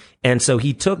cauldron. And so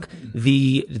he took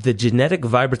the genetic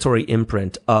vibratory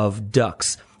imprint of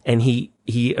ducks, and he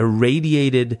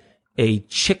irradiated a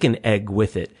chicken egg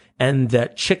with it. And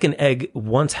that chicken egg,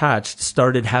 once hatched,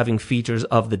 started having features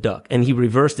of the duck. And he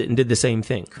reversed it and did the same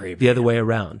thing. Creepy. The other way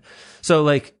around. So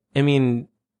like, I mean,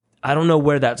 I don't know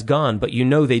where that's gone, but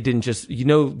they didn't just,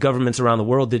 governments around the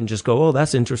world didn't just go, oh,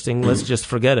 that's interesting. Let's just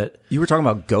forget it. You were talking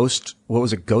about ghost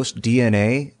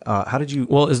DNA? How did you?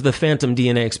 Well, it's the phantom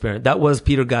DNA experiment. That was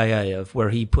Peter Gayayev,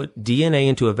 where he put DNA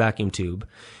into a vacuum tube.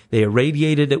 They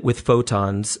irradiated it with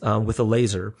photons, with a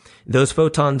laser. Those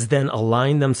photons then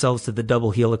aligned themselves to the double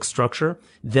helix structure.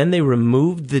 Then they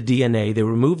removed the DNA. They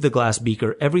removed the glass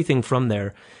beaker, everything from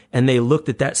there. And they looked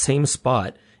at that same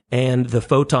spot, and the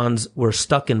photons were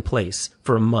stuck in place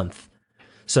for a month.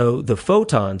 So the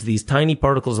photons, these tiny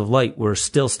particles of light, were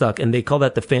still stuck, and they call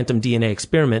that the phantom DNA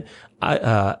experiment.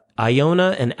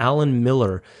 Iona and Alan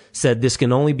Miller said this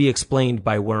can only be explained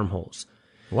by wormholes.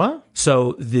 What?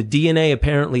 So the DNA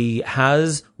apparently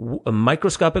has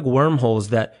microscopic wormholes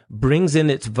that brings in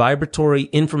its vibratory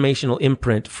informational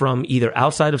imprint from either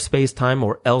outside of space-time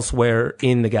or elsewhere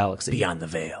in the galaxy. Beyond the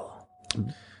veil.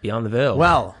 Beyond the veil.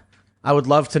 Well, I would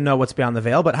love to know what's beyond the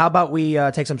veil, but how about we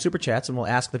take some super chats and we'll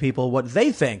ask the people what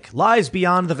they think lies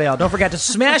beyond the veil. Don't forget to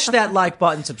smash that like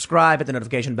button, subscribe, hit the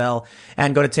notification bell,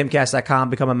 and go to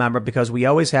timcast.com, become a member, because we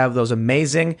always have those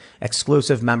amazing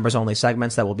exclusive members-only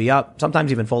segments that will be up,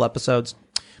 sometimes even full episodes.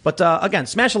 But again,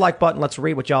 smash the like button. Let's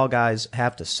read what y'all guys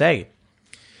have to say.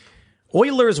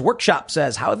 Oilers Workshop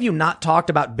says, how have you not talked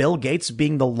about Bill Gates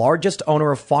being the largest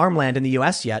owner of farmland in the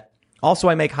U.S. yet? Also,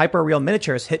 I make hyper-real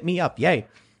miniatures. Hit me up. Yay.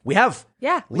 We have.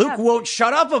 Yeah. Luke won't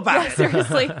shut up about it.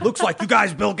 Seriously. Luke's like, you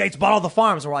guys, Bill Gates bought all the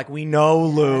farms. We're like, we know,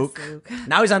 Luke. Yes, Luke.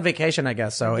 Now he's on vacation, I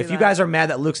guess. So if you guys are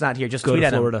mad that Luke's not here, just tweet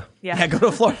at him. Go to Florida. Yeah. Go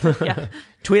to Florida. Yeah.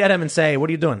 Tweet at him and say, what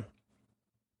are you doing?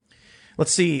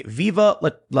 Let's see. Viva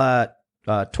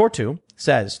Tortu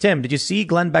says, Tim, did you see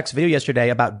Glenn Beck's video yesterday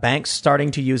about banks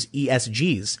starting to use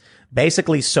ESGs?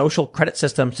 Basically social credit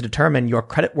systems to determine your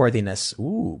credit worthiness.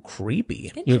 Ooh,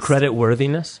 creepy. Your credit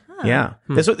worthiness? Yeah.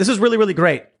 This is really, really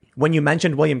great. When you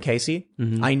mentioned William Casey,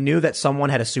 I knew that someone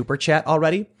had a super chat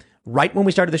already. Right when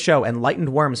we started the show, Enlightened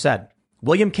Worm said,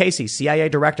 William Casey, CIA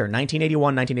director,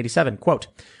 1981-1987, quote,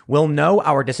 we'll know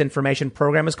our disinformation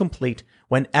program is complete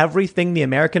when everything the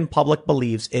American public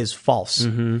believes is false.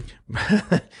 And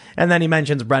then he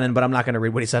mentions Brennan, but I'm not going to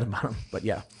read what he said about him. But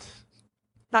yeah.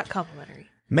 Not complimentary.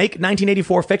 Make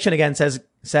 1984 Fiction again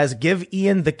says give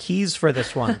Ian the keys for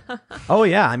this one. Oh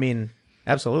yeah, I mean,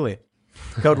 absolutely.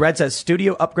 Code Red says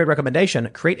studio upgrade recommendation: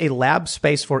 create a lab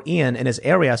space for Ian in his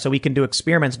area so he can do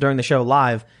experiments during the show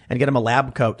live, and get him a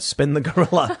lab coat. Spin the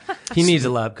gorilla. He needs a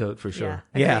lab coat for sure.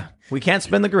 Yeah, we can't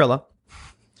spin the gorilla.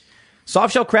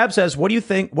 Softshell Crab says, what do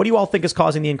you all think is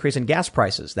causing the increase in gas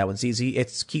prices? That one's easy.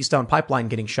 It's Keystone Pipeline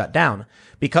getting shut down.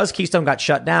 Because Keystone got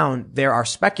shut down, there are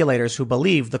speculators who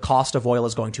believe the cost of oil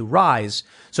is going to rise.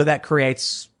 So that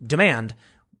creates demand,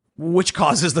 which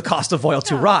causes the cost of oil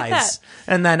to rise.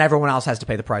 And then everyone else has to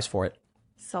pay the price for it.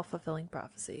 Self-fulfilling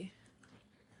prophecy.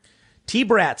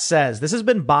 T-Brat says, this has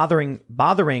been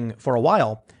bothering for a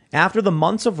while. After the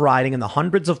months of riding and the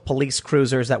hundreds of police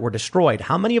cruisers that were destroyed,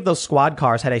 how many of those squad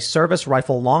cars had a service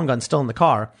rifle long gun still in the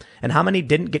car? And how many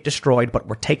didn't get destroyed but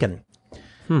were taken?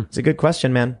 It's a good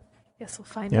question, man. Guess we'll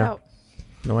find out.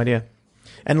 No idea.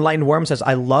 Enlightened Worm says,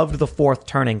 I loved the fourth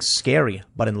turning. Scary,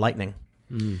 but enlightening.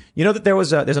 You know that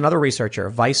there's another researcher,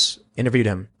 Vice interviewed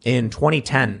him in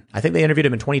 2010. I think they interviewed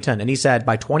him in 2010. And he said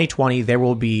by 2020, there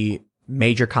will be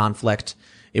major conflict.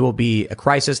 It will be a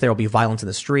crisis. There will be violence in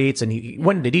the streets. And he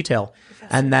went into detail.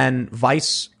 And then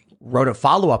Vice wrote a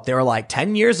follow-up. They were like,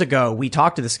 10 years ago, we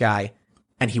talked to this guy,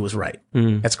 and he was right.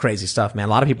 That's crazy stuff, man.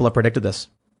 A lot of people have predicted this.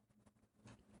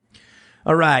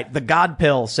 All right. The God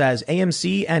Pill says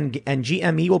AMC and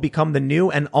GME will become the new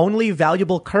and only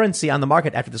valuable currency on the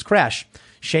market after this crash.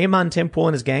 Shame on Tim Pool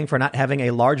and his gang for not having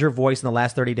a larger voice in the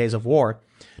last 30 days of war.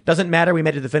 Doesn't matter. We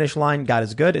made it to the finish line. God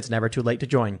is good. It's never too late to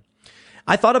join.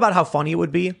 I thought about how funny it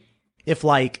would be if,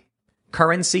 like,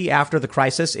 currency after the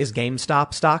crisis is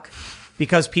GameStop stock,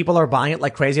 because people are buying it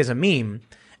like crazy as a meme.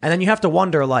 And then you have to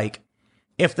wonder, like,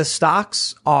 if the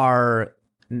stocks are,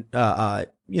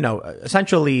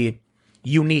 essentially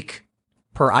unique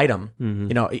per item,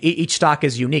 each stock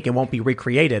is unique and won't be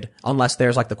recreated unless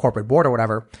there's like the corporate board or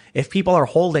whatever. If people are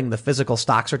holding the physical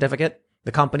stock certificate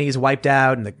the company's wiped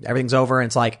out and everything's over, and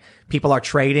it's like people are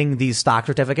trading these stock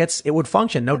certificates, it would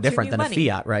function no That's your different new than money.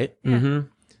 a fiat, right? Yeah. Mm-hmm.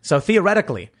 So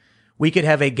theoretically, we could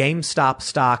have a GameStop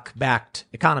stock-backed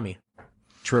economy.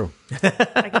 True.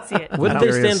 I can see it. Wouldn't they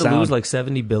Curious stand to sound. lose like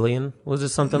 70 billion? Was it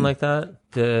something like that?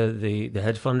 The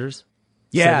hedge funders?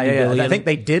 Yeah, 70 yeah. I billion? think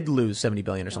they did lose 70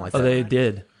 billion or something like Oh, that. they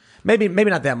did. Maybe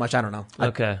not that much. I don't know.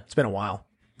 Okay. It's been a while.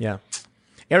 Yeah.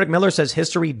 Eric Miller says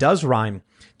history does rhyme.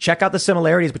 Check out the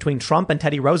similarities between Trump and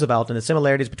Teddy Roosevelt and the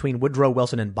similarities between Woodrow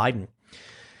Wilson and Biden.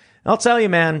 I'll tell you,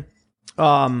 man.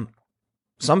 I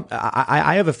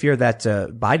have a fear that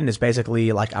Biden is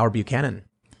basically like our Buchanan.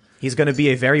 He's going to be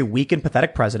a very weak and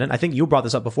pathetic president. I think you brought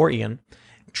this up before, Ian.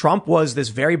 Trump was this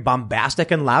very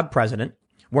bombastic and loud president.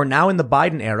 We're now in the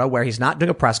Biden era where he's not doing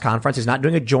a press conference. He's not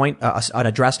doing an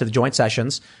address to the joint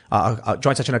sessions, a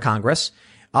joint session of Congress.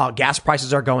 Gas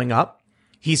prices are going up.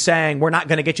 He's saying, we're not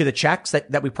going to get you the checks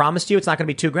that we promised you. It's not going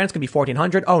to be $2,000. It's going to be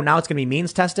 $1,400. Oh, now it's going to be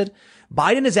means tested.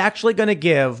 Biden is actually going to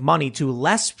give money to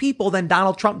less people than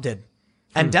Donald Trump did.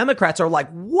 And Democrats are like,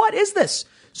 what is this?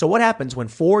 So what happens when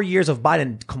 4 years of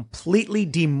Biden completely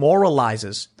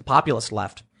demoralizes the populist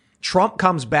left? Trump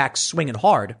comes back swinging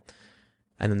hard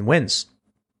and then wins.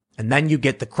 And then you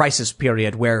get the crisis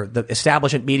period where the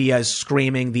establishment media is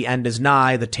screaming, the end is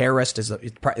nigh, the terrorist is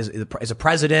a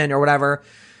president or whatever.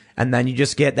 And then you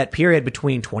just get that period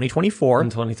between 2024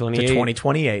 and 2028 to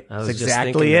 2028. I was That's just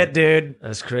exactly thinking it, dude.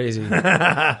 That's crazy.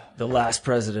 The last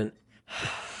president.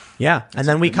 Yeah. And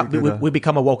then we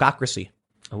become a wokeocracy.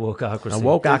 A wokeocracy. A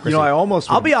wokeocracy. You know, I almost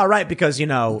I'll would- be all right because,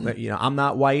 I'm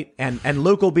not white and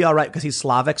Luke will be all right because he's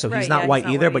Slavic. So he's Right, not yeah, white he's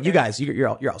not either. white But you either. guys, you're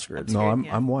all screwed. No, weird,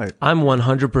 I'm white. I'm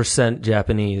 100%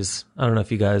 Japanese. I don't know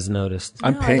if you guys noticed.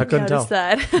 I'm No, pink. I didn't notice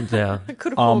that. Yeah.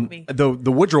 Could have fooled me. The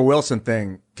Woodrow Wilson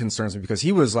thing concerns me because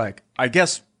he was like, I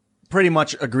guess, pretty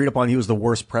much agreed upon he was the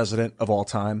worst president of all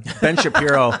time. Ben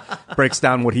Shapiro breaks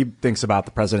down what he thinks about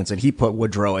the presidents, and he put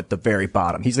Woodrow at the very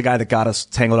bottom. He's the guy that got us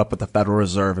tangled up with the Federal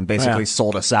Reserve and basically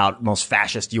sold us out, most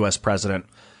fascist U.S. president.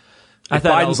 I If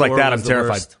thought Biden's Al like Gore that, I'm was the terrified.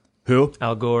 worst. Who?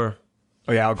 Al Gore.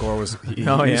 Oh, yeah, Al Gore was, he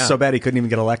Oh, was yeah. so bad he couldn't even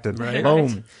get elected. Right.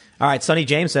 Boom. All right. Sonny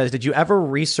James says, did you ever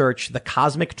research the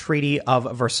Cosmic Treaty of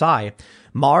Versailles?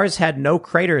 Mars had no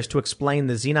craters to explain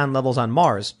the xenon levels on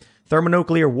Mars.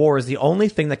 Thermonuclear war is the only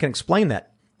thing that can explain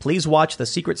that. Please watch the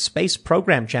Secret Space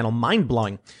Program channel.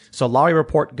 Mind-blowing. Solari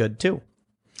Report, good too.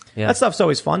 Yeah. That stuff's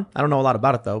always fun. I don't know a lot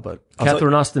about it though, but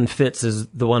Catherine Austin Fitz is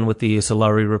the one with the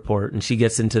Solari report, and she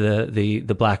gets into the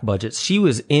black budgets. She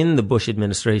was in the Bush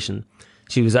administration.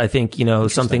 She was, I think,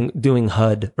 something doing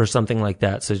HUD or something like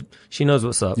that. So she knows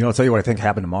what's up. I'll tell you what I think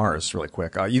happened to Mars really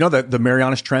quick. The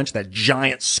Marianas Trench, that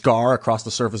giant scar across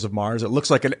the surface of Mars? It looks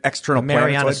like an external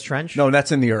Marianas planetoid. Trench? No,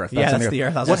 that's in the Earth. Yeah, in that's the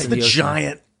Earth. I was What's thinking the the ocean.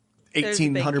 giant There's a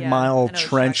big, 1,800-mile I know what you're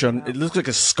trench? talking about. It looks like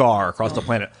a scar across the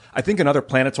planet. I think another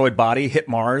planetoid body hit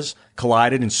Mars,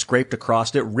 collided and scraped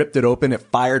across it, ripped it open. It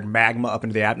fired magma up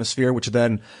into the atmosphere, which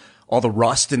then all the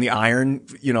rust and the iron,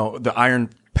 the iron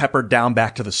peppered down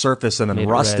back to the surface and then Made it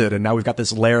rusted. red. And now we've got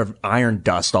this layer of iron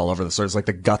dust all over the surface, like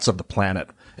the guts of the planet.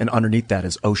 And underneath that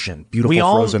is ocean, beautiful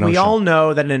frozen ocean. we all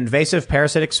know that an invasive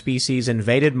parasitic species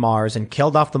invaded Mars and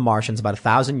killed off the Martians about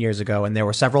 1,000 years ago, and there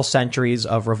were several centuries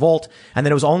of revolt. And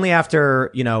then it was only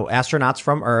after, astronauts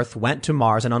from Earth went to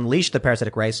Mars and unleashed the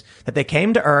parasitic race that they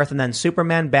came to Earth, and then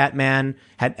Superman, Batman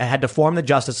had to form the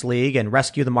Justice League and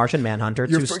rescue the Martian Manhunter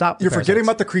to stop the You're forgetting parasites.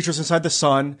 about the creatures inside the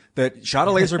sun that shot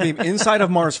a laser beam inside of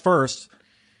Mars first.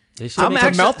 They should I'm make,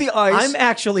 actually- melt the ice. I'm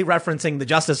actually referencing the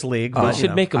Justice League. they But,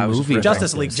 should make a I was movie. afraid. about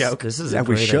Justice League this. joke. This is Yeah, a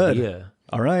we great should. idea.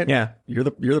 All right. Yeah. You're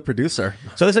the producer.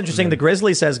 So this is interesting. The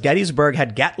Grizzly says Gettysburg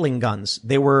had Gatling guns.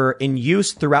 They were in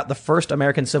use throughout the first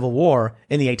American Civil War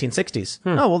in the 1860s.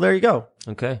 Oh, well, there you go.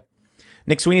 Okay.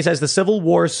 Nick Sweeney says the Civil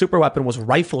War's superweapon was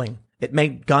rifling. It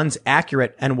made guns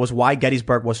accurate and was why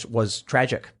Gettysburg was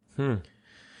tragic.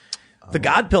 The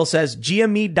God Pill says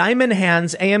GME Diamond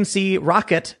Hands AMC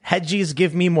Rocket Hedgies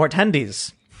give me more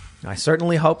tendies. I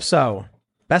certainly hope so.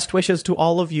 Best wishes to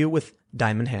all of you with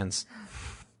diamond hands.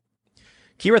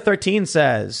 Kira13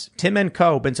 says, Tim and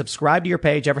Co. been subscribed to your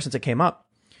page ever since it came up.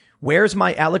 Where's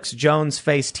my Alex Jones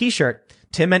face t-shirt?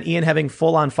 Tim and Ian having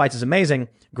full-on fights is amazing.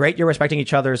 Great, you're respecting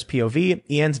each other's POV.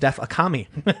 Ian's def Akami.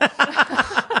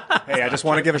 Hey, I just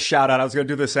want to give a shout out. I was going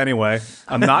to do this anyway.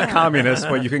 I'm not communist,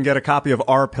 but you can get a copy of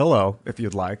Our Pillow if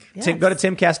you'd like. Tim, go to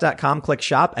timcast.com, click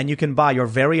shop, and you can buy your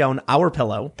very own Our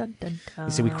Pillow. Dun, dun, dun.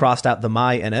 You see, we crossed out the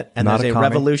my in it, and Not there's a a commie?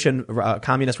 revolution,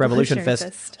 communist revolution Revolutionary fist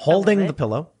fist. I holding love the it.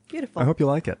 pillow. Beautiful. I hope you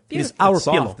like it. It's our It's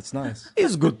soft. pillow. It's nice.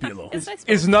 It's a good pillow. It's nice.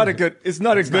 It's not a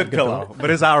good pillow, but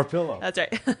it's our pillow. That's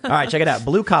right. All right, check it out.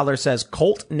 Blue Collar says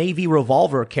Colt Navy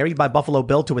revolver carried by Buffalo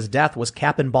Bill to his death was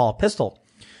cap and ball pistol.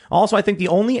 Also, I think the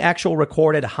only actual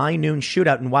recorded high noon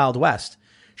shootout in Wild West.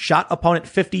 Shot opponent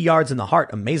 50 yards in the heart.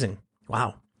 Amazing.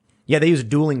 Wow. Yeah, they used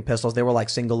dueling pistols. They were like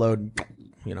single load,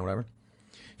 whatever.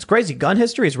 It's crazy. Gun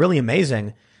history is really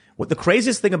amazing. What the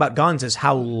craziest thing about guns is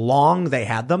how long they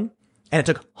had them. And it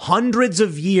took hundreds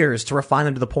of years to refine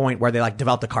them to the point where they like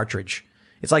developed a cartridge.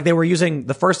 It's like they were using,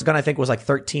 the first gun I think was like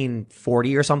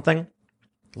 1340 or something,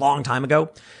 long time ago.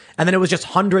 And then it was just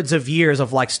hundreds of years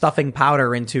of like stuffing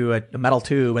powder into a metal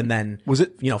tube and then, Was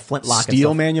it flintlock and steel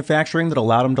stuff. manufacturing that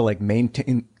allowed them to like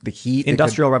maintain the heat?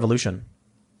 Industrial Revolution.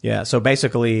 Yeah. So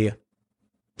basically,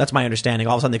 that's my understanding.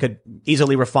 All of a sudden they could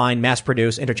easily refine, mass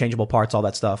produce, interchangeable parts, all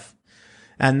that stuff.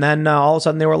 And then all of a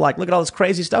sudden they were like, look at all this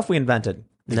crazy stuff we invented.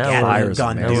 The Now Gatling we're-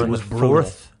 gun, now dude, we're in was the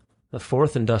brutal. the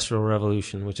fourth industrial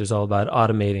revolution, which is all about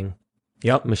automating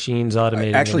Yep. machines,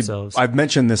 automating Actually, themselves. I've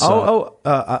mentioned this.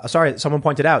 Sorry. Someone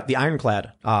pointed out the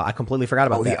ironclad. I completely forgot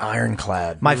about that. The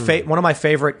ironclad. One of my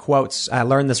favorite quotes. I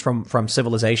learned this from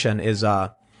Civilization. Is I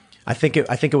think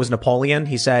it was Napoleon.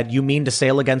 He said, "You mean to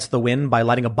sail against the wind by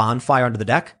lighting a bonfire under the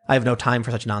deck? I have no time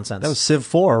for such nonsense." That was Civ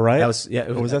 4, right? That was yeah.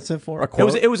 Was that Civ 4?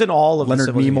 It was in all of Leonard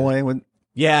the Civilization. Nimoy. When,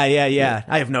 Yeah.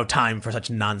 I have no time for such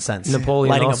nonsense.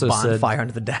 Napoleon lighting also a said- bonfire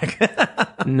under the deck.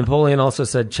 Napoleon also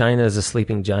said China is a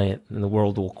sleeping giant and the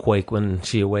world will quake when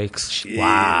she awakes.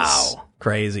 Wow.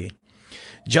 Crazy.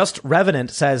 Just Revenant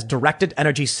says directed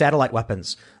energy satellite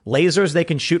weapons. Lasers they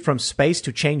can shoot from space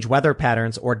to change weather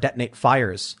patterns or detonate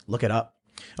fires. Look it up.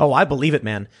 Oh, I believe it,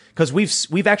 man. Because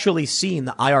we've actually seen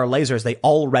the IR lasers they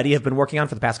already have been working on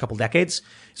for the past couple decades.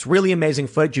 It's really amazing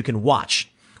footage you can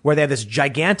watch where they have this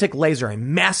gigantic laser, a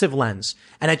massive lens,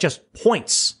 and it just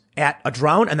points at a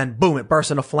drone and then boom, it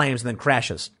bursts into flames and then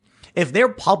crashes. If they're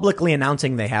publicly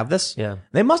announcing they have this,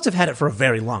 they must have had it for a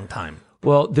very long time.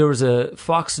 Well, there was a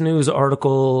Fox News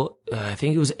article, I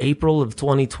think it was April of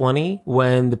 2020,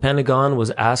 when the Pentagon was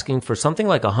asking for something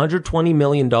like $120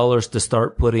 million to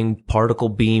start putting particle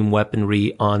beam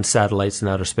weaponry on satellites in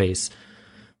outer space.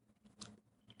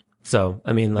 So,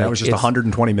 I mean, like, that was just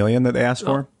 120 million that they asked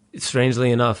for?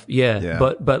 Strangely enough, yeah.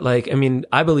 But like, I mean,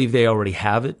 I believe they already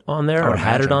have it on there or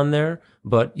had it on there,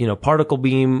 but particle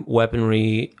beam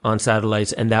weaponry on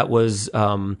satellites, and that was,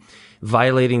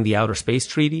 violating the Outer Space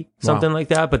Treaty, something like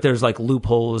that. But there's like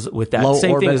loopholes with that. Low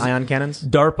Same orbit thing as ion cannons.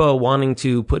 DARPA wanting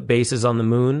to put bases on the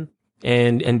moon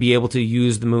and be able to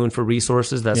use the moon for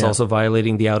resources. That's also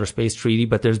violating the Outer Space Treaty.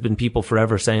 But there's been people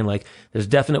forever saying like, there's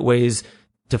definite ways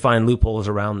to find loopholes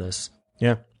around this.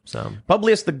 Yeah. So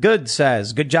Publius the Good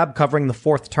says, good job covering the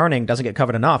fourth turning. Doesn't get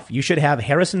covered enough. You should have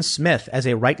Harrison Smith as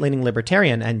a right-leaning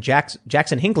libertarian and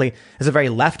Jackson Hinckley as a very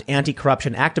left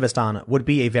anti-corruption activist on. Would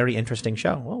be a very interesting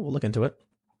show. Well, we'll look into it.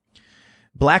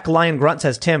 Black Lion Grunt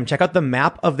says, Tim, check out the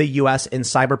map of the U.S. in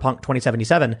Cyberpunk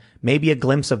 2077. Maybe a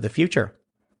glimpse of the future.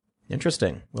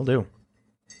 Interesting. Will do.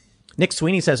 Nick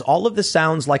Sweeney says, all of this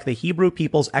sounds like the Hebrew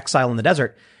people's exile in the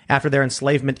desert after their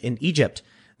enslavement in Egypt.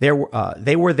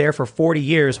 They were there for 40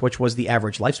 years, which was the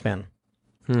average lifespan.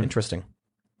 Interesting.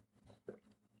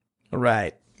 All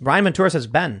right. Brian Ventura says,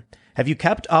 Ben, have you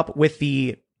kept up with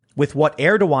what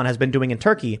Erdogan has been doing in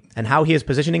Turkey and how he is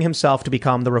positioning himself to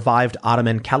become the revived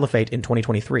Ottoman Caliphate in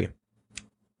 2023?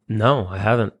 no, I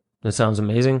haven't. That sounds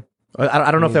amazing. I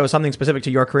don't know if there was something specific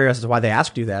to your career as to why they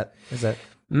asked you that. Is that?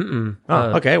 Oh,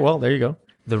 okay. Well, there you go.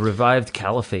 The revived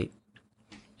caliphate.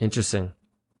 Interesting.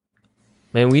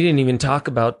 Man, we didn't even talk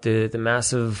about the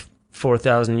massive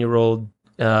 4,000-year-old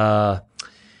along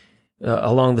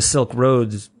the Silk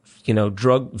Roads,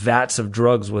 vats of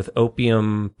drugs with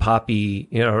opium, poppy,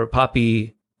 or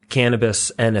poppy,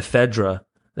 cannabis, and ephedra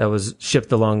that was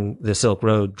shipped along the Silk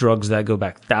Road. Drugs that go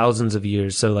back thousands of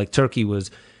years. So, like, Turkey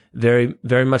was very,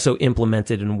 very much so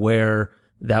implemented in where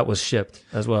that was shipped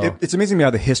as well. It's amazing to me how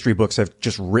the history books have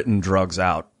just written drugs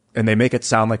out. And they make it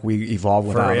sound like we evolved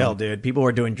without For real, them. dude. People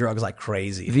were doing drugs like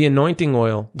crazy. The anointing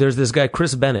oil, there's this guy,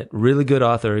 Chris Bennett, really good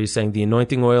author. He's saying the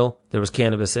anointing oil, there was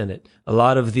cannabis in it. A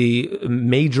lot of the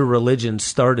major religions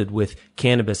started with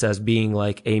cannabis as being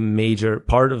like a major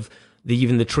part of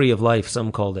even the tree of life,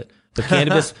 some called it. But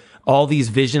cannabis, all these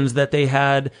visions that they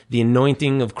had, the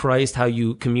anointing of Christ, how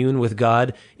you commune with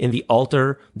God in the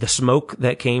altar, the smoke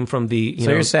that came from the,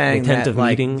 you're saying the tent that of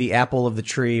like meeting. the apple of the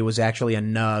tree was actually a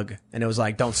nug, and it was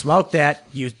like, don't smoke that.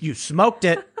 You smoked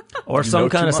it, or some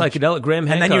kind of psychedelic. Graham and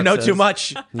Hancock then you know says. too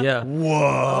much. Yeah.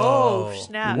 Oh,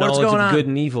 snap. What's Knowledge going of on? good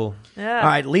and evil. Yeah. All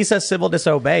right, Lisa Civil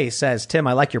Disobey says, Tim,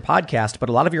 I like your podcast, but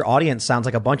a lot of your audience sounds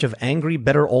like a bunch of angry,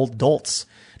 bitter old dolts.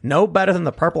 No better than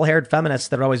the purple-haired feminists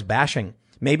that are always bashing.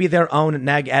 Maybe their own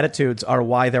nag attitudes are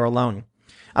why they're alone.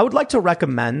 I would like to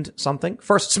recommend something.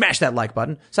 First, smash that like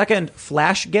button. Second,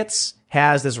 Flash Gits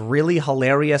has this really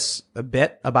hilarious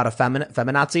bit about a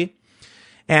feminazi.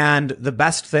 And the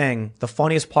best thing, the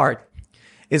funniest part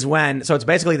is so it's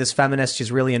basically this feminist,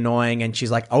 she's really annoying and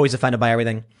she's like always offended by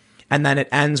everything. And then it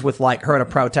ends with like her at a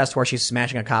protest where she's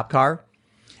smashing a cop car.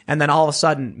 And then all of a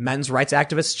sudden, men's rights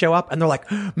activists show up and they're like,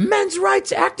 men's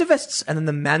rights activists. And then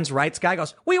the men's rights guy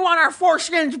goes, we want our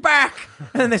foreskins back.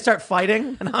 And then they start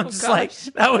fighting. And I'm just like,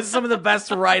 that was some of the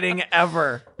best writing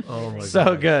ever. Oh my God.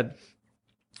 So good.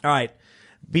 All right.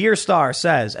 Beer Star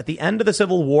says, at the end of the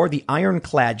Civil War, the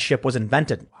ironclad ship was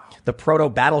invented. The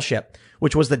proto-battleship,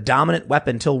 which was the dominant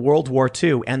weapon till World War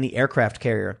II, and the aircraft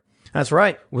carrier. That's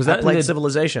right. Was that played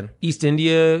Civilization? East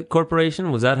India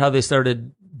Corporation? Was that how they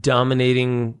started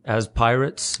dominating as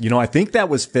pirates? You know, I think that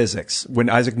was physics. When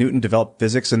Isaac Newton developed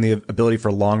physics and the ability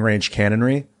for long-range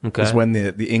cannonry, was when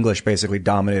the English basically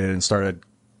dominated and started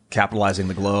capitalizing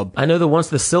the globe. I know that once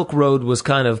the Silk Road was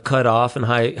kind of cut off and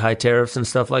high tariffs and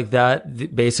stuff like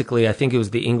that, basically I think it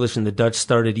was the English and the Dutch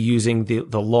started using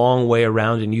the long way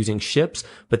around and using ships,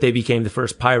 but they became the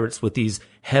first pirates with these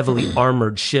heavily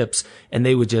armored ships, and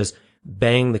they would just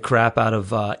bang the crap out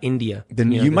of India. Then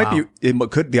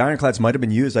the ironclads might have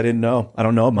been used. I didn't know. I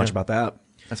don't know much about that.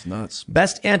 That's nuts.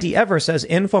 Best Auntie Ever says,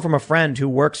 info from a friend who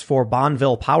works for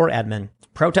Bonneville Power Admin.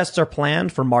 Protests are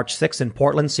planned for March 6th in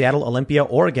Portland, Seattle, Olympia,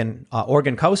 Oregon,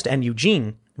 Oregon Coast, and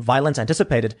Eugene. Violence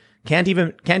anticipated. Can't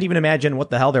even imagine what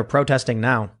the hell they're protesting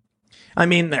now. I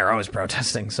mean, they're always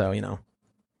protesting, so, you know.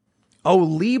 Oh,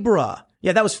 Libra.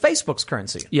 Yeah, that was Facebook's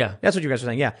currency. Yeah. That's what you guys were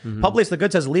saying, yeah. Publius the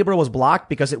Good says Libra was blocked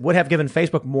because it would have given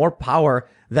Facebook more power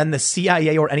than the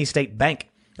CIA or any state bank.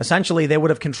 Essentially, they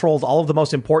would have controlled all of the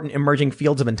most important emerging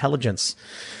fields of intelligence.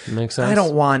 Makes sense. I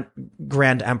don't want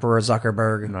Grand Emperor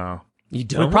Zuckerberg. No. You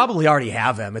don't? We probably already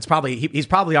have him. It's probably he's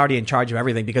probably already in charge of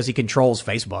everything because he controls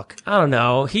Facebook. I don't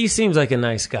know. He seems like a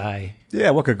nice guy. Yeah,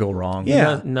 what could go wrong?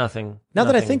 Yeah. Nothing. Now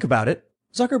that I think about it,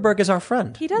 Zuckerberg is our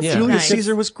friend. He does Yeah. seem Julius nice.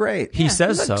 Caesar was great. He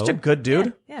says He's so. such a good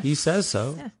dude. Yeah. He says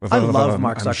so. Yeah. I love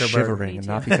Mark I'm Zuckerberg. shivering, and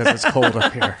not because it's cold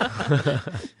up here.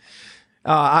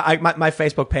 My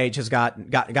Facebook page has got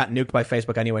nuked by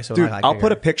Facebook anyway. So Dude, I I'll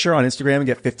put a picture on Instagram and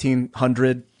get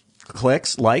 1,500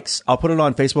 likes. I'll put it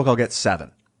on Facebook. I'll get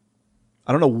 7.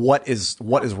 I don't know what is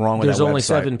wrong with There's that only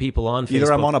website. 7 people on Facebook.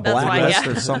 Either I'm on a That's why, blacklist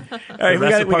yeah. or something. All right, we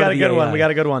That's got part a of good the one. AI. We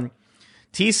got a good one.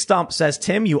 T Stump says,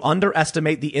 Tim, you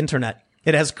underestimate the internet.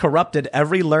 It has corrupted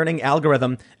every learning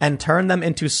algorithm and turned them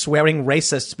into swearing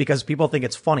racists because people think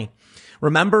it's funny.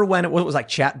 Remember when it was like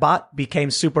chatbot became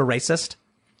super racist?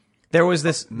 There was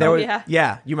this,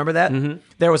 yeah, you remember that? Mm-hmm.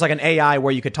 There was like an AI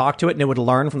where you could talk to it and it would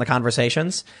learn from the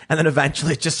conversations. And then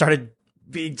eventually it just started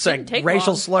being like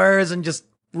racial slurs and just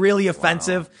really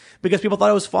offensive because people thought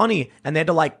it was funny and they had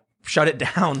to like shut it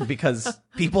down because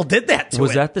people did that to it.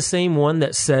 Was that the same one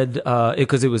that said,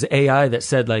 because it was AI that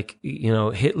said like, you know,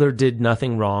 Hitler did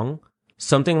nothing wrong?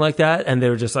 Something like that, and they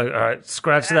were just like, all right,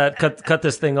 scratch that, cut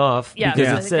this thing off. Yeah, because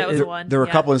I it think said, that was the one. There were a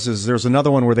Yeah. couple instances. There was another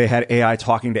one where they had AI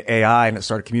talking to AI and it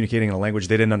started communicating in a language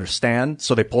they didn't understand.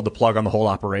 So they pulled the plug on the whole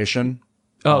operation.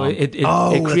 it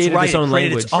that's created right. its own It created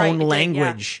language. its own Right, it did,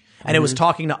 language. And it was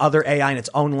talking to other AI in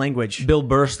its own language. Bill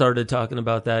Burr started talking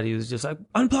about that. He was just like,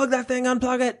 unplug that thing,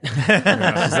 unplug it.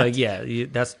 It's like, yeah,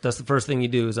 that's the first thing you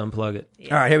do is unplug it.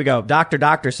 All right, here we go.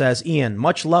 Doctor says, Ian,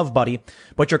 much love, buddy,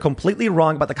 but you're completely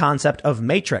wrong about the concept of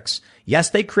Matrix.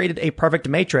 Yes, they created a perfect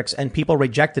Matrix and people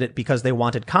rejected it because they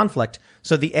wanted conflict.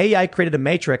 So the AI created a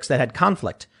Matrix that had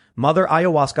conflict. Mother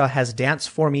Ayahuasca has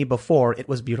danced for me before. It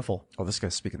was beautiful. Oh, this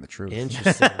guy's speaking the truth.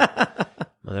 Interesting.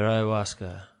 Mother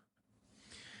Ayahuasca.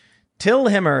 Till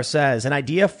Himmer says, an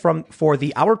idea for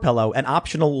the Our Pillow, an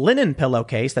optional linen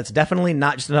pillowcase that's definitely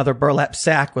not just another burlap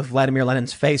sack with Vladimir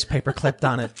Lenin's face paper clipped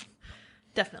on it.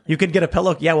 Definitely. You could get a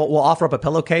pillow. Yeah, we'll offer up a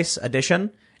pillowcase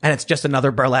edition, and it's just another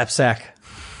burlap sack.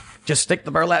 Just stick the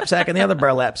burlap sack in the other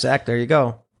burlap sack. There you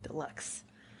go. Deluxe.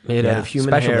 Made out of human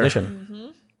special hair.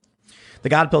 edition. The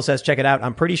God Pill says, check it out.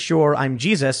 I'm pretty sure I'm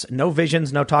Jesus. No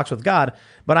visions, no talks with God,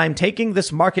 but I'm taking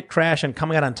this market crash and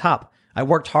coming out on top. I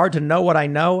worked hard to know what I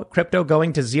know. Crypto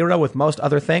going to zero with most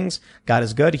other things. God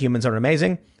is good. Humans are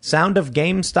amazing. Sound of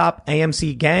GameStop,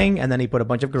 AMC gang. And then he put a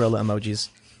bunch of gorilla emojis.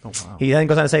 Oh, wow. He then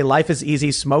goes on to say, life is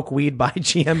easy. Smoke weed, buy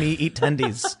GME, eat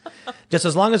tendies. Just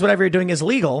as long as whatever you're doing is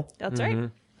legal. That's right.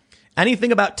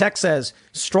 Anything About Tech says,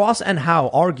 Strauss and Howe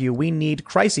argue we need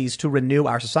crises to renew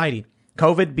our society.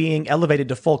 COVID being elevated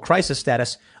to full crisis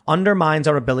status undermines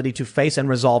our ability to face and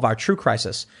resolve our true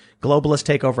crisis. Globalist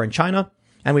takeover in China,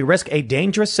 and we risk a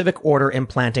dangerous civic order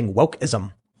implanting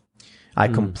wokeism. I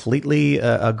completely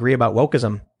agree about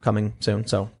wokeism coming soon.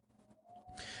 So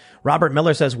Robert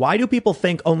Miller says, why do people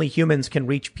think only humans can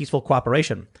reach peaceful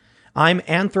cooperation? It's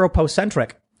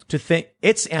anthropocentric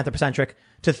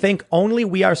to think only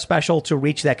we are special to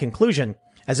reach that conclusion,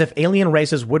 as if alien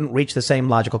races wouldn't reach the same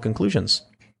logical conclusions.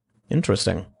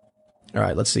 Interesting. All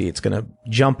right, let's see. It's going to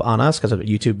jump on us because of what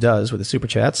YouTube does with the super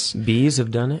chats. Bees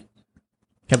have done it.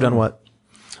 Have done what?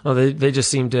 Oh, they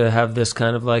just seem to have this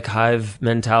kind of like hive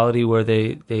mentality where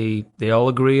they all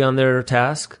agree on their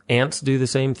task. Ants do the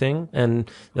same thing, and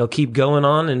they'll keep going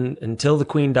on until the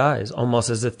queen dies, almost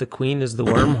as if the queen is the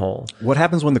wormhole. What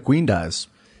happens when the queen dies?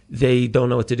 They don't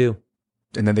know what to do.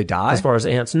 And then they die? As far as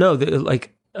ants, no.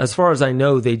 As far as I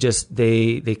know,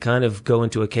 they kind of go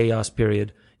into a chaos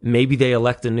period. Maybe they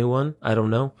elect a new one. I don't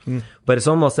know. But it's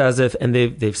almost as if, and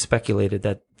they've speculated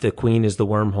that the queen is the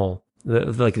wormhole.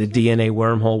 Like the DNA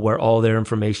wormhole where all their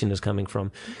information is coming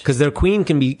from. Because their queen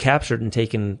can be captured and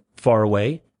taken far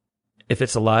away. If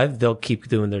it's alive, they'll keep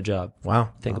doing their job. Wow.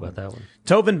 Think about that one.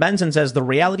 Tovin Benson says, The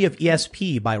Reality of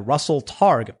ESP by Russell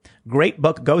Targ. Great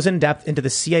book, goes in depth into the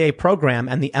CIA program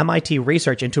and the MIT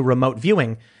research into remote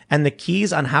viewing and the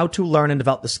keys on how to learn and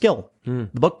develop the skill. The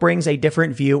book brings a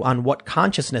different view on what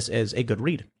consciousness is. A good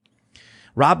read.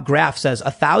 Rob Graff says,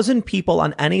 1,000 people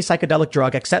on any psychedelic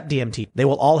drug except DMT. They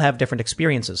will all have different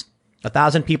experiences.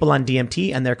 1,000 people on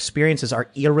DMT and their experiences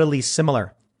are eerily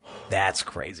similar. That's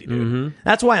crazy, dude.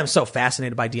 That's why I'm so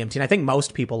fascinated by DMT. And I think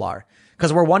most people are.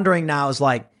 Because we're wondering now is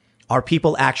like, are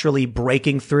people actually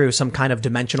breaking through some kind of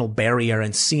dimensional barrier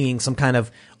and seeing some kind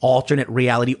of alternate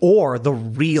reality or the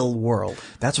real world?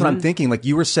 That's what I'm thinking. Like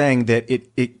you were saying that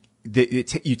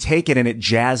you take it and it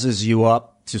jazzes you up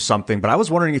to something, but I was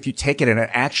wondering if you take it and it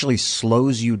actually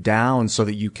slows you down so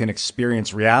that you can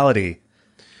experience reality.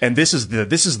 And this is the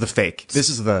fake. This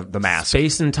is the mask.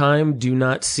 Space and time do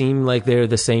not seem like they're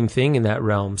the same thing in that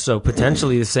realm. So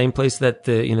potentially the same place that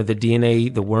the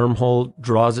DNA, the wormhole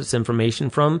draws its information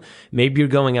from, maybe you're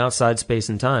going outside space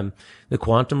and time. The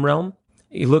quantum realm,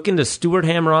 you look into Stuart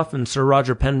Hameroff and Sir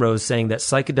Roger Penrose saying that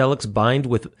psychedelics bind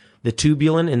with the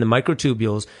tubulin in the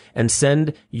microtubules and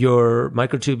send your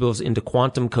microtubules into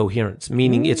quantum coherence,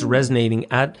 meaning it's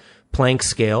resonating at Planck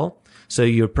scale. So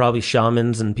you're probably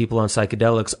shamans and people on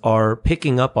psychedelics are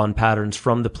picking up on patterns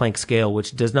from the Planck scale,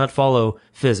 which does not follow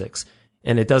physics.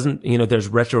 And it doesn't, there's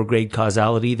retrograde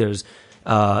causality. There's,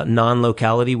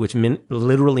 non-locality, which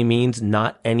literally means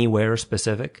not anywhere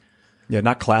specific. Yeah,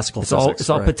 not classical physics. It's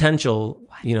all potential,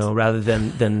 rather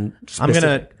than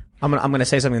specific. I'm gonna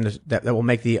say something that will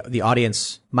make the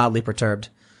audience mildly perturbed.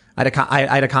 I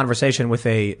had a conversation with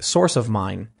a source of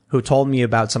mine who told me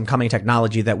about some coming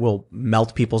technology that will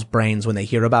melt people's brains when they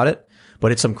hear about it,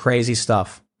 but it's some crazy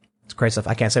stuff. It's crazy stuff.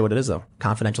 I can't say what it is though.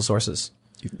 Confidential sources.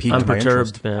 I'm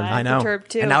perturbed, man. I know.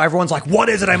 Perturbed too. And now everyone's like, "What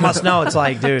is it? I must know." It's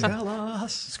like, dude, tell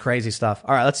us. It's crazy stuff.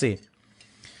 All right, let's see.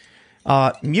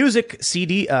 Music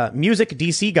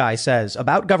DC guy says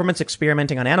about governments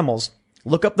experimenting on animals.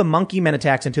 Look up the monkey men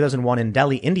attacks in 2001 in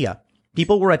Delhi, India.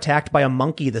 People were attacked by a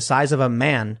monkey the size of a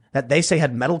man that they say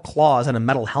had metal claws and a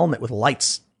metal helmet with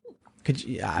lights. Could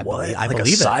you? I believe it.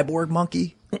 Cyborg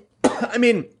monkey. I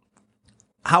mean,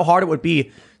 how hard it would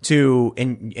be to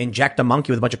inject a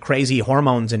monkey with a bunch of crazy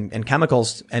hormones and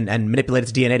chemicals and manipulate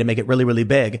its DNA to make it really, really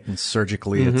big. And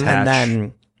surgically attach. And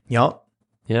then,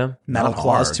 yeah, metal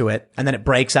claws to it. And then it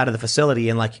breaks out of the facility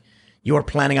and like you are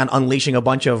planning on unleashing a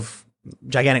bunch of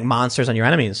gigantic monsters on your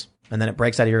enemies. And then it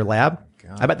breaks out of your lab.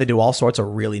 God. I bet they do all sorts of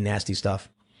really nasty stuff.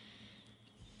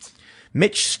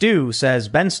 Mitch Stew says,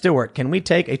 Ben Stewart, can we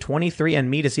take a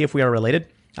 23andMe to see if we are related?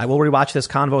 I will rewatch this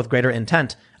convo with greater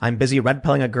intent. I'm busy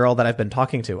red-pilling a girl that I've been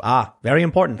talking to. Very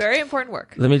important. Very important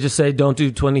work. Let me just say, don't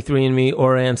do 23andMe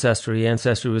or Ancestry.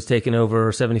 Ancestry was taken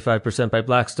over 75% by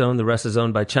Blackstone. The rest is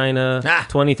owned by China.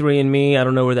 23andMe, I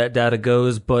don't know where that data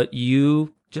goes, but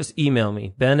you just email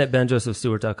me,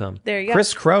 ben@benjosephstewart.com. There you go.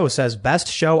 Chris Crow says, best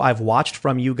show I've watched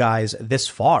from you guys this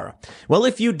far. Well,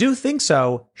 if you do think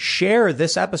so, share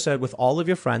this episode with all of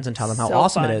your friends and tell them how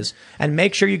awesome it is. And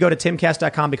make sure you go to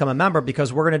timcast.com, become a member,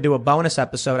 because we're going to do a bonus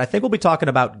episode. I think we'll be talking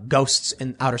about ghosts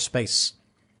in outer space.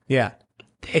 Yeah.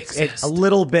 It's a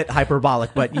little bit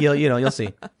hyperbolic, but you'll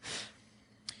see.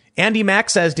 Andy Mack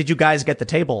says, did you guys get the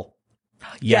table?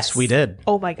 Yes, we did.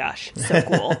 Oh my gosh. So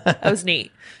cool. That was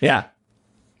neat. Yeah.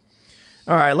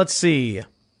 All right, let's see.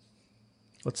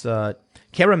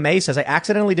 Kara May says, I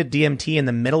accidentally did DMT in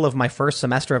the middle of my first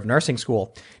semester of nursing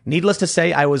school. Needless to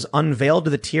say, I was unveiled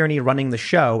to the tyranny running the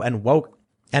show and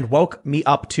woke me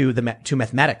up to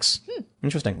mathematics.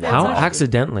 Interesting. How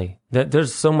accidentally?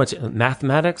 There's so much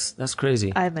mathematics. That's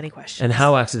crazy. I have many questions. And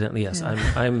how accidentally? Yes,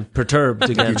 I'm perturbed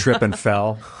again. You trip and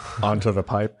fell onto the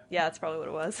pipe. Yeah, that's probably what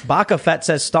it was. Baka Fett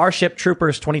says Starship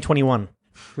Troopers 2021.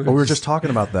 Well, we were just talking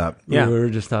about that. Yeah. We were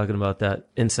just talking about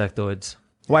that. Insectoids.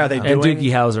 Why are they And doing?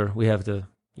 Doogie Howser. We have to,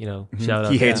 shout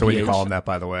out. He hates to it when you NPH. call him that,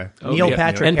 by the way. Neil yeah.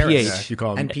 Patrick NPH. Harris. Yeah, you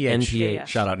call him NPH. NPH. Yeah.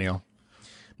 Shout out, Neil.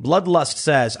 Bloodlust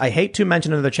says, I hate to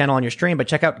mention another channel on your stream, but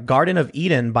check out Garden of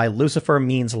Eden by Lucifer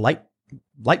Means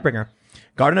Lightbringer.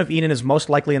 Garden of Eden is most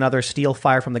likely another steal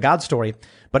fire from the God story,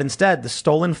 but instead the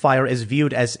stolen fire is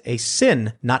viewed as a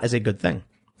sin, not as a good thing.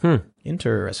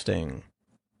 Interesting.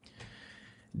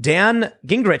 Dan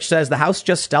Gingrich says the House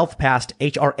just stealth passed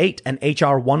H.R. 8 and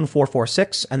H.R.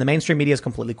 1446, and the mainstream media is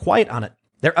completely quiet on it.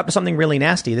 They're up to something really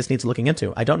nasty. This needs looking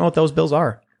into. I don't know what those bills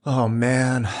are. Oh,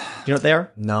 man. Do you know what they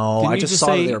are? No, Didn't I you just just saw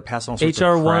say that they were passing all sorts HR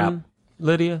of crap. 1,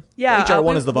 Lydia? Yeah, HR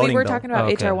 1 is the voting We were bill. talking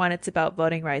about Okay. HR 1. It's about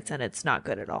voting rights, and it's not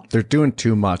good at all. They're doing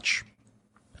too much,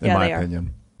 in Yeah, my they are.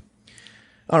 opinion.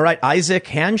 All right. Isaac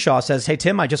Hanshaw says, hey,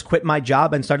 Tim, I just quit my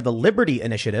job and started the Liberty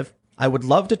Initiative. I would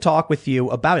love to talk with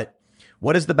you about it.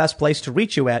 What is the best place to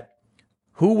reach you at?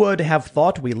 Who would have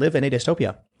thought we live in a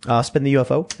dystopia? Spin the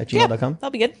UFO at gmail.com. That'll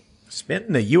be good.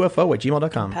 Spin the UFO at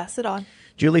gmail.com. Pass it on.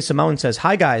 Julie Simone says,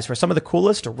 hi, guys. For some of the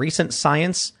coolest recent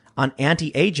science on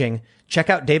anti-aging, check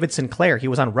out David Sinclair. He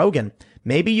was on Rogan.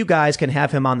 Maybe you guys can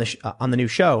have him on the new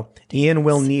show. Ian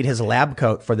will need his lab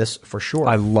coat for this for sure.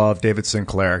 I love David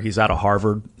Sinclair. He's out of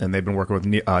Harvard, and they've been working with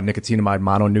nicotinamide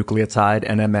mononucleotide,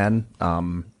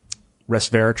 NMN,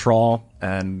 resveratrol,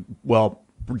 and,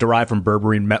 derived from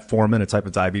berberine metformin, a type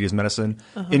of diabetes medicine,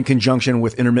 in conjunction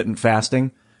with intermittent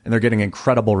fasting. And they're getting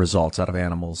incredible results out of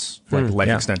animals, like life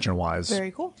extension-wise. Very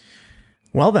cool.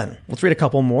 Well, then, let's read a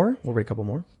couple more. We'll read a couple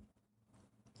more.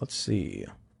 Let's see.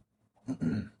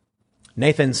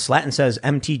 Nathan Slatton says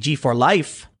MTG for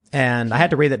life. And I had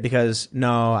to read that because,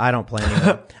 no, I don't play any of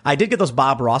that. I did get those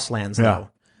Bob Ross lands, though. Yeah.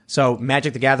 So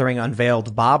Magic the Gathering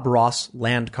unveiled Bob Ross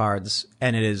land cards,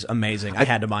 and it is amazing. I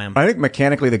had to buy them. I think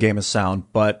mechanically the game is sound,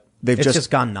 but they've It's just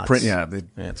gone nuts. They Yeah,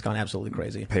 it's gone absolutely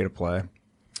crazy. pay to play.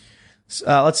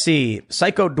 Let's see.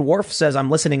 Psycho Dwarf says, I'm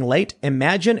listening late.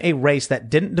 Imagine a race that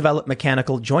didn't develop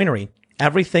mechanical joinery.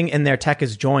 Everything in their tech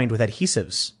is joined with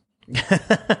adhesives.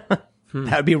 That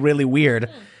would be really weird.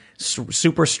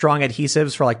 Super strong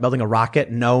adhesives for like building a rocket.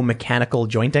 No mechanical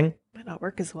jointing. Might not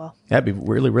work as well. That'd be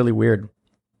really, really weird.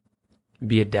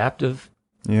 Be adaptive.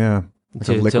 Yeah. Like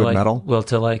a liquid like, metal. Well,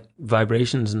 to like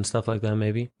vibrations and stuff like that,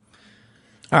 maybe.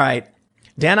 All right.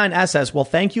 Dan9S says, well,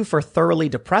 thank you for thoroughly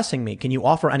depressing me. Can you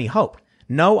offer any hope?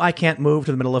 No, I can't move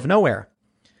to the middle of nowhere.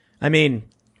 I mean,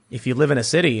 if you live in a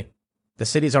city, the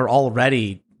cities are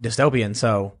already dystopian.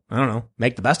 So I don't know,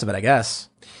 make the best of it, I guess.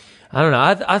 I don't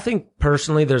know. I think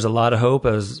personally there's a lot of hope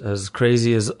as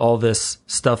crazy as all this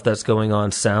stuff that's going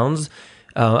on sounds.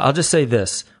 I'll just say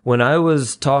this. When I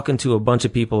was talking to a bunch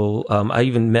of people, I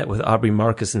even met with Aubrey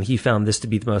Marcus, and he found this to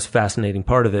be the most fascinating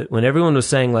part of it. When everyone was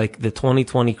saying like the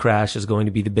 2020 crash is going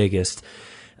to be the biggest,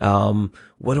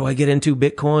 what do I get into?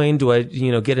 Bitcoin? Do I,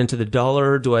 get into the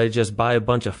dollar? Do I just buy a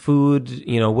bunch of food?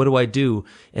 What do I do?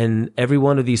 And every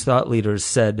one of these thought leaders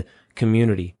said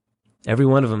community. Every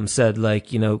one of them said,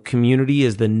 community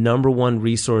is the number one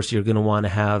resource you're going to want to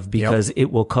have because it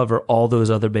will cover all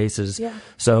those other bases. Yeah.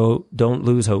 So don't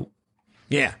lose hope.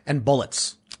 Yeah. And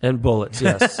bullets. And bullets,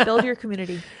 yes. Build your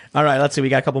community. All right. Let's see. We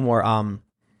got a couple more.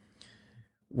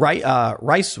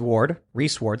 Reese Ward.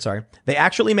 They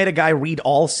actually made a guy read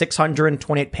all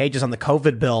 628 pages on the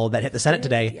COVID bill that hit the Senate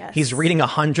today. Yes. He's reading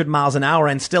 100 miles an hour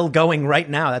and still going right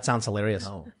now. That sounds hilarious.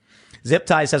 Oh. Zip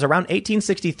Tie says around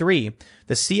 1863,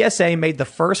 the CSA made the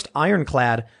first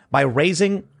ironclad by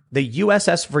raising the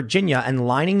USS Virginia and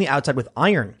lining the outside with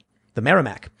iron, the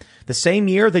Merrimack. The same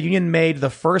year, the Union made the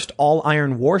first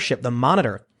all-iron warship, the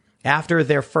Monitor. After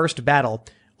their first battle,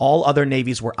 all other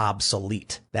navies were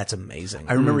obsolete. That's amazing.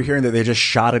 I remember hearing that they just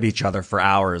shot at each other for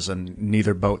hours and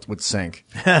neither boat would sink.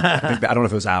 I don't know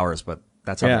if it was hours, but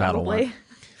that's how the battle went.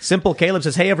 Simple Caleb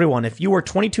says, hey, everyone, if you were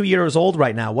 22 years old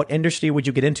right now, what industry would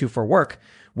you get into for work?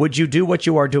 Would you do what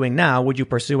you are doing now? Would you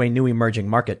pursue a new emerging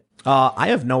market? I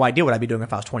have no idea what I'd be doing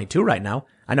if I was 22 right now.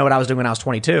 I know what I was doing when I was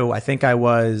 22. I think I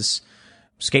was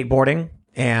skateboarding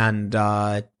and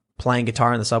playing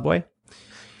guitar in the subway.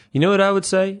 You know what I would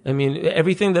say? I mean,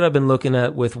 everything that I've been looking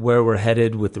at with where we're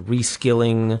headed with the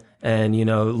reskilling and,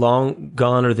 long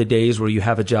gone are the days where you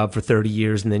have a job for 30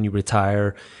 years and then you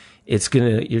retire.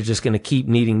 You're just gonna keep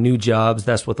needing new jobs.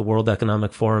 That's what the World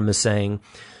Economic Forum is saying.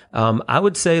 I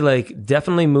would say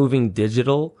definitely moving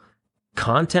digital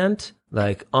content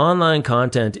Like online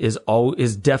content is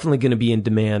definitely going to be in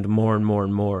demand more and more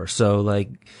and more. So like,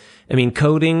 I mean,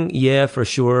 coding, yeah, for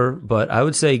sure. But I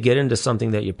would say get into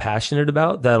something that you're passionate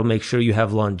about. That'll make sure you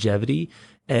have longevity,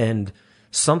 and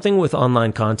something with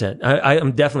online content. I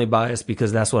am definitely biased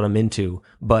because that's what I'm into,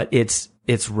 but it's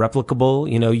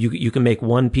replicable. You know, you can make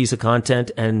one piece of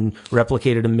content and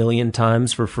replicate it 1 million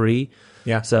times for free.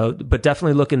 Yeah. So, but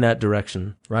definitely look in that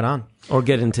direction. Right on. Or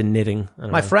get into knitting.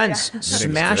 My friends,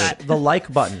 smash the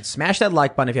like button. Smash that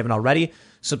like button if you haven't already.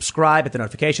 Subscribe, hit the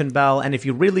notification bell. And if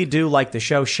you really do like the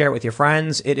show, share it with your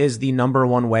friends. It is the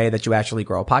 #1 way that you actually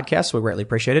grow a podcast. So we greatly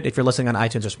appreciate it. If you're listening on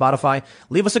iTunes or Spotify,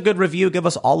 leave us a good review. Give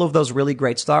us all of those really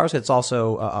great stars. It's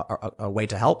also a way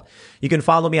to help. You can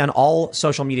follow me on all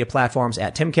social media platforms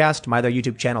at Timcast. My other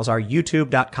YouTube channels are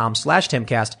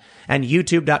youtube.com/Timcast and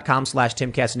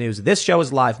youtube.com/TimcastNews. This show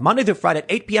is live Monday through Friday at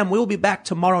 8 p.m. We will be back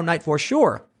tomorrow night for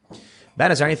sure. Ben,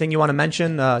 is there anything you want to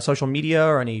mention, social media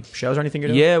or any shows or anything you're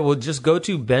doing? Yeah, well, just go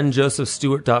to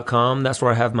benjosephstewart.com. That's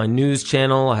where I have my news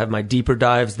channel. I have my deeper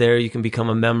dives there. You can become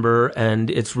a member. And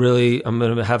it's really, I'm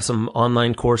going to have some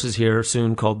online courses here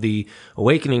soon called the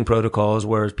Awakening Protocols,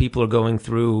 where people are going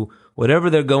through whatever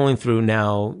they're going through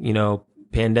now, you know,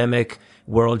 pandemic,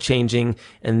 world changing,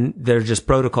 and they're just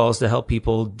protocols to help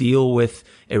people deal with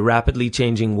a rapidly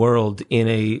changing world in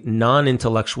a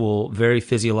non-intellectual, very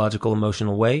physiological,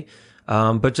 emotional way.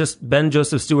 But just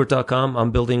benjosephstewart.com.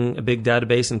 I'm building a big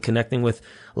database and connecting with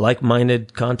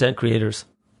like-minded content creators.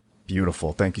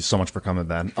 Beautiful. Thank you so much for coming,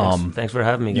 Ben. Thanks for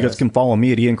having me, guys. You guys can follow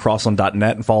me at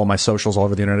iancrossland.net and follow my socials all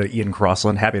over the internet at Ian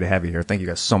Crossland. Happy to have you here. Thank you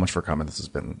guys so much for coming. This has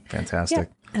been fantastic.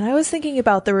 Yeah. And I was thinking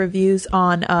about the reviews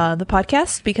on the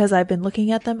podcast because I've been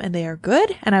looking at them and they are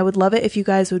good. And I would love it if you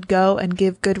guys would go and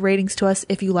give good ratings to us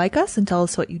if you like us, and tell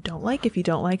us what you don't like if you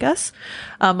don't like us.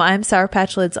 I'm Sour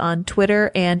Patch Lids on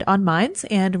Twitter and on Minds,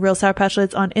 and Real Sour Patch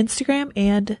Lids on Instagram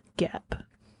and Gap.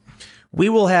 We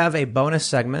will have a bonus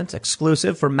segment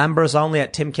exclusive for members only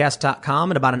at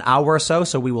timcast.com in about an hour or so.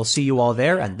 So we will see you all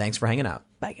there, and thanks for hanging out.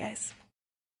 Bye, guys.